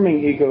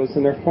forming egos,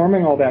 and they're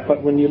forming all that.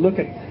 But when you look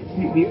at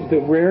the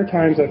rare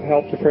times I've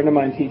helped a friend of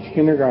mine teach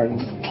kindergarten,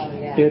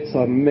 it's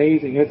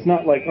amazing. It's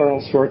not like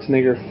Arnold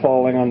Schwarzenegger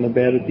falling on the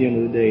bed at the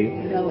end of the day.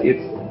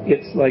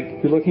 It's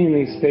like you're looking in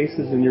these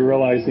faces and you're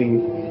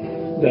realizing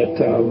that,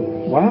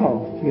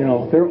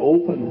 they're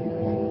open.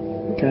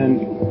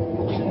 And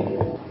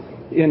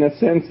in a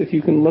sense, if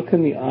you can look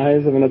in the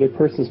eyes of another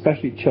person,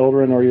 especially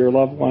children or your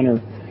loved one,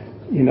 or,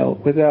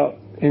 without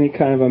any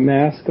kind of a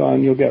mask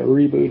on, you'll get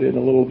rebooted a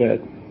little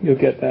bit. you'll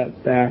get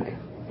that back.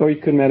 Or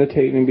you could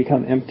meditate and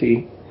become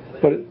empty.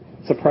 But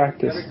it's a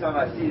practice. Every time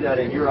I see that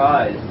in your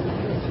eyes,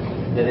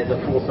 then it's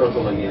a full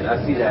circle again.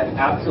 I see that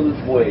absolute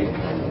void,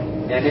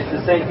 and it's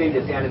the same thing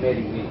that's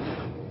animating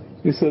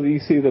me. So you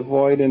see the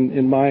void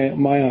in my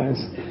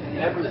eyes.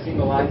 Every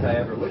single eyes I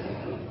ever looked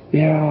at.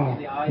 Yeah,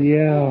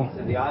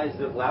 The eyes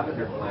of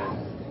lavender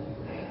plants.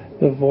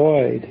 The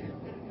void.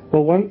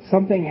 Well,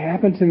 something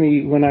happened to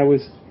me when I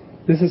was.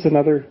 This is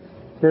another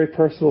very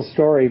personal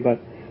story, but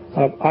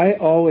I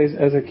always,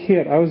 as a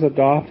kid, I was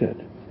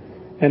adopted,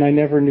 and I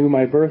never knew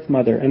my birth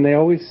mother. And they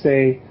always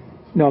say,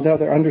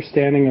 their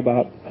understanding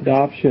about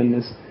adoption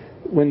is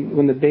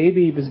when the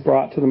baby is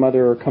brought to the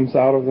mother or comes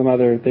out of the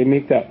mother, they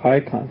make that eye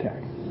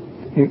contact,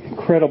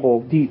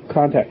 incredible deep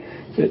contact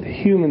that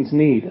humans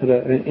need, that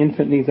an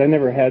infant needs. I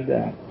never had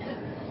that,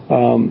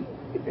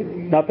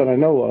 not that I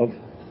know of.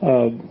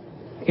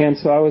 And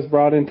so I was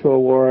brought into a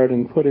ward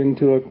and put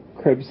into a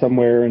crib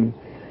somewhere and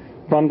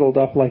bundled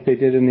up like they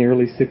did in the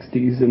early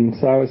 60s, and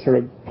so I was sort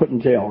of put in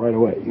jail right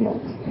away,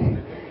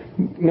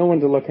 No one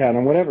to look at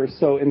and whatever.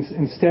 So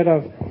instead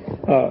of,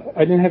 I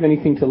didn't have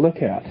anything to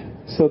look at.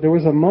 So there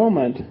was a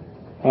moment,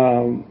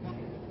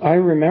 I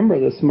remember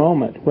this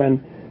moment,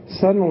 when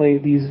suddenly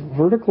these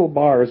vertical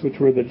bars, which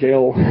were the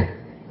jail,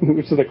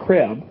 which is the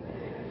crib,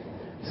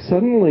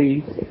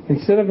 suddenly,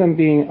 instead of them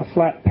being a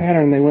flat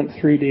pattern, they went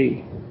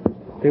 3D.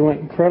 They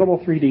went incredible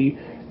 3D,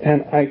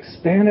 and I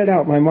expanded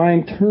out. My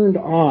mind turned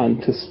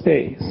on to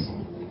space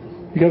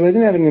because I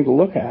didn't have anything to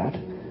look at.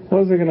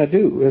 What was I going to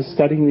do? It was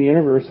studying the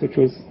universe, which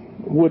was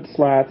wood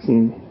slats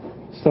and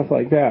stuff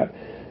like that.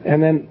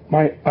 And then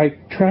I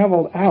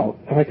traveled out,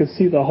 and I could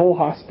see the whole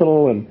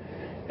hospital and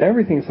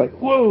everything. It's like,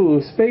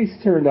 whoa, space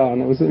turned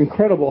on. It was an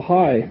incredible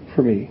high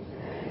for me.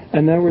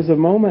 And there was a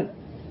moment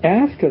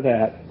after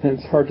that, and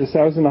it's hard to say,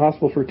 I was in the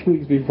hospital for 2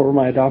 weeks before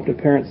my adoptive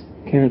parents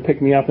came and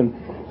picked me up, and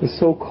it was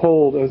so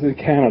cold. I was in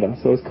Canada,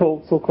 so it was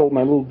cold, so cold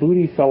my little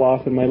booty fell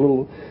off and my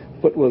little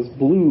foot was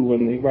blue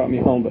when they brought me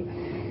home, but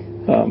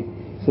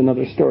it's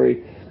another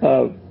story.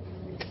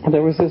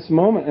 There was this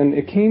moment, and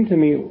it came to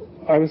me,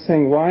 I was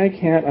saying, why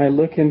can't I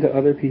look into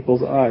other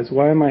people's eyes?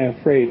 Why am I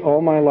afraid?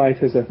 All my life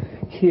as a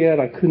kid,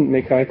 I couldn't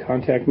make eye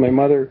contact. My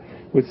mother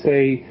would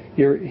say,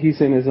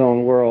 he's in his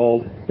own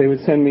world. They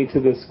would send me to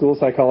the school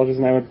psychologist,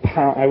 and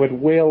I would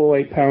wail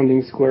away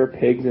pounding square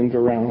pegs into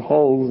round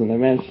holes, and I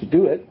managed to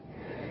do it.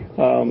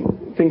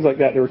 Things like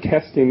that. They were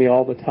testing me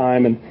all the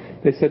time, and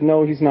they said,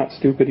 no, he's not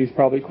stupid. He's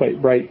probably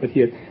quite bright, but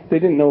they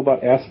didn't know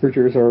about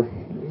Asperger's, or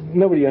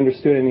nobody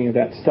understood any of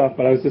that stuff,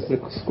 but I was just a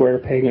square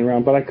pegging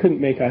around. But I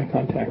couldn't make eye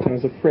contact, and I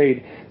was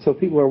afraid. So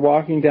people were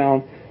walking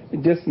down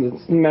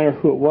distance, no matter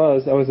who it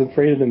was, I was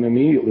afraid of them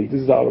immediately.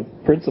 This is out of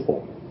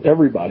principle.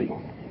 Everybody.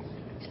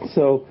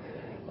 So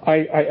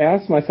I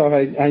asked myself,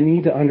 I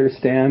need to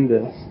understand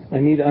this. I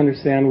need to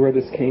understand where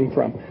this came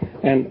from.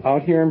 And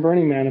out here in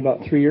Burning Man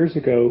about 3 years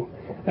ago,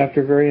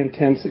 after a very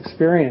intense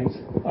experience,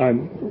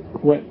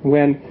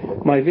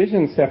 when my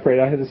vision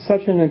separated, I had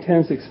such an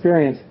intense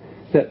experience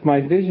that my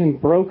vision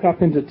broke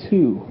up into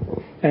two.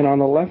 And on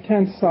the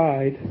left-hand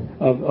side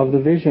of the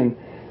vision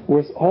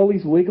was all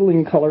these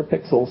wiggling color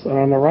pixels. And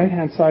on the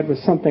right-hand side was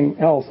something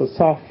else, a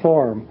soft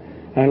form.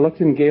 And I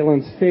looked in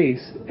Galen's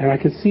face, and I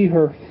could see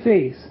her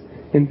face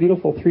in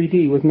beautiful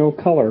 3D with no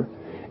color.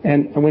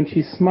 And when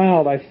she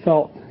smiled, I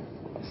felt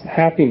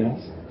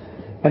happiness.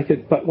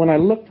 But when I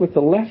looked with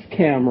the left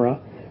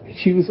camera,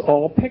 she was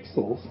all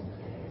pixels.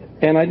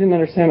 And I didn't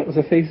understand it was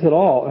a face at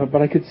all.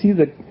 But I could see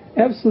the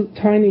absolute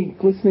tiny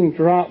glistening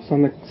drops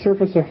on the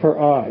surface of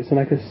her eyes. And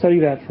I could study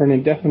that for an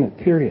indefinite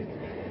period.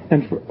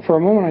 And for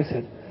a moment I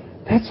said,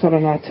 that's what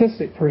an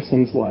autistic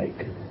person's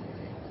like.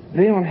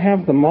 They don't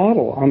have the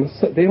model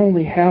they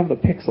only have the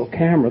pixel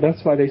camera.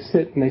 That's why they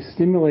sit and they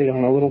stimulate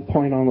on a little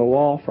point on the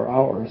wall for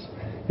hours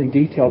in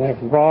detail. They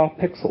have raw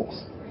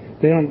pixels.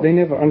 They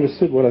never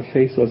understood what a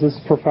face was. This is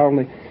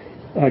profoundly,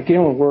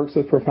 Galen works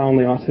with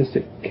profoundly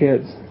autistic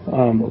kids.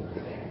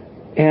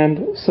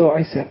 And so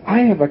I said, I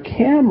have a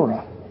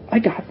camera. I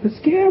got this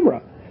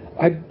camera.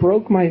 I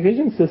broke my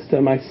vision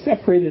system. I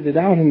separated it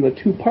out into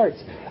two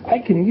parts. I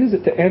can use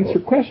it to answer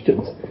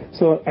questions.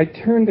 So I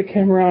turned the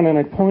camera around and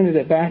I pointed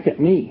it back at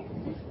me,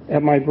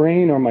 at my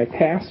brain or my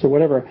past or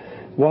whatever.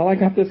 While I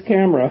got this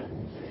camera,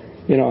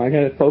 I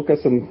got to focus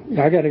and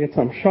I got to get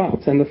some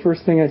shots. And the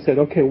first thing I said,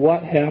 okay,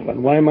 what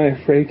happened? Why am I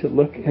afraid to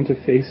look into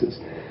faces?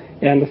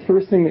 And the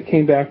first thing that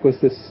came back was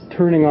this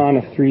turning on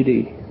of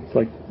 3D. It's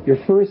like your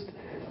first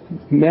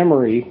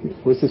memory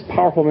was this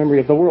powerful memory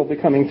of the world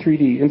becoming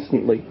 3D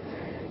instantly.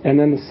 And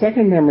then the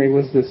second memory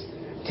was this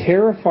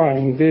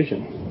terrifying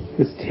vision.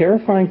 This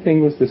terrifying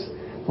thing was this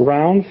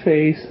round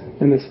face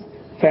and this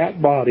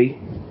fat body,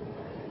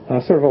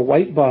 sort of a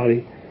white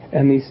body,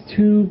 and these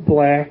two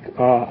black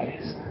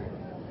eyes.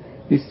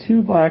 These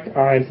two black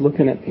eyes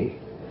looking at me.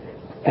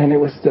 And it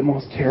was the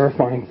most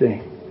terrifying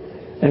thing.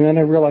 And then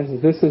I realized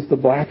that this is the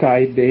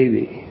black-eyed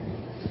baby.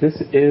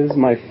 This is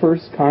my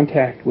first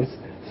contact with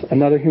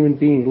another human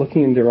being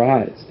looking into their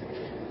eyes.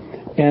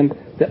 And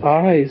the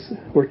eyes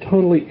were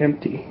totally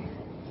empty.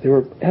 They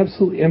were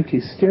absolutely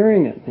empty,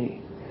 staring at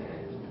me.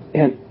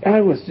 And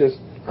I was just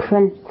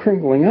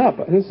crinkling up.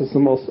 This is the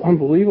most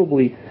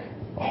unbelievably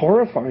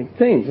horrifying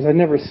thing, because I'd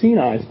never seen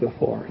eyes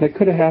before. And it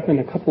could have happened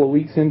a couple of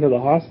weeks into the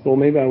hospital.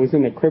 Maybe I was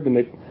in a crib and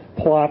they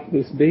plopped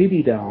this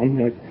baby down,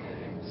 like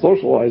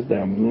socialized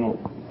them,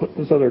 put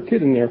this other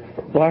kid in there,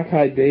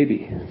 black-eyed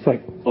baby. It's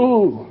like,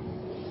 oh,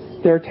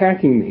 they're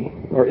attacking me,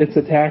 or it's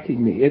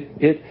attacking me.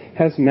 It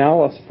has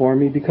malice for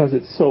me because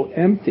it's so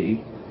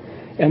empty.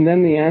 And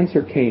then the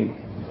answer came.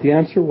 The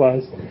answer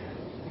was,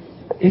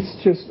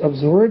 it's just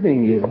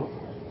absorbing you.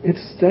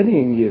 It's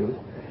studying you.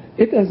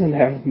 It doesn't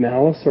have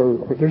malice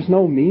or there's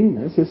no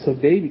meanness. It's a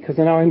baby. Because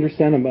now I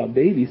understand about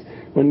babies.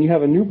 When you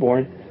have a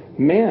newborn,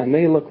 man,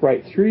 they look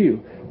right through you.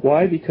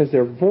 Why? Because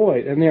they're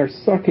void and they're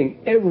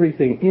sucking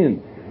everything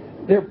in.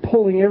 They're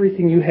pulling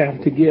everything you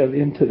have to give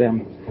into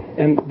them.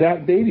 And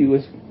that baby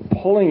was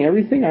pulling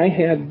everything I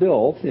had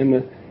built in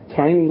the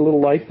tiny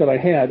little life that I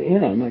had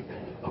in. I'm like,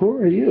 who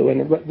are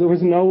you? But there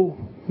was no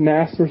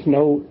mass, there's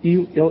no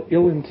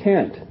ill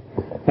intent.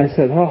 I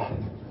said, oh,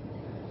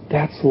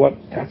 that's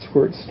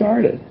where it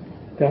started.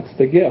 That's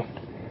the gift,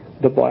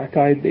 the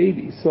black-eyed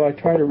baby. So I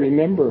try to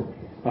remember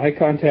eye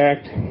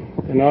contact,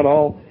 and not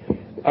all.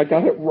 I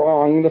got it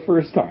wrong the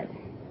first time.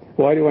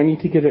 Why do I need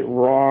to get it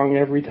wrong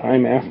every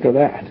time after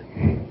that?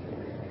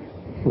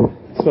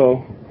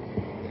 So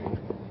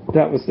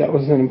that was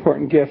an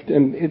important gift,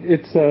 and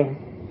it's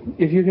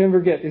if you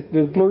ever get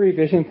the blurry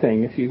vision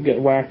thing, if you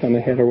get whacked on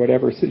the head or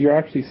whatever, so you're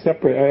actually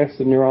separate. I asked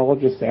the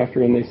neurologist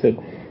after, and they said,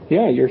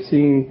 yeah, you're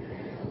seeing.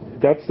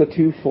 That's the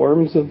two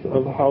forms of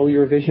how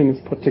your vision is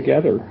put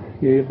together.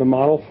 You have the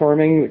model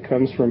forming that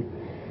comes from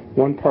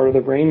one part of the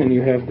brain, and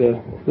you have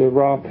the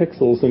raw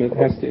pixels, and it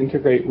has to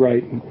integrate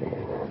right.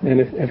 And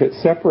if it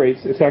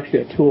separates, it's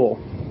actually a tool.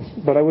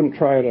 But I wouldn't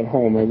try it at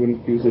home. I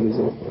wouldn't use it as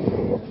a...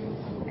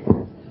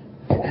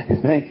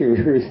 Thank you,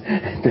 Bruce.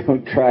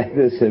 Don't try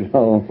this at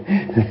home.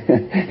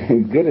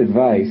 Good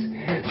advice.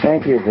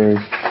 Thank you,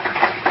 Bruce.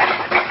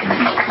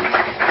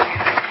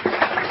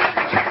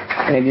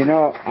 And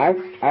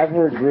I've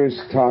heard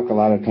Bruce talk a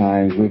lot of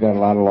times. We've had a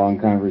lot of long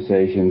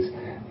conversations,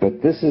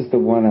 but this is the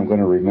one I'm going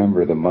to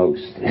remember the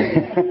most.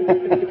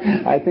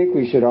 I think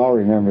we should all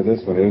remember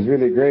this one. It was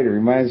really great. It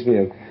reminds me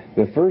of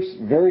the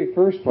very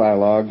first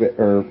Plialog,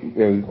 or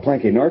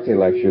Palenque Norte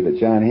lecture that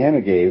John Hanna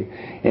gave,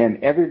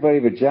 and everybody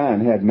but John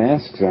had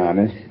masks on,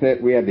 and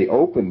that we had the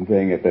open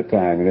thing at the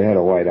time, and they had a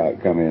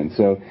whiteout come in.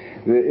 So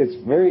it's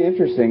very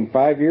interesting.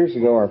 5 years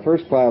ago, our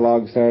first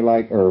Plialog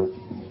started or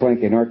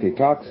Palenque Norte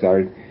talk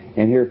started,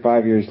 and here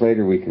 5 years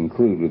later we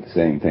conclude with the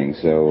same thing.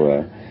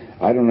 So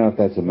I don't know if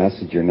that's a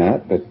message or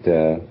not, but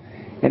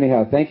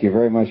anyhow, thank you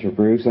very much for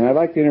Bruce. And I'd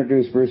like to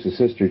introduce Bruce's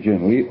sister,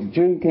 June.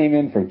 June came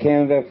in from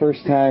Canada,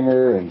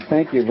 first-timer, and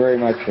thank you very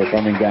much for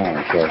coming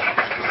down. So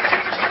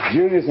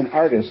June is an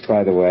artist,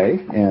 by the way,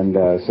 and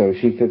so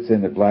she fits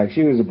in at Black.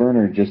 She was a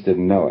burner and just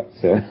didn't know it,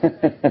 so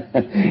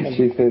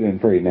she fit in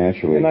pretty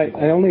naturally. And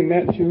I only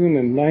met June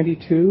in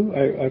 '92.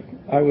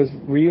 I was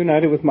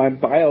reunited with my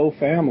bio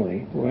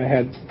family. I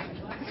had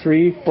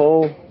 3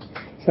 full...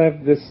 So I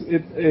have this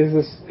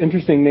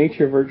interesting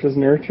nature versus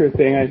nurture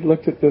thing. I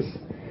looked at this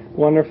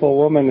wonderful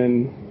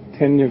woman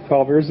 10 or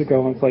 12 years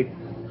ago, and it's like,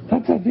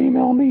 that's a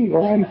female me,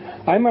 or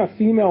I'm a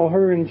female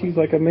her, and she's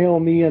like a male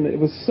me, and it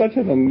was such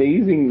an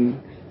amazing,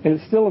 and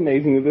it's still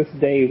amazing to this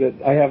day that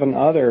I have an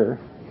other,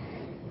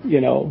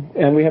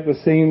 and we have the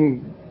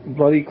same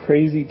bloody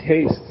crazy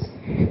tastes.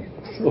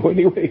 So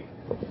anyway.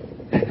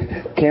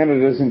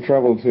 Canada's in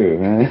trouble too.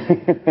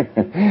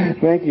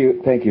 Thank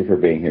you for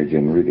being here,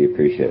 Jim. Really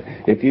appreciate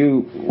it. If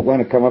you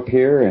want to come up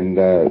here, and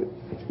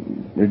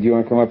do you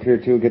want to come up here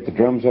too? Get the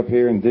drums up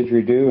here and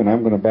didgeridoo, and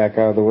I'm going to back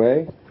out of the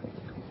way.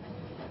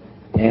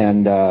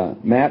 And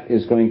Matt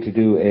is going to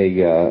do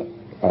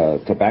a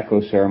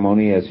tobacco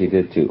ceremony as he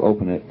did to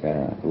open it.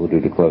 We'll do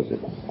to close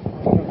it.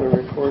 The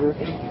recorder.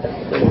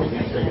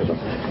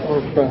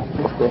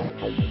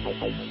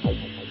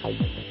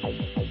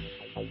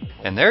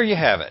 And there you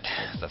have it,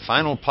 the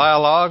final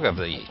Plialog of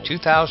the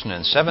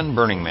 2007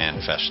 Burning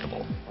Man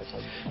Festival.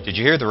 Did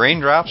you hear the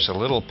raindrops a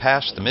little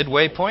past the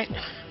midway point?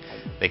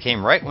 They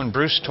came right when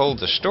Bruce told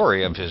the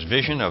story of his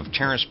vision of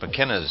Terence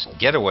McKenna's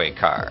getaway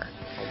car.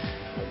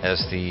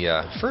 As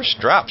the first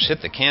drops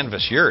hit the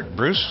canvas yurt,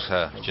 Bruce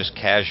just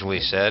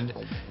casually said,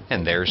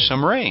 "And there's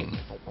some rain."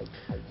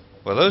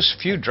 Well, those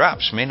few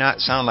drops may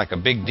not sound like a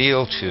big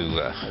deal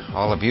to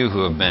all of you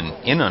who have been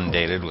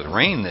inundated with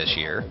rain this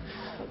year,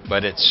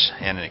 but it's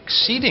an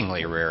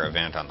exceedingly rare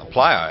event on the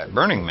playa at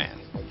Burning Man.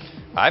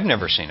 I've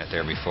never seen it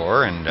there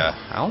before, and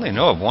I only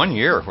know of 1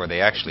 year where they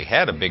actually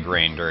had a big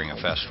rain during a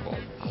festival.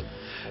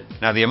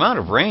 Now, the amount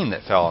of rain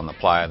that fell on the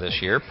playa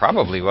this year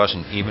probably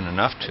wasn't even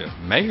enough to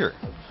measure.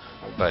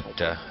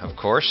 But, of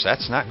course,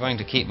 that's not going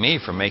to keep me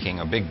from making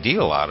a big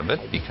deal out of it,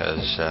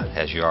 because,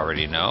 as you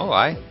already know,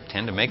 I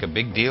tend to make a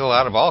big deal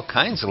out of all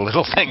kinds of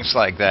little things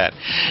like that.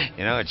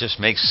 It just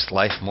makes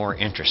life more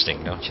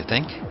interesting, don't you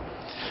think?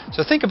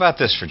 So think about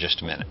this for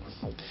just a minute.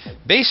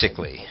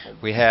 Basically,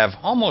 we have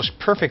almost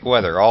perfect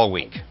weather all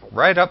week.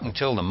 right up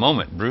until the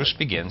moment Bruce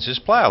begins his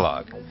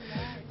plialogue.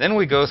 Then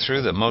we go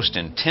through the most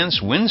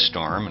intense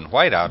windstorm and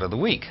whiteout of the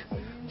week,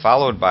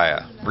 followed by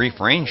a brief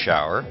rain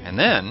shower, and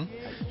then,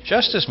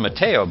 just as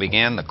Mateo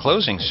began the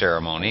closing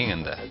ceremony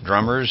and the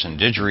drummers and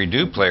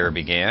didgeridoo player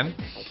began,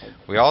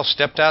 we all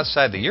stepped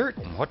outside the yurt,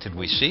 and what did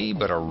we see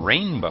but a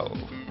rainbow?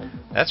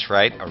 That's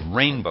right, a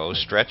rainbow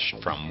stretched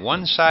from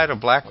one side of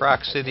Black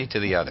Rock City to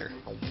the other.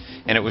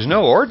 And it was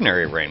no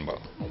ordinary rainbow.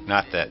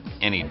 Not that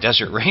any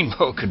desert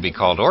rainbow could be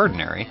called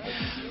ordinary,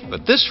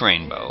 but this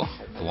rainbow,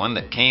 the one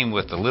that came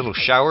with the little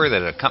shower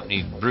that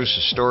accompanied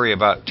Bruce's story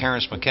about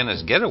Terence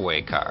McKenna's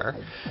getaway car,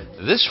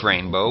 this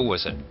rainbow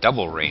was a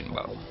double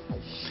rainbow.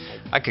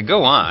 I could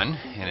go on,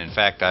 and in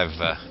fact I've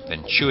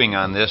been chewing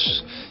on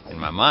this in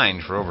my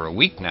mind for over a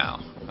week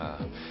now.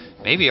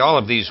 Maybe all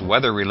of these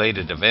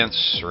weather-related events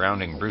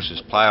surrounding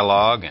Bruce's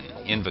plialogue and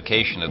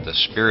invocation of the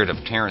spirit of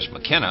Terence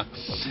McKenna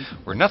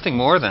were nothing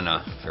more than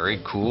a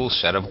very cool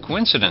set of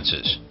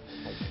coincidences.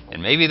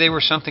 And maybe they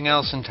were something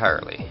else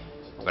entirely.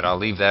 But I'll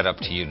leave that up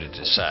to you to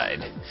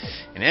decide.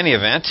 In any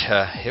event,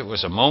 it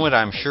was a moment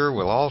I'm sure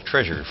we'll all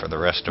treasure for the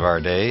rest of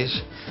our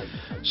days.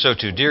 So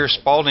to dear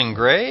Spalding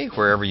Gray,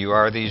 wherever you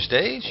are these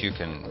days, you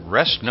can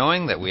rest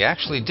knowing that we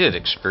actually did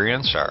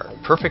experience our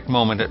perfect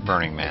moment at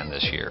Burning Man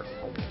this year.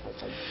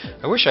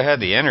 I wish I had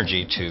the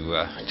energy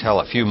to tell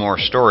a few more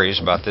stories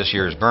about this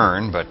year's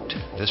burn, but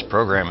this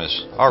program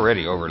is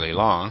already overly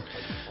long.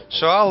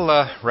 So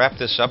I'll wrap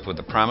this up with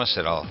the promise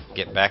that I'll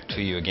get back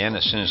to you again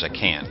as soon as I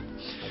can.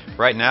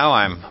 Right now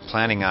I'm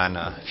planning on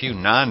a few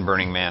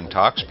non-Burning Man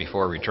talks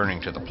before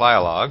returning to the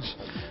plialogues,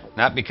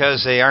 not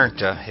because they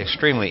aren't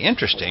extremely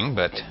interesting,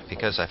 but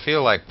because I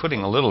feel like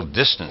putting a little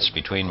distance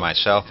between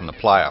myself and the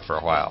playa for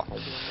a while.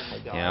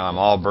 You know, I'm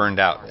all burned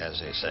out, as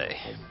they say.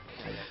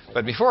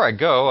 But before I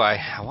go,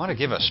 I want to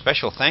give a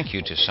special thank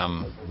you to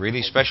some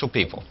really special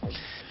people.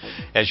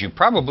 As you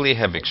probably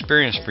have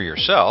experienced for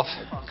yourself,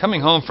 coming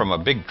home from a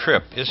big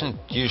trip isn't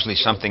usually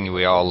something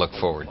we all look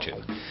forward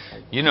to.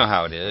 You know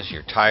how it is.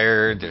 You're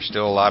tired, there's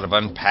still a lot of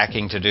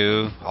unpacking to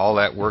do. All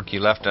that work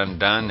you left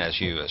undone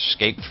as you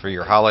escaped for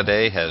your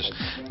holiday has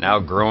now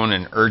grown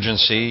in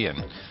urgency,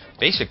 and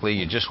basically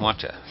you just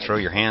want to throw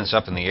your hands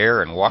up in the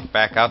air and walk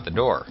back out the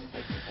door.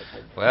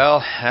 Well,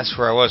 that's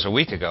where I was a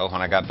week ago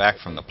when I got back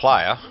from the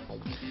playa.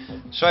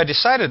 So I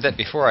decided that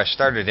before I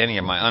started any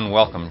of my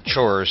unwelcome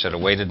chores that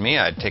awaited me,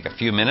 I'd take a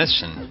few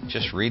minutes and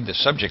just read the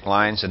subject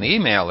lines in the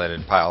email that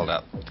had piled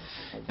up.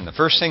 And the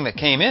first thing that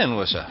came in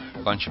was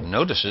a bunch of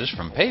notices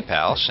from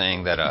PayPal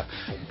saying that a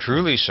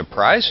truly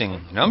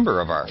surprising number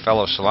of our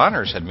fellow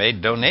saloners had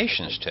made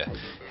donations to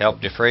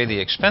help defray the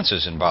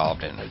expenses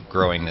involved in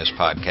growing this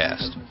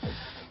podcast.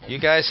 You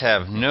guys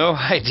have no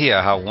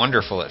idea how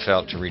wonderful it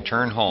felt to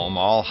return home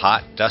all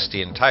hot,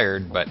 dusty, and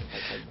tired, but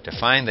to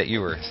find that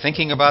you were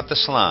thinking about the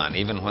salon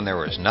even when there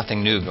was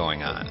nothing new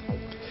going on.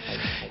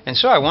 And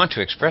so I want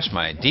to express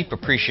my deep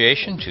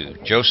appreciation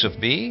to Joseph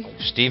B.,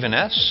 Stephen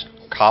S.,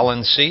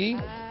 Colin C.,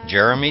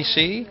 Jeremy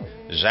C.,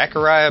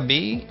 Zachariah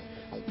B.,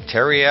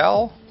 Terry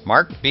L.,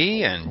 Mark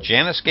B., and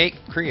Janice Gate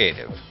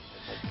Creative.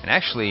 And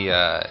actually,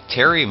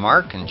 Terry,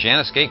 Mark, and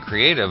Janice Gate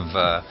Creative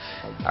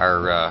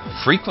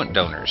are frequent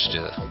donors to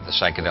the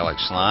Psychedelic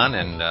Salon,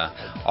 and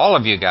all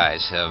of you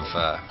guys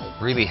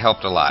have really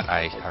helped a lot.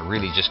 I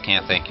really just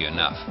can't thank you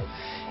enough.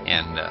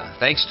 And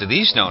thanks to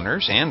these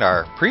donors and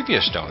our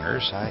previous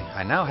donors,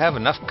 I now have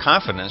enough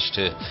confidence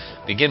to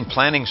begin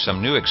planning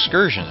some new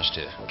excursions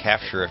to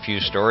capture a few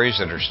stories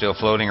that are still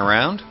floating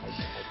around.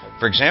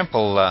 For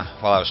example,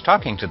 while I was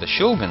talking to the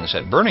Shulgins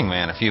at Burning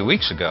Man a few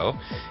weeks ago,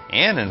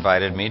 Ann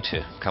invited me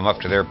to come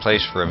up to their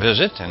place for a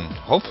visit and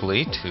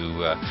hopefully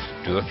to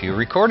do a few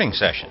recording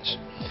sessions.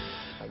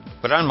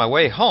 But on my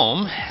way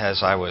home,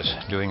 as I was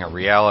doing a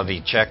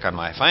reality check on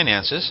my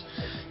finances,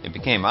 it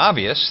became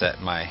obvious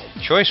that my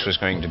choice was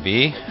going to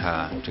be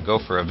to go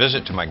for a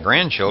visit to my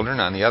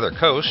grandchildren on the other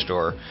coast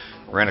or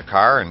rent a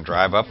car and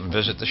drive up and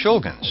visit the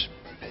Shulgins.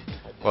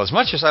 Well, as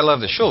much as I love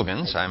the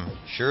Shulgins, I'm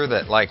sure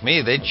that, like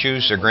me, they'd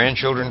choose their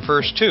grandchildren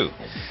first, too.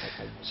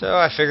 So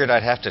I figured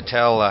I'd have to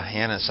tell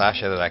Ann and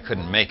Sasha that I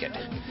couldn't make it.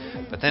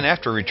 But then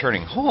after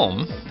returning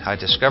home, I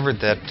discovered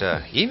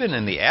that even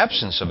in the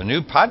absence of a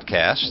new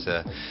podcast,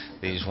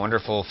 these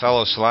wonderful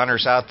fellow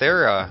saloners out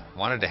there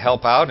wanted to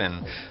help out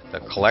in the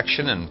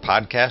collection and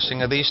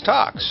podcasting of these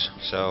talks.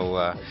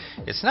 So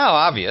it's now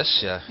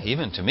obvious,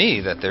 even to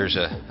me, that there's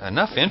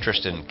enough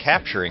interest in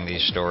capturing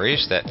these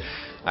stories that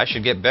I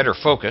should get better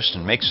focused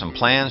and make some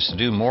plans to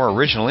do more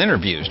original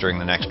interviews during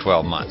the next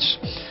 12 months.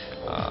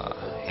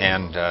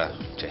 And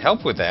to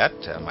help with that,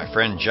 my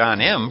friend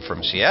John M.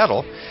 from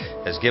Seattle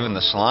has given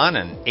the salon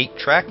an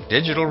 8-track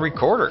digital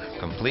recorder,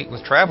 complete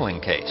with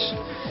traveling case.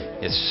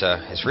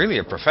 It's really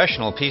a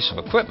professional piece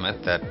of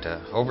equipment that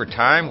over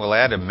time will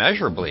add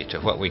immeasurably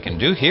to what we can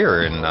do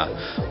here in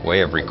the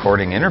way of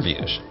recording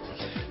interviews.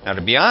 Now,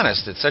 to be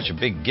honest, it's such a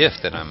big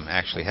gift that I'm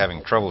actually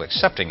having trouble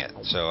accepting it.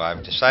 So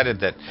I've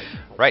decided that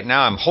right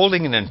now I'm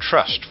holding it in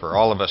trust for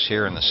all of us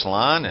here in the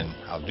salon, and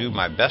I'll do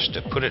my best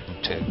to put it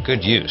into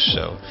good use.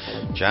 So,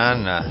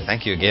 John,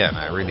 thank you again.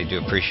 I really do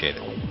appreciate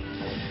it.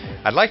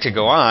 I'd like to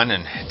go on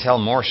and tell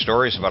more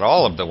stories about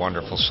all of the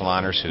wonderful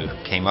saloners who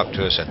came up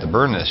to us at the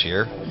burn this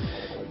year.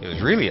 It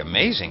was really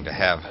amazing to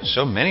have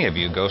so many of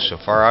you go so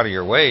far out of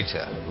your way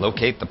to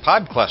locate the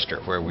pod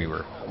cluster where we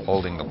were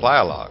holding the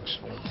Plialogs.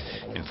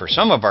 And for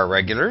some of our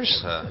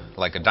regulars,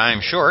 like a dime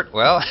short,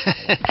 well,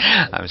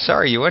 I'm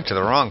sorry you went to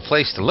the wrong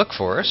place to look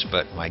for us,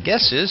 but my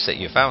guess is that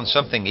you found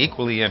something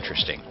equally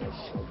interesting.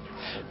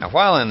 Now,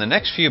 while in the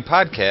next few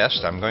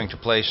podcasts I'm going to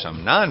play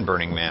some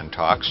non-Burning Man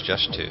talks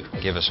just to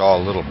give us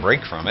all a little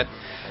break from it,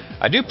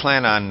 I do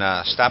plan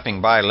on stopping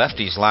by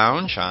Lefty's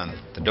Lounge on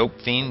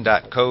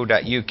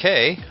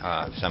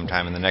thedopefiend.co.uk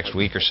sometime in the next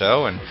week or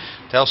so and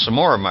tell some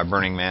more of my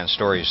Burning Man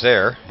stories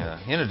there,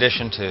 in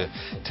addition to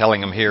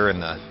telling them here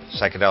in the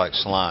Psychedelic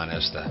Salon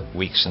as the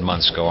weeks and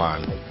months go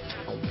on.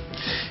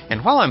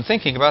 And while I'm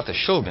thinking about the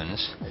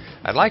Shulgins,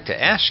 I'd like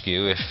to ask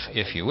you,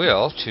 if you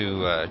will,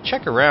 to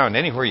check around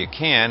anywhere you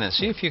can and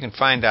see if you can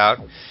find out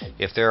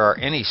if there are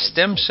any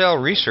stem cell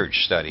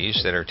research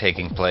studies that are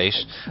taking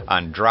place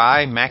on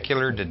dry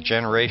macular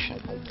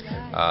degeneration,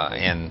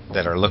 and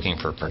that are looking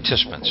for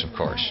participants, of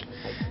course.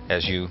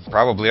 As you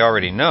probably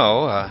already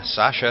know,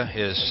 Sasha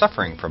is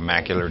suffering from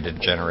macular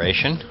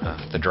degeneration,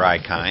 the dry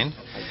kind.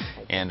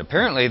 And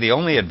apparently the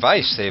only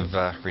advice they've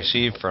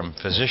received from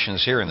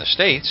physicians here in the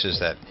States is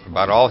that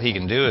about all he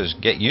can do is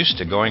get used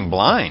to going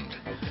blind.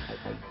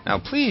 Now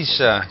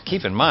please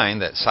keep in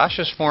mind that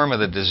Sasha's form of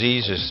the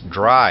disease is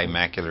dry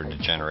macular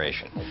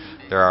degeneration.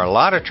 There are a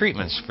lot of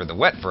treatments for the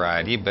wet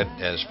variety, but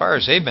as far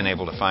as they've been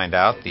able to find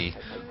out, the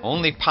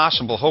only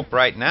possible hope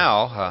right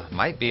now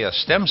might be a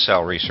stem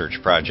cell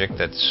research project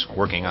that's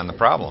working on the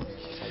problem.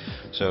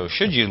 So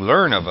should you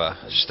learn of a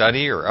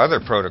study or other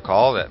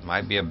protocol that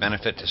might be of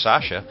benefit to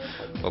Sasha,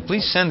 well,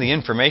 please send the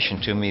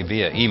information to me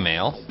via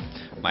email.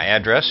 My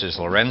address is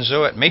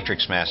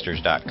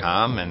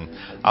lorenzo@matrixmasters.com, and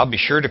I'll be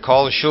sure to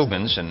call the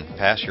Shulgins and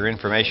pass your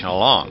information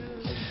along.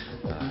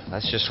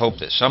 Let's just hope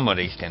that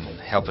somebody can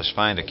help us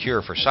find a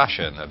cure for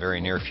Sasha in the very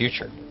near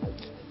future.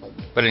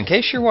 But in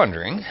case you're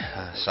wondering,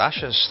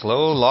 Sasha's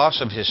slow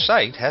loss of his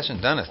sight hasn't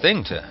done a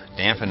thing to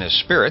dampen his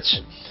spirits.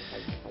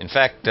 In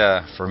fact,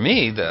 for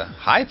me, the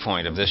high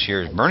point of this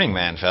year's Burning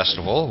Man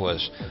Festival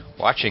was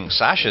watching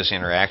Sasha's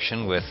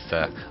interaction with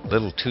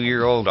little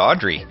 2-year-old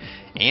Audrey,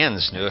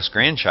 Anne's newest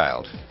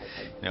grandchild.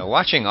 You know,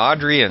 watching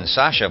Audrey and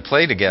Sasha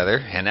play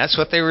together, and that's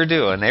what they were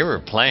doing. They were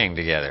playing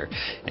together,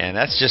 and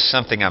that's just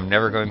something I'm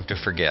never going to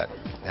forget.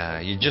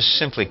 You just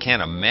simply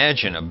can't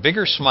imagine a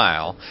bigger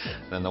smile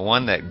than the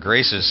one that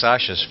graces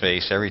Sasha's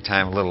face every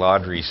time little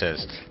Audrey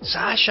says,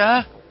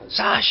 "Sasha,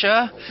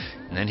 Sasha,"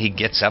 and then he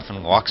gets up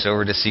and walks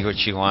over to see what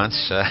she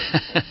wants.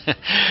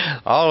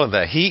 All of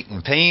the heat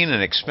and pain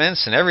and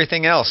expense and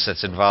everything else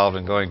that's involved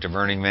in going to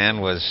Burning Man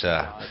was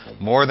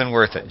more than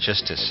worth it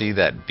just to see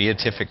that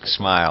beatific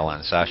smile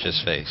on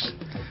Sasha's face.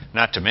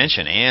 Not to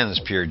mention Anne's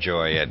pure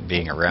joy at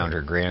being around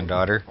her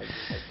granddaughter.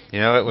 You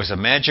know, it was a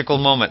magical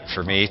moment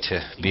for me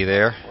to be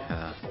there.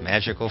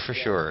 Magical for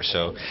sure.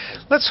 So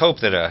let's hope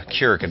that a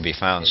cure can be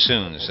found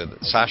soon so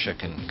that Sasha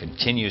can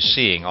continue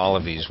seeing all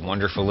of these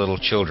wonderful little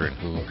children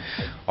who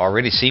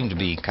already seem to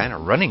be kind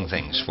of running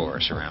things for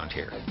us around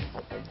here.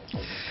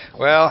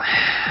 Well,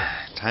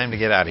 time to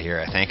get out of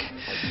here, I think.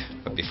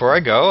 But before I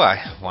go,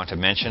 I want to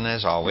mention,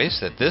 as always,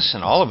 that this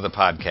and all of the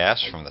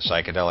podcasts from the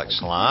Psychedelic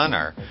Salon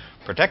are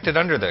protected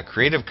under the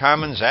Creative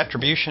Commons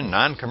Attribution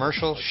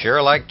Non-Commercial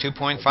Share-alike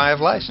 2.5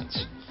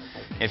 license.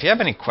 If you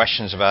have any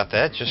questions about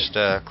that, just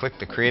click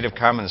the Creative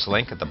Commons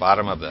link at the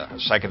bottom of the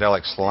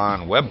Psychedelic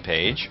Salon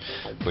webpage,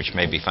 which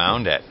may be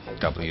found at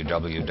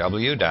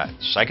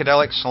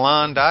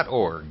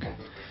www.psychedelicsalon.org.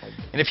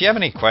 And if you have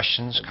any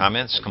questions,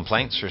 comments,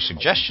 complaints, or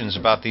suggestions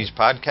about these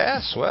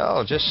podcasts,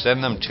 well, just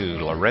send them to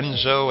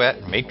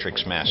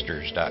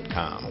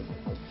lorenzo@matrixmasters.com.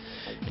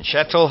 And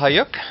Chateau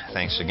Hayuk,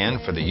 thanks again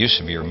for the use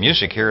of your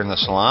music here in the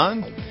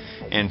salon.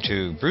 And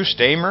to Bruce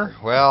Damer,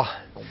 well,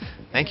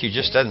 thank you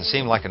just doesn't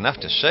seem like enough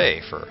to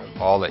say for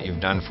all that you've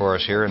done for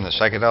us here in the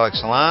Psychedelic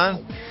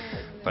Salon,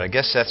 but I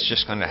guess that's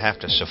just going to have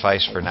to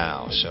suffice for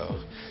now. So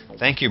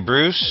thank you,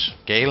 Bruce,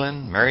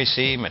 Galen, Mary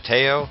C.,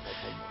 Mateo,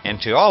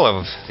 and to all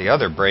of the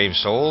other brave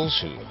souls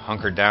who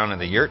hunkered down in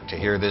the yurt to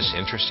hear this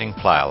interesting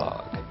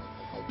Plialog.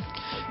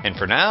 And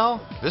for now,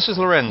 this is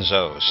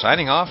Lorenzo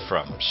signing off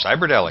from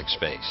Cyberdelic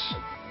Space.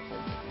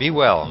 Be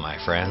well, my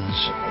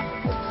friends.